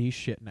D&D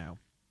shit now.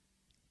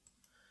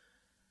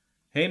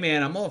 Hey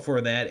man, I'm all for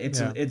that.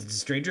 It's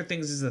Stranger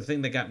Things is the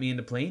thing that got me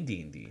into playing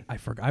D&D. I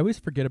always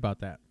forget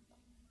about that.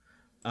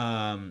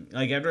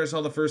 Like after I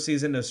saw the first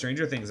season of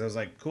Stranger Things, I was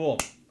like, cool,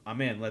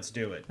 I'm in, let's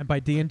do it. And by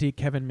D&D,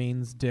 Kevin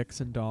means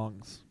dicks and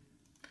dongs.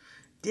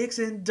 Dicks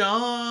and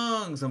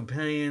dongs. I'm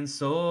playing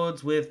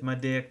swords with my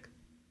dick.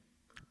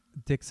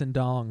 Dicks and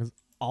dongs.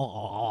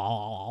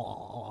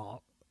 Oh,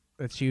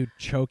 it's you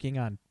choking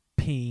on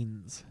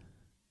peens.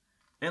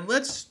 And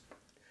let's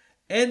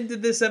end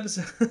this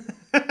episode.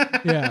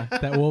 Yeah,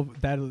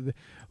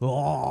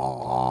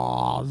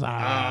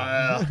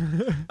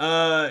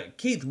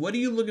 Keith, what are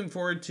you looking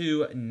forward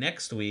to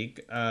next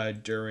week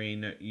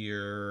during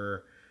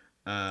your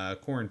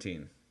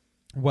quarantine?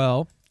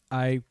 Well,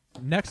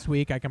 next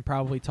week I can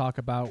probably talk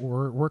about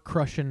we're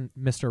crushing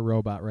Mr.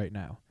 Robot right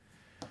now.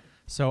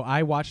 So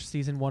I watched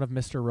season 1 of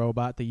Mr.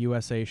 Robot, the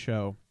USA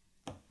show,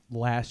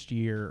 last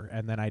year,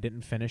 and then I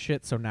didn't finish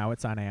it, so now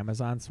it's on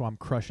Amazon, so I'm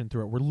crushing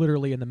through it. We're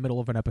literally in the middle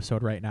of an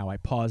episode right now. I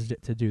paused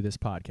it to do this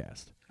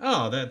podcast.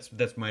 Oh,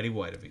 that's mighty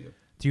white of you.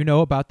 Do you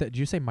know about that? Did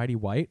you say mighty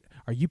white?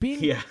 Are you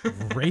being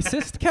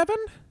racist, Kevin?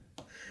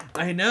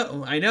 I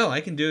know.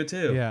 I can do it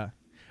too. Yeah.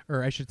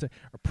 Or I should say,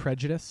 or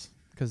prejudice,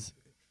 because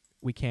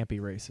we can't be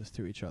racist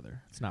to each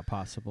other. It's not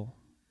possible.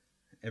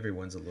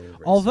 Everyone's a little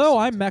racist. Although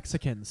I'm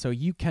Mexican, so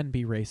you can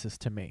be racist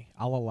to me.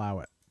 I'll allow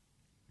it.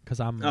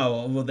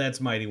 Oh, well,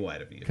 that's mighty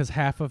white of you. Because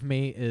half of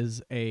me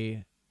is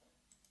a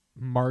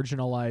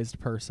marginalized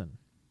person.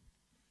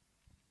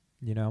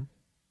 You know?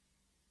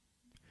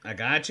 I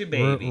got you,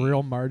 baby. We're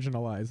real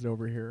marginalized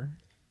over here.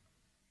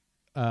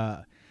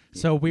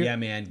 So we're... Yeah,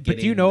 man. But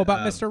do you know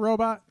about Mr.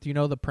 Robot? Do you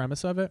know the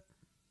premise of it?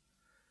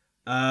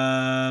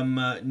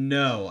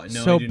 No.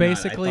 So I do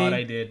basically, not. I thought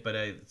I did, but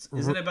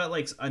isn't it about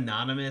like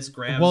anonymous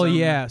grabs? Well,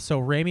 yeah. So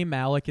Rami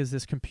Malek is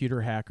this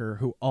computer hacker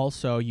who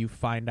also you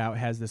find out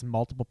has this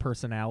multiple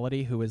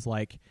personality, who is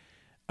like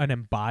an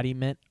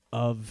embodiment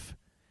of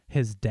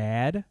his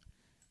dad.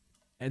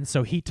 And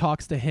so he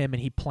talks to him,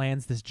 and he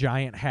plans this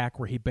giant hack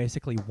where he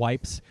basically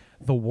wipes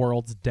the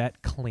world's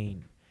debt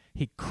clean.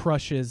 He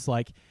crushes,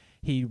 like,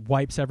 he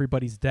wipes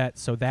everybody's debt,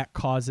 so that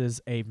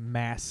causes a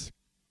mass.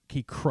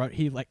 He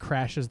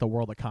crashes the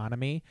world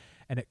economy,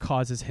 and it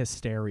causes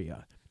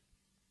hysteria.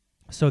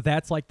 So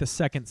that's like the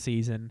second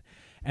season,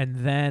 and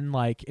then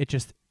like it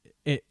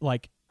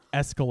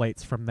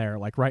escalates from there.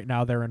 Like right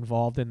now they're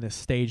involved in this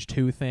stage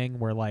 2 thing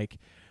where like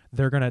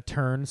they're going to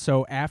turn.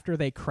 So after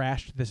they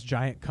crashed this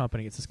giant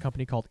company, it's this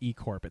company called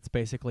E-Corp. It's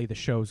basically the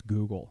show's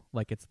Google.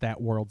 Like it's that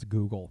world's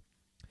Google.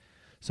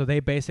 So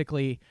they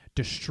basically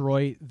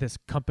destroy this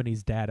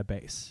company's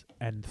database.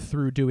 And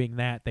through doing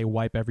that, they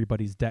wipe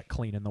everybody's debt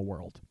clean in the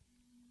world.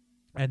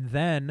 And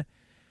then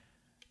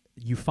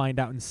you find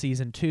out in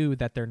season 2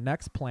 that their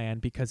next plan,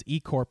 because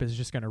E-Corp is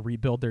just going to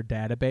rebuild their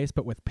database,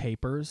 but with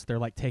papers, they're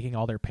like taking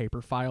all their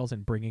paper files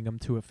and bringing them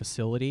to a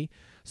facility.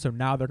 So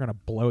now they're going to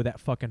blow that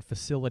fucking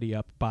facility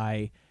up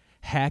by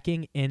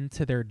hacking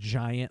into their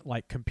giant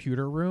like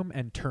computer room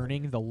and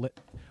turning the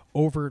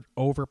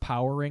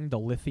overpowering the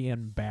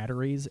lithium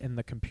batteries in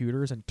the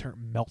computers and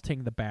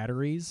melting the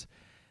batteries,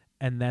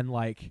 and then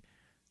like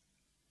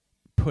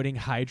putting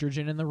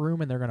hydrogen in the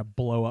room, and they're going to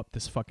blow up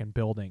this fucking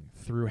building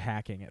through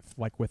hacking it,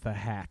 like with a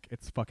hack.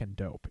 It's fucking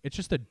dope. It's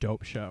just a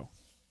dope show.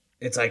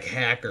 It's like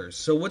hackers.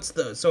 So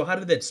how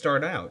did that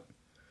start out?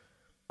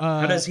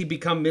 How does he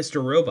become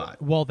Mr.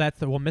 Robot? Well,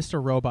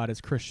 Mr. Robot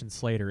is Christian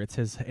Slater. It's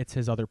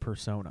his other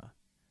persona.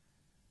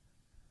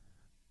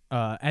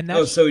 And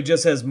that's, so he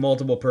just has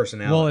multiple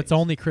personalities. Well, it's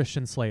only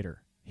Christian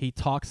Slater. He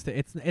talks to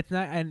it's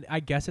not, and I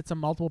guess it's a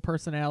multiple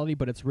personality,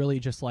 but it's really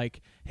just like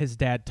his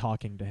dad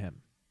talking to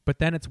him. But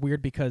then it's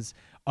weird because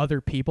other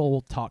people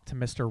will talk to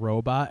Mr.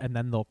 Robot, and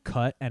then they'll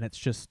cut, and it's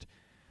just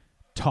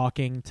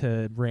talking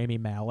to Rami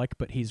Malek,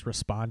 but he's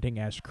responding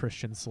as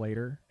Christian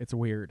Slater. It's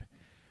weird.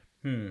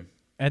 And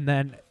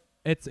then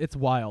it's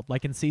wild.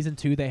 Like in season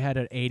 2, they had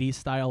an 80s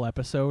style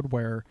episode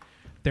where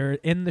they're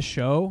in the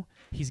show.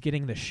 He's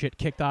getting the shit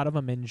kicked out of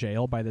him in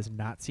jail by this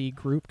Nazi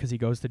group because he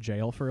goes to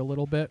jail for a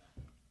little bit.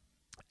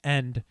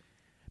 And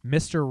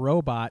Mr.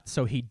 Robot,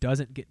 so he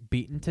doesn't get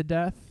beaten to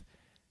death,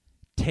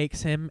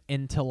 takes him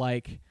into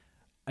like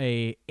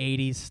a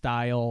 80s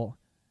style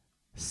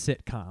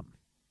sitcom.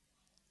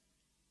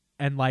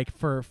 And like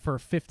for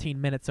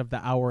 15 minutes of the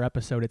hour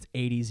episode, it's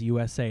 80s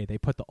USA. They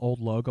put the old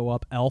logo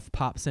up. Elf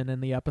pops in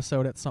the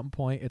episode at some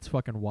point. It's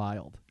fucking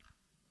wild.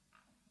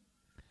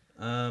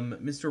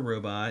 Mr.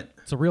 Robot.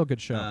 It's a real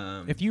good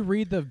show. If you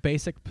read the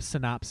basic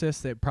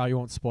synopsis, it probably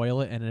won't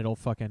spoil it, and it'll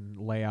fucking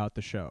lay out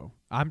the show.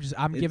 I'm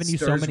giving you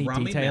so many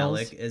Rami details.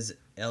 Malek is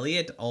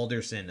Elliot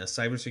Alderson, a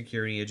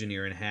cybersecurity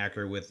engineer and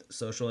hacker with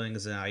social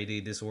anxiety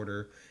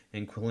disorder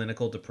and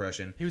clinical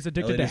depression. He was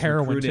addicted to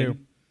heroin too.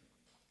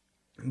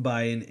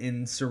 By an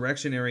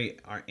insurrectionary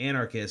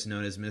anarchist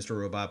known as Mr.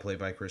 Robot, played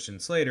by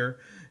Christian Slater,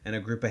 and a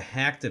group of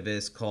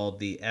hacktivists called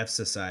the F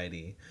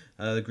Society.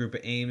 The group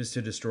aims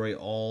to destroy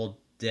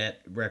all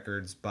debt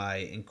records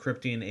by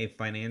encrypting a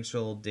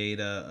financial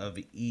data of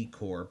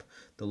E-Corp,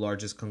 the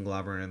largest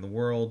conglomerate in the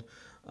world.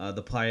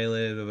 The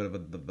pilot,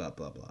 blah,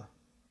 blah, blah.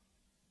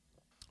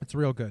 It's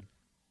real good.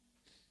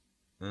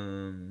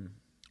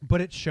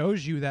 But it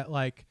shows you that,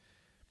 like,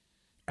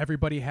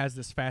 everybody has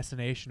this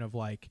fascination of,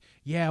 like,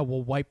 yeah,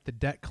 we'll wipe the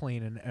debt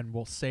clean and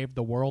we'll save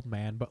the world,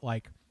 man. But,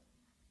 like,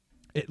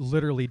 it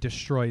literally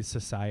destroys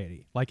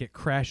society. Like, it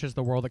crashes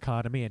the world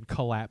economy and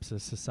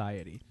collapses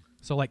society.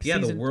 So like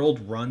the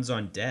world runs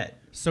on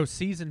debt. So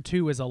season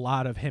 2 is a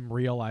lot of him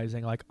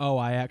realizing like, oh,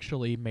 I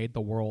actually made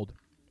the world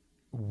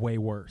way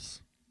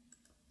worse.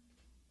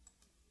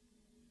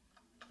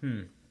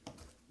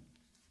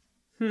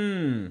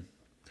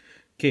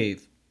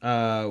 Keith,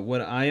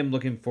 what I am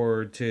looking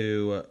forward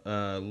to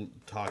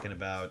talking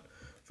about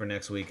for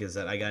next week is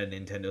that I got a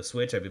Nintendo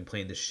Switch. I've been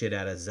playing the shit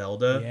out of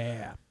Zelda.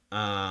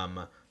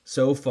 Yeah.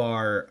 So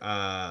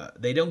far,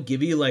 they don't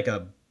give you like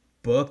a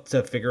book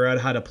to figure out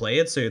how to play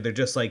it, so they're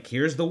just like,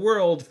 here's the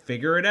world,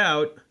 figure it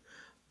out,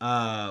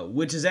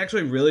 which is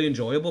actually really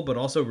enjoyable but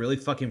also really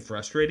fucking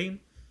frustrating.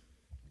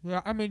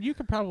 Yeah, I mean, you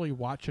could probably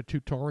watch a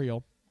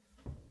tutorial.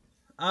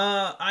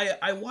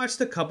 I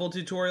watched a couple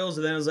tutorials,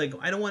 and then I was like,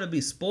 I don't want to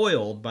be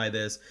spoiled by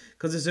this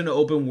because it's an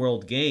open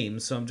world game,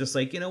 so I'm just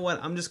like, you know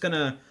what, I'm just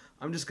gonna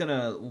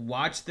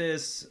watch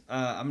this,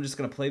 I'm just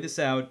gonna play this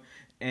out.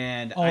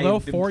 And although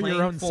for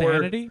your own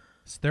sanity,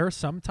 there are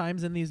some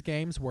times in these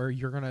games where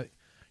you're gonna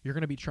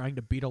be trying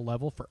to beat a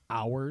level for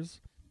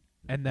hours,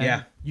 and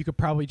then you could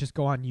probably just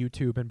go on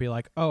YouTube and be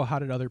like, oh, how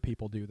did other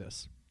people do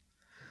this?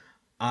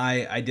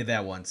 I did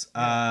that once.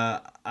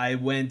 I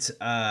went,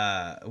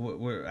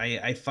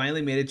 I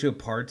finally made it to a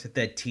part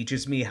that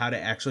teaches me how to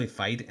actually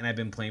fight, and I've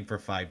been playing for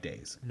 5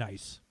 days.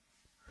 Nice.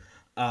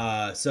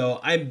 So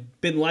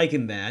I've been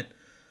liking that.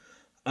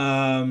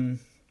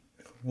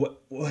 What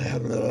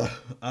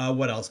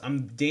else?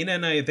 Dana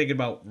and I are thinking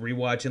about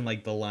rewatching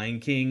like The Lion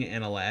King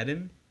and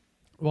Aladdin.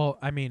 Well,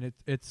 I mean,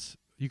 it's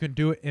you can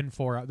do it in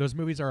 4 hours. Those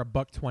movies are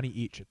 $1.20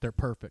 each. They're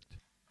perfect.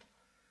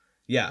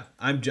 Yeah,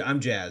 I'm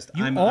jazzed.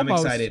 I'm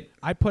excited.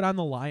 I put on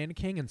The Lion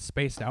King and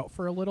spaced out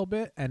for a little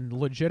bit and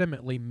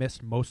legitimately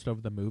missed most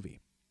of the movie.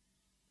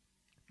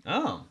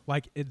 Oh.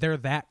 Like, they're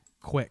that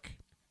quick.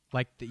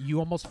 Like, you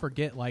almost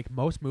forget, like,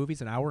 most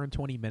movies, an hour and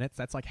 20 minutes,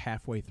 that's like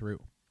halfway through.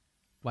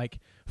 Like,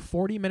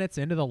 40 minutes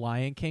into The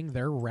Lion King,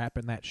 they're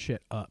wrapping that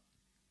shit up.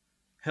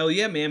 Hell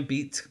yeah, man.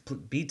 Be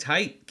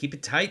tight. Keep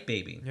it tight,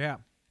 baby. Yeah.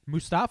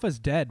 Mustafa's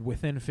dead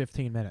within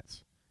 15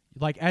 minutes.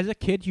 Like, as a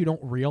kid, you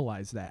don't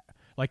realize that.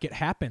 Like, it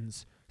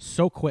happens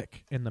so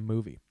quick in the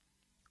movie.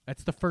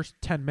 That's the first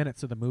 10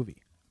 minutes of the movie.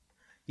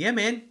 Yeah,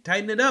 man.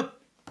 Tighten it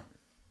up.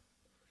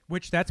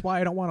 Which, that's why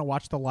I don't want to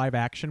watch the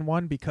live-action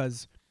one,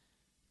 because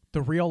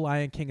the real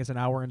Lion King is an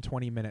hour and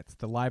 20 minutes.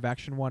 The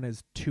live-action one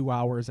is 2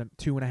 hours and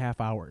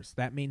 2.5 hours.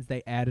 That means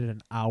they added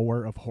an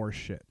hour of horse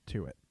shit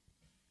to it.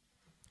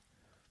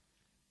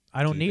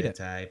 I don't need it.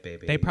 Tight,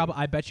 baby. They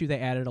I bet you they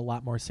added a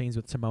lot more scenes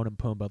with Timon and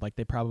Pumbaa. Like,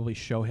 they probably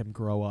show him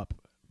grow up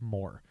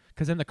more.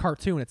 Because in the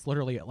cartoon, it's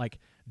literally like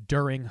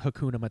during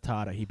Hakuna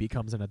Matata, he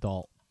becomes an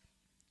adult.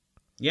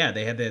 Yeah,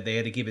 they had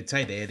to keep it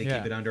tight. They had to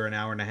keep it under an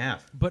hour and a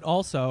half. But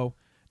also,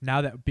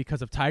 now that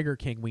because of Tiger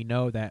King, we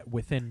know that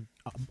within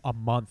a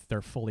month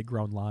they're fully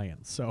grown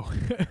lions. So,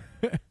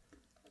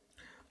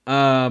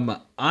 I'm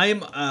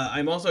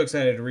also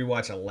excited to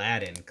rewatch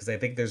Aladdin because I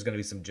think there's going to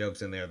be some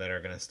jokes in there that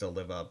are going to still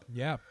live up.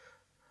 Yeah.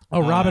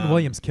 Oh, Robin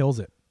Williams kills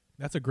it.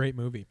 That's a great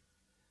movie.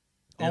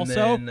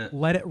 Also,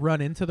 let it run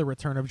into The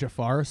Return of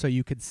Jafar so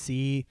you could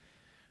see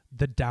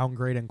the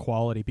downgrade in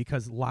quality,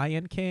 because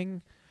Lion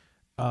King,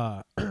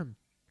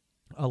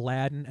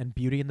 Aladdin, and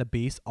Beauty and the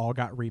Beast all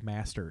got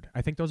remastered.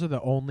 I think those are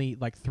the only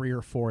like 3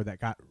 or 4 that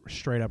got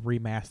straight up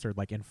remastered,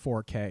 like in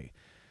 4K.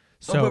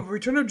 So, but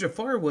Return of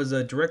Jafar was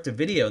a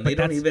direct-to-video, and they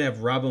don't even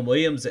have Robin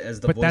Williams as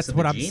the voice of the genie. But that's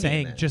what I'm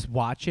saying. Just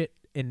watch it,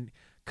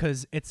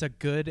 because it's a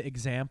good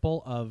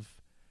example of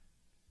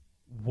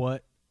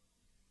what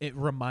it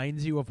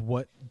reminds you of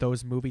what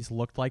those movies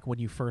looked like when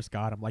you first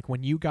got them. Like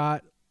when you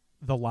got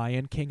The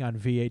Lion King on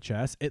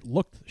VHS, it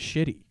looked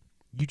shitty.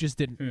 You just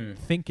didn't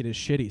think it is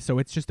shitty. So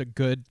it's just a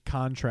good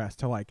contrast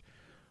to like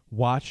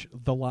watch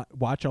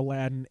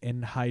Aladdin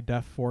in high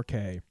def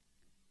 4K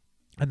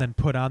and then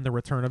put on The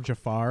Return of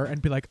Jafar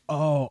and be like,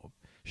 oh,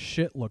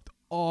 shit looked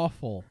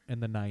awful in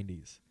the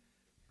 90s.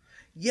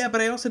 Yeah,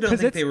 but I also don't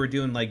think they were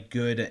doing like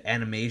good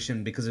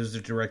animation because it was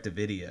a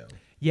direct-to-video.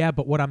 Yeah,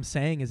 but what I'm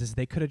saying is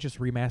they could have just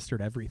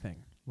remastered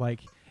everything.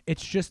 Like,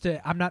 it's just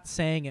I'm not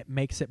saying it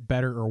makes it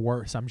better or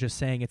worse. I'm just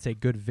saying it's a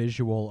good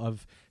visual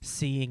of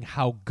seeing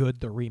how good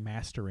the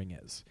remastering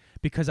is.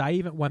 Because I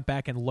even went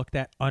back and looked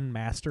at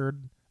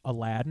unmastered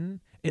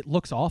Aladdin. It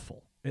looks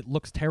awful. It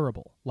looks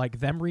terrible. Like,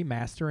 them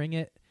remastering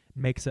it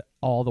makes it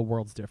all the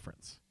world's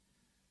difference.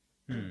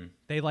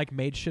 They, like,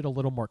 made shit a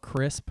little more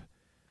crisp.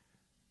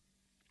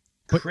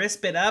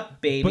 Crisp it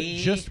up, baby. But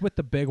just with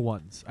the big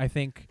ones. I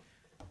think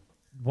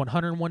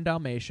 101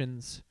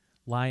 Dalmatians,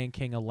 Lion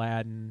King,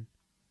 Aladdin,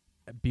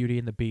 Beauty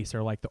and the Beast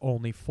are like the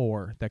only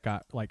 4 that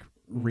got like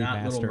remastered.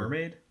 Not Little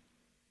Mermaid?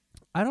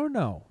 I don't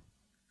know.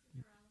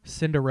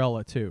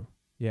 Cinderella too.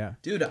 Yeah.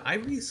 Dude, I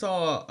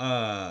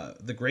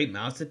resaw The Great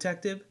Mouse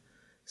Detective.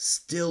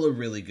 Still a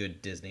really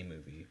good Disney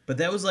movie. But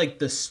that was like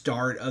the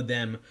start of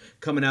them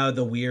coming out of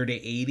the weird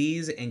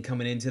 80s and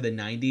coming into the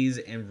 90s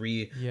and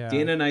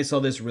Dana and I saw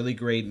this really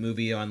great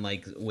movie on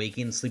like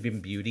Waking Sleeping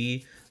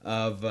Beauty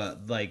of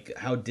like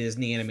how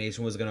Disney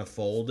animation was going to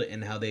fold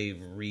and how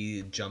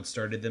they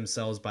jump-started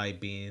themselves by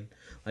being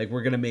like,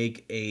 we're going to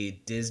make a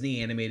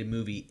Disney animated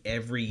movie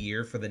every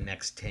year for the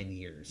next 10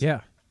 years.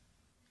 Yeah.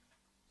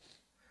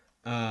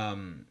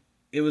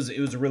 It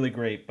was really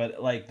great,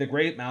 but like The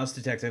Great Mouse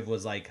Detective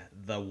was like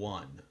the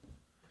one.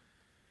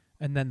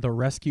 And then The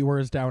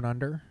Rescuers Down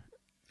Under.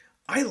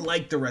 I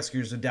like The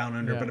Rescuers of Down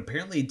Under, but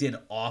apparently it did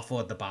awful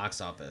at the box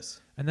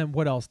office. And then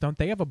what else? Don't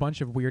they have a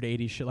bunch of weird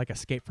 80s shit like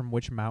Escape from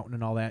Witch Mountain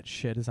and all that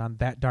shit is on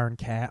That Darn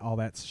Cat? All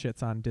that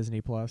shit's on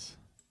Disney Plus.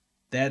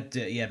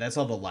 That's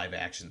all the live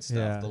action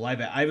stuff.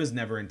 Yeah. I was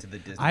never into the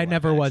Disney. I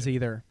never was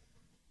either.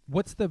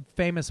 What's the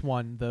famous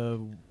one?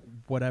 The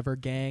whatever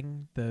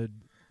gang? The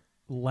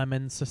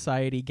Lemon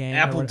Society gang?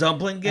 Apple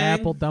Dumpling Gang?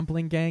 Apple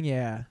Dumpling Gang,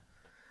 yeah.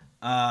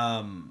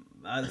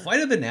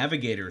 Flight of the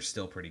Navigator is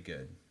still pretty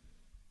good.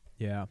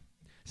 Yeah.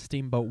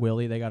 Steamboat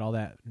Willie, they got all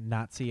that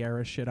Nazi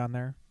era shit on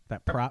there.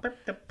 That prop.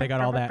 They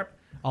got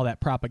all that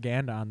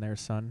propaganda on there,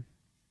 son.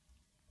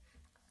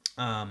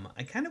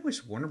 I kind of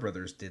wish Warner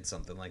Brothers did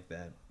something like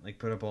that. Like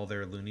put up all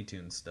their Looney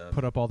Tunes stuff.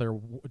 Put up all their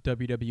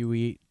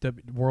WWE,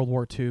 World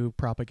War II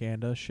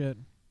propaganda shit.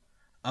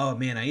 Oh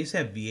man, I used to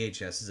have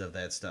VHSs of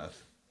that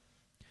stuff.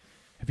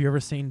 Have you ever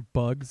seen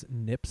Bugs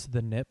Nips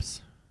the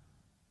Nips?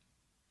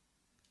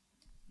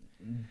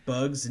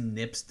 Bugs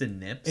Nips the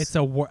Nips? It's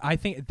I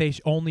think they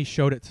only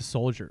showed it to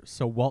soldiers.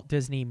 So Walt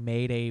Disney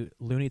made a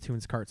Looney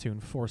Tunes cartoon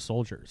for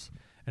soldiers,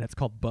 and it's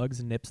called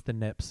Bugs Nips the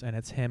Nips, and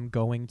it's him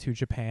going to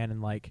Japan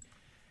and like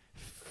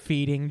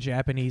feeding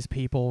Japanese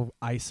people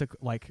ice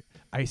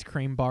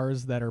cream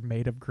bars that are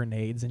made of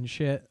grenades and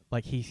shit.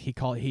 Like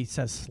he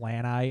says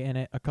slant eye in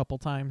it a couple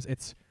times.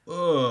 It's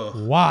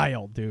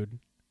wild, dude.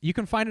 You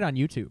can find it on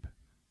YouTube.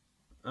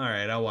 All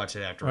right, I'll watch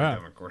it after we're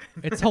done recording.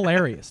 It's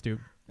hilarious, dude.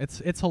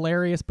 It's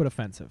hilarious but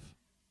offensive.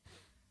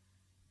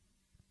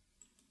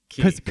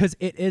 Because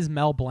it is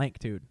Mel Blanc,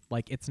 dude.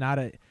 Like it's not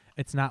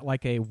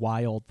like a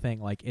wild thing.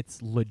 Like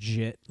it's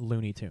legit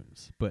Looney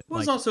Tunes. But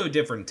it's also a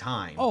different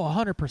time. Oh,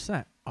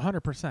 100%,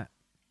 100%.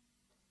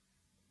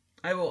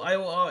 I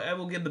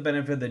will give the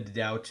benefit of the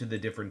doubt to the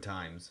different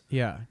times.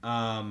 Yeah.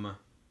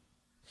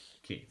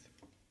 Keith,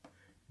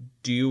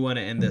 do you want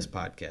to end this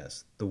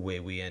podcast the way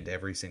we end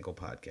every single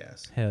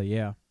podcast? Hell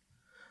yeah.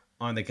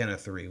 On the count of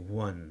 3.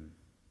 1,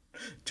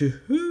 2,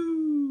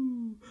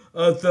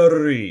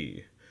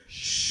 3.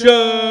 Shut